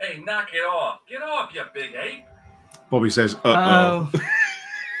 Hey, knock it off. Get off, you big ape. Bobby says, "Uh oh."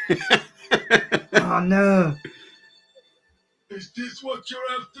 Oh no. Is this what you're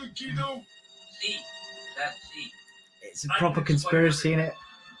after, Guido? See, that's it. It's a proper conspiracy in it.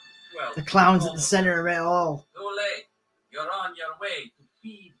 Well, The clown's at the center of it all. Too late. You're on your way to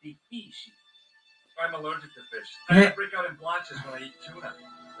feed the fishes. I'm allergic to fish. I break out in blotches when I eat tuna.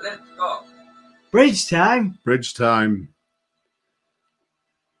 Let's go. Bridge time. Bridge time.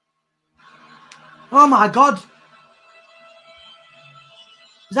 Oh my god.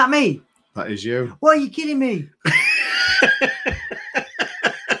 Is that me? That is you. What, are you kidding me?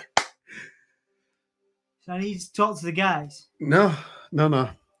 So I need to talk to the guys. No.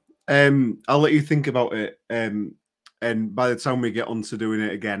 I'll let you think about it. And by the time we get on to doing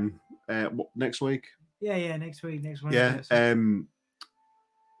it again, next week? Yeah, next week. Next one.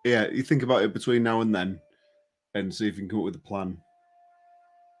 Yeah, you think about it between now and then and see if you can come up with a plan.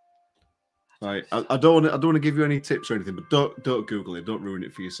 Right. I don't want to give you any tips or anything, but don't Google it. Don't ruin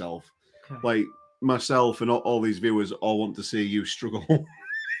it for yourself. Okay. Like myself and all these viewers all want to see you struggle.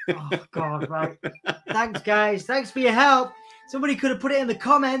 Oh god, right. Thanks, guys. Thanks for your help. Somebody could have put it in the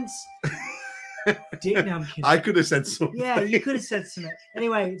comments. No, I'm kidding. I could have said something. Yeah, you could have said something.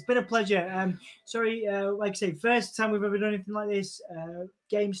 Anyway, it's been a pleasure. Sorry, like I say, first time we've ever done anything like this,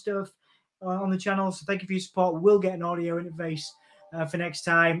 game stuff on the channel. So thank you for your support. We'll get an audio interface for next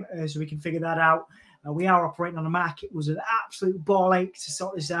time, so we can figure that out. We are operating on a Mac. It was an absolute ball ache to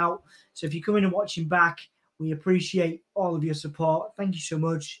sort this out. So if you're coming and watching back, we appreciate all of your support. Thank you so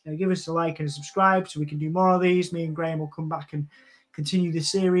much. Give us a like and a subscribe so we can do more of these. Me and Graham will come back and continue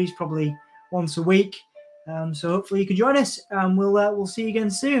this series probably once a week. So hopefully you can join us, and we'll see you again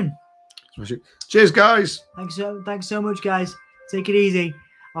soon. Cheers, guys. Thanks so much, guys. Take it easy.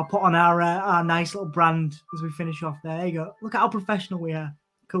 I'll put on our nice little brand as we finish off. There you go. Look at how professional we are.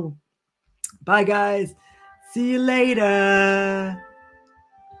 Cool. Bye, guys. See you later.